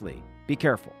 Seriously, be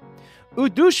careful.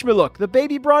 Udushmiluk, the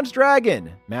baby bronze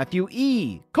dragon, Matthew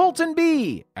E., Colton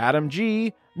B., Adam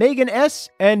G., Megan S.,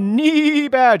 and Nee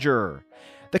Badger.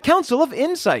 The Council of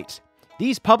Insight.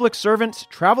 These public servants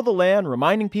travel the land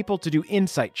reminding people to do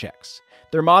insight checks.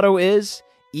 Their motto is,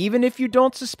 even if you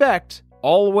don't suspect,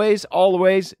 always,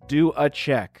 always do a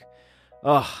check.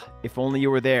 Ugh, if only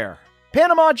you were there.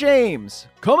 Panama James,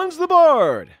 Cummins the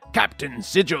Bard, Captain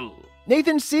Sigil,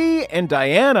 Nathan C., and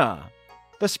Diana.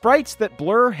 The sprites that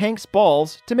blur Hank's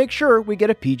balls to make sure we get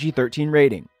a PG-13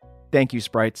 rating. Thank you,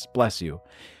 sprites. Bless you.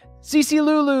 Cece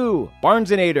Lulu,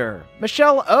 Barnesinator,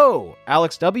 Michelle O.,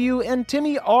 Alex W., and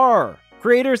Timmy R.,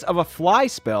 creators of a fly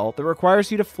spell that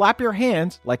requires you to flap your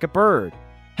hands like a bird.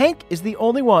 Hank is the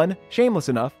only one shameless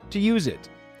enough to use it.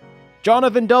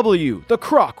 Jonathan W., the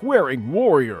croc-wearing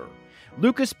warrior,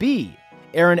 Lucas B.,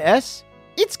 Aaron S.,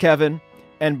 It's Kevin,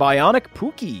 and Bionic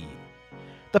Pookie.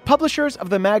 The publishers of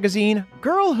the magazine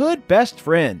Girlhood Best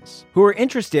Friends, who are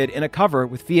interested in a cover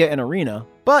with Fia and Arena,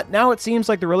 but now it seems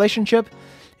like the relationship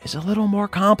is a little more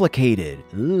complicated.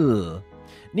 Ugh.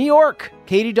 New York,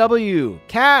 Katie W.,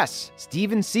 Cass,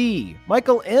 Stephen C.,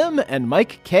 Michael M., and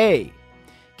Mike K.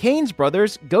 Kane's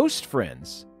brothers' ghost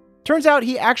friends. Turns out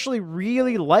he actually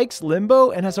really likes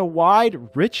Limbo and has a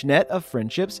wide, rich net of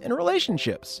friendships and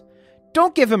relationships.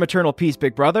 Don't give him eternal peace,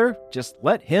 big brother. Just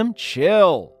let him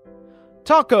chill.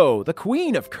 Taco, the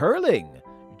queen of curling.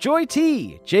 Joy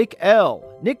T, Jake L,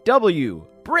 Nick W,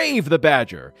 Brave the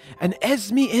Badger, and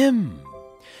Esme M.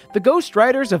 The Ghost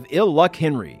Writers of Ill Luck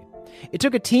Henry. It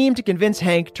took a team to convince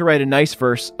Hank to write a nice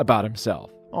verse about himself.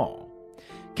 Aw.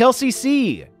 Kelsey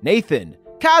C, Nathan,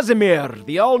 Casimir,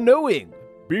 the all-knowing.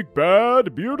 Big Bad,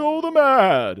 Beardo the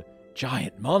Mad.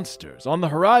 Giant monsters on the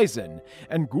horizon.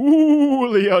 And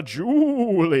Ghoulia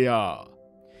Julia.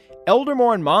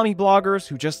 Eldermorn mommy bloggers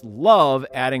who just love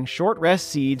adding short rest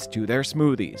seeds to their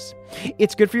smoothies.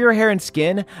 It's good for your hair and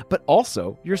skin, but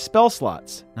also your spell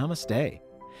slots. Namaste.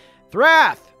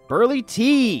 Thrath, Burley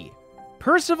T,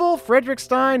 Percival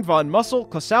Frederickstein von Muscle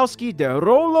Klosowski de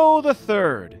Rolo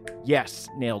III. Yes,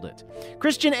 nailed it.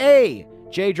 Christian A,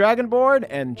 Jay Dragonborn,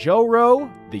 and Joe Rowe,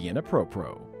 the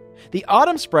Inapropro. The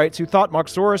Autumn Sprites who thought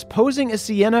Moxora's posing as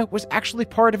Sienna was actually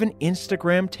part of an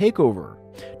Instagram takeover.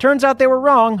 Turns out they were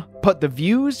wrong, but the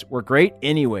views were great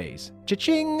anyways.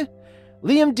 Cha-ching!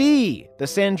 Liam D, the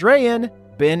Sandrayan,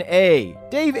 Ben A,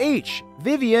 Dave H,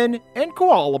 Vivian, and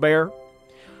Koala Bear.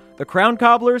 The crown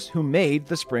cobblers who made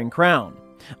the spring crown.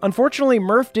 Unfortunately,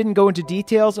 Murph didn't go into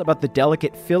details about the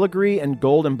delicate filigree and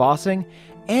gold embossing,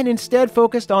 and instead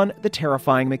focused on the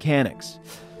terrifying mechanics.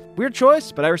 Weird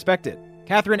choice, but I respect it.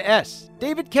 Catherine S,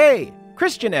 David K,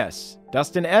 Christian S,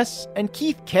 Dustin S, and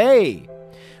Keith K.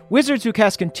 Wizards who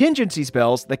cast contingency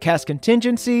spells that cast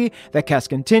contingency, that cast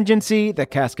contingency, that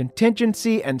cast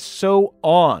contingency, and so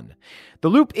on. The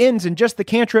loop ends in just the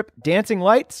cantrip Dancing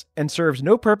Lights and serves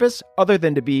no purpose other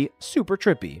than to be super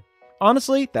trippy.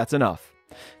 Honestly, that's enough.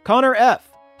 Connor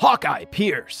F, Hawkeye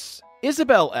Pierce,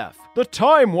 Isabel F, the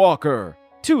Time Walker,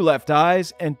 Two Left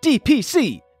Eyes, and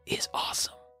DPC is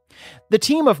awesome. The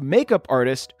team of makeup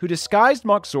artists who disguised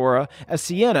Moxora as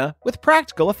Sienna with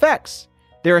practical effects.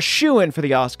 They're a shoo-in for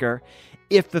the Oscar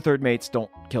if the third mates don't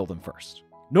kill them first.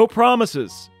 No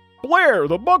Promises, Blair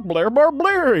the Bugbear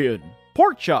Barbarian,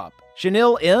 Porkchop,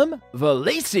 Chanel M,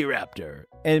 Velociraptor,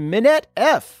 and Minette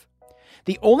F.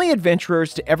 The only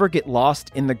adventurers to ever get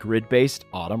lost in the grid-based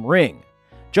Autumn Ring.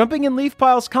 Jumping in leaf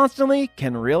piles constantly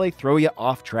can really throw you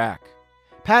off track.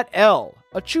 Pat L,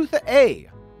 Achutha A,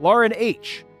 Lauren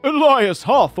H, Elias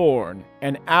Hawthorne,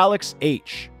 and Alex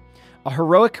H. A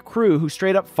heroic crew who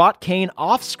straight up fought Kane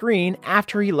off-screen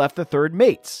after he left the third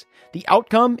mates. The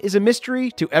outcome is a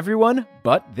mystery to everyone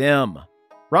but them.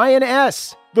 Ryan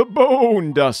S., the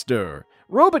Bone Duster,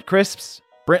 Robot Crisps,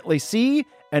 Brentley C.,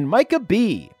 and Micah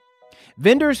B.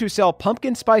 Vendors who sell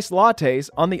pumpkin spice lattes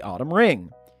on the Autumn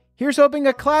Ring. Here's hoping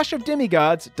a clash of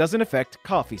demigods doesn't affect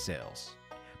coffee sales.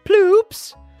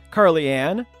 Ploops, Carly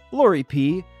Ann, Lori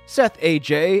P., Seth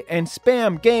AJ, and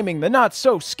Spam Gaming the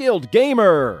Not-So-Skilled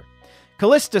Gamer.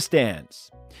 Callista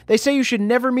stands. They say you should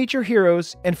never meet your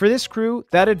heroes, and for this crew,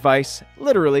 that advice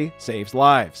literally saves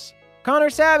lives. Connor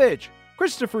Savage,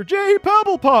 Christopher J.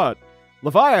 Pabblepot,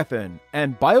 Leviathan,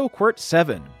 and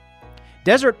BioQuart7.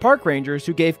 Desert Park Rangers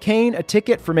who gave Kane a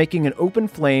ticket for making an open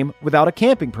flame without a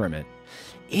camping permit.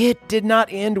 It did not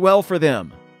end well for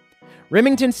them.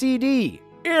 Remington CD,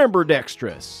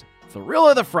 Ambidextrous,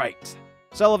 Thrilla the Fright,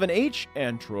 Sullivan H,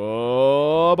 and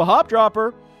Trubba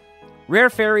Hopdropper. Rare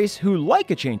fairies who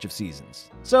like a change of seasons,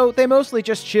 so they mostly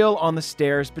just chill on the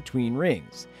stairs between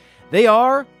rings. They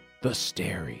are the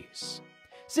Staries.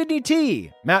 Sydney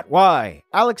T, Matt Y,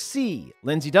 Alex C,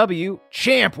 Lindsay W,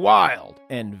 Champ Wild,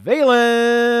 and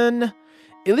Valen.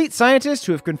 Elite scientists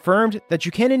who have confirmed that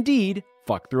you can indeed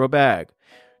fuck through a bag.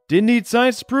 Didn't need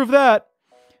science to prove that.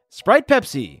 Sprite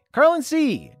Pepsi, Carlin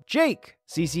C, Jake,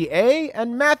 CCA,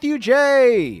 and Matthew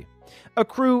J. A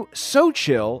crew so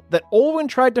chill that Olwen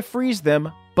tried to freeze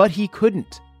them, but he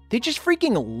couldn't. They just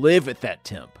freaking live at that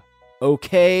temp.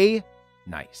 Okay?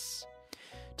 Nice.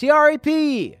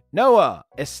 TRAP, Noah,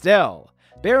 Estelle,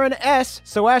 Baron S,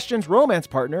 Sebastian's romance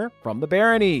partner from the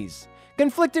Baronies,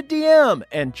 Conflicted DM,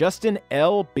 and Justin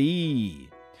LB.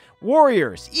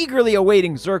 Warriors eagerly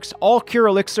awaiting Zerk's all-cure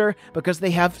elixir because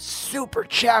they have super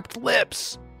chapped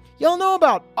lips. Y'all know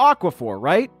about Aquaphor,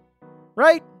 right?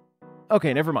 Right?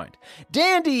 Okay, never mind.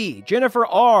 Dandy, Jennifer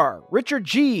R, Richard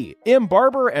G, M.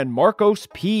 Barber, and Marcos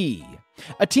P.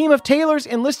 A team of tailors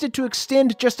enlisted to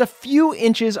extend just a few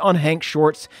inches on Hank's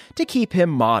shorts to keep him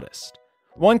modest.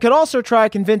 One could also try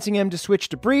convincing him to switch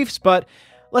to briefs, but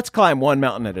let's climb one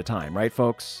mountain at a time, right,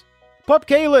 folks? Pup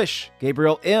Kalish,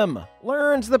 Gabriel M,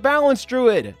 Learns the Balance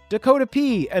Druid, Dakota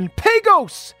P, and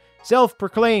Pagos,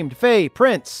 self-proclaimed Fae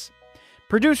Prince.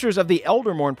 Producers of the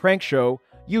Eldermorn prank show,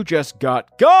 You Just Got,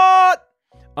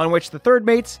 on which the third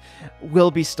mates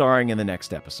will be starring in the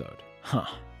next episode.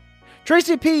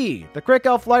 Tracy P, the Crick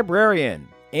Elf Librarian,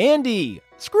 Andy,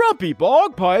 Scrumpy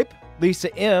Bogpipe,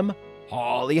 Lisa M,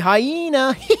 Holly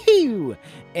Hyena,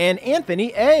 and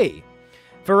Anthony A.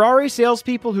 Ferrari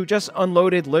salespeople who just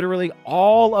unloaded literally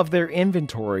all of their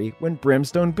inventory when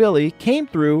Brimstone Billy came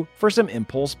through for some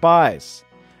impulse buys.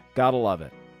 Gotta love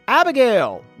it.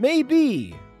 Abigail,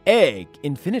 Maybe, Egg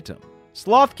Infinitum,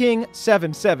 Sloth King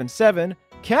 777,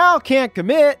 Cal Can't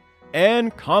Commit,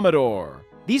 and Commodore.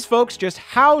 These folks just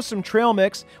housed some trail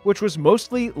mix, which was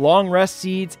mostly long rest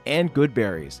seeds and good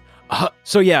berries.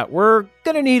 So yeah, we're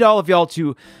gonna need all of y'all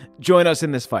to join us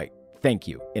in this fight. Thank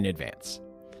you in advance.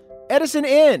 Edison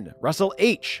N, Russell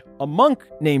H, a monk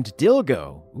named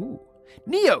Dilgo,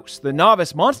 Neos, the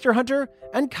novice monster hunter,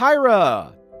 and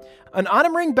Kyra, an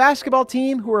Autumn Ring basketball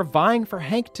team who are vying for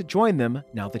Hank to join them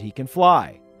now that he can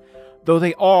fly. Though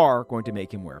they are going to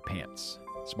make him wear pants.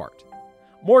 Smart.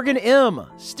 Morgan M,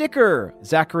 Sticker,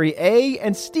 Zachary A,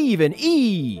 and Stephen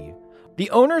E. The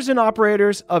owners and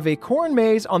operators of a corn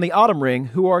maze on the Autumn Ring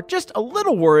who are just a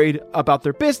little worried about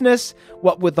their business,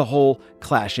 what with the whole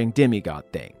clashing demigod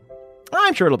thing.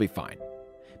 I'm sure it'll be fine.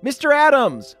 Mr.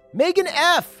 Adams, Megan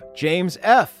F, James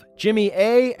F, Jimmy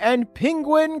A, and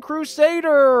Penguin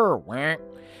Crusader.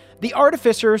 The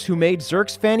artificers who made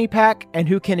Zerk's fanny pack and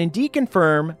who can indeed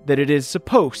confirm that it is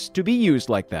supposed to be used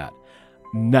like that.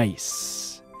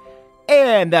 Nice.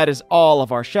 And that is all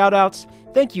of our shoutouts.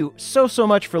 Thank you so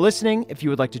much for listening. If you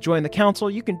would like to join the council,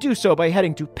 you can do so by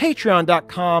heading to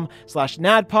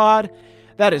patreon.com/nadpod.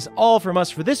 That is all from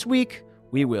us for this week.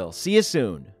 We will see you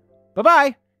soon.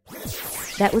 Bye-bye.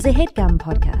 That was a HeadGum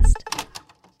podcast.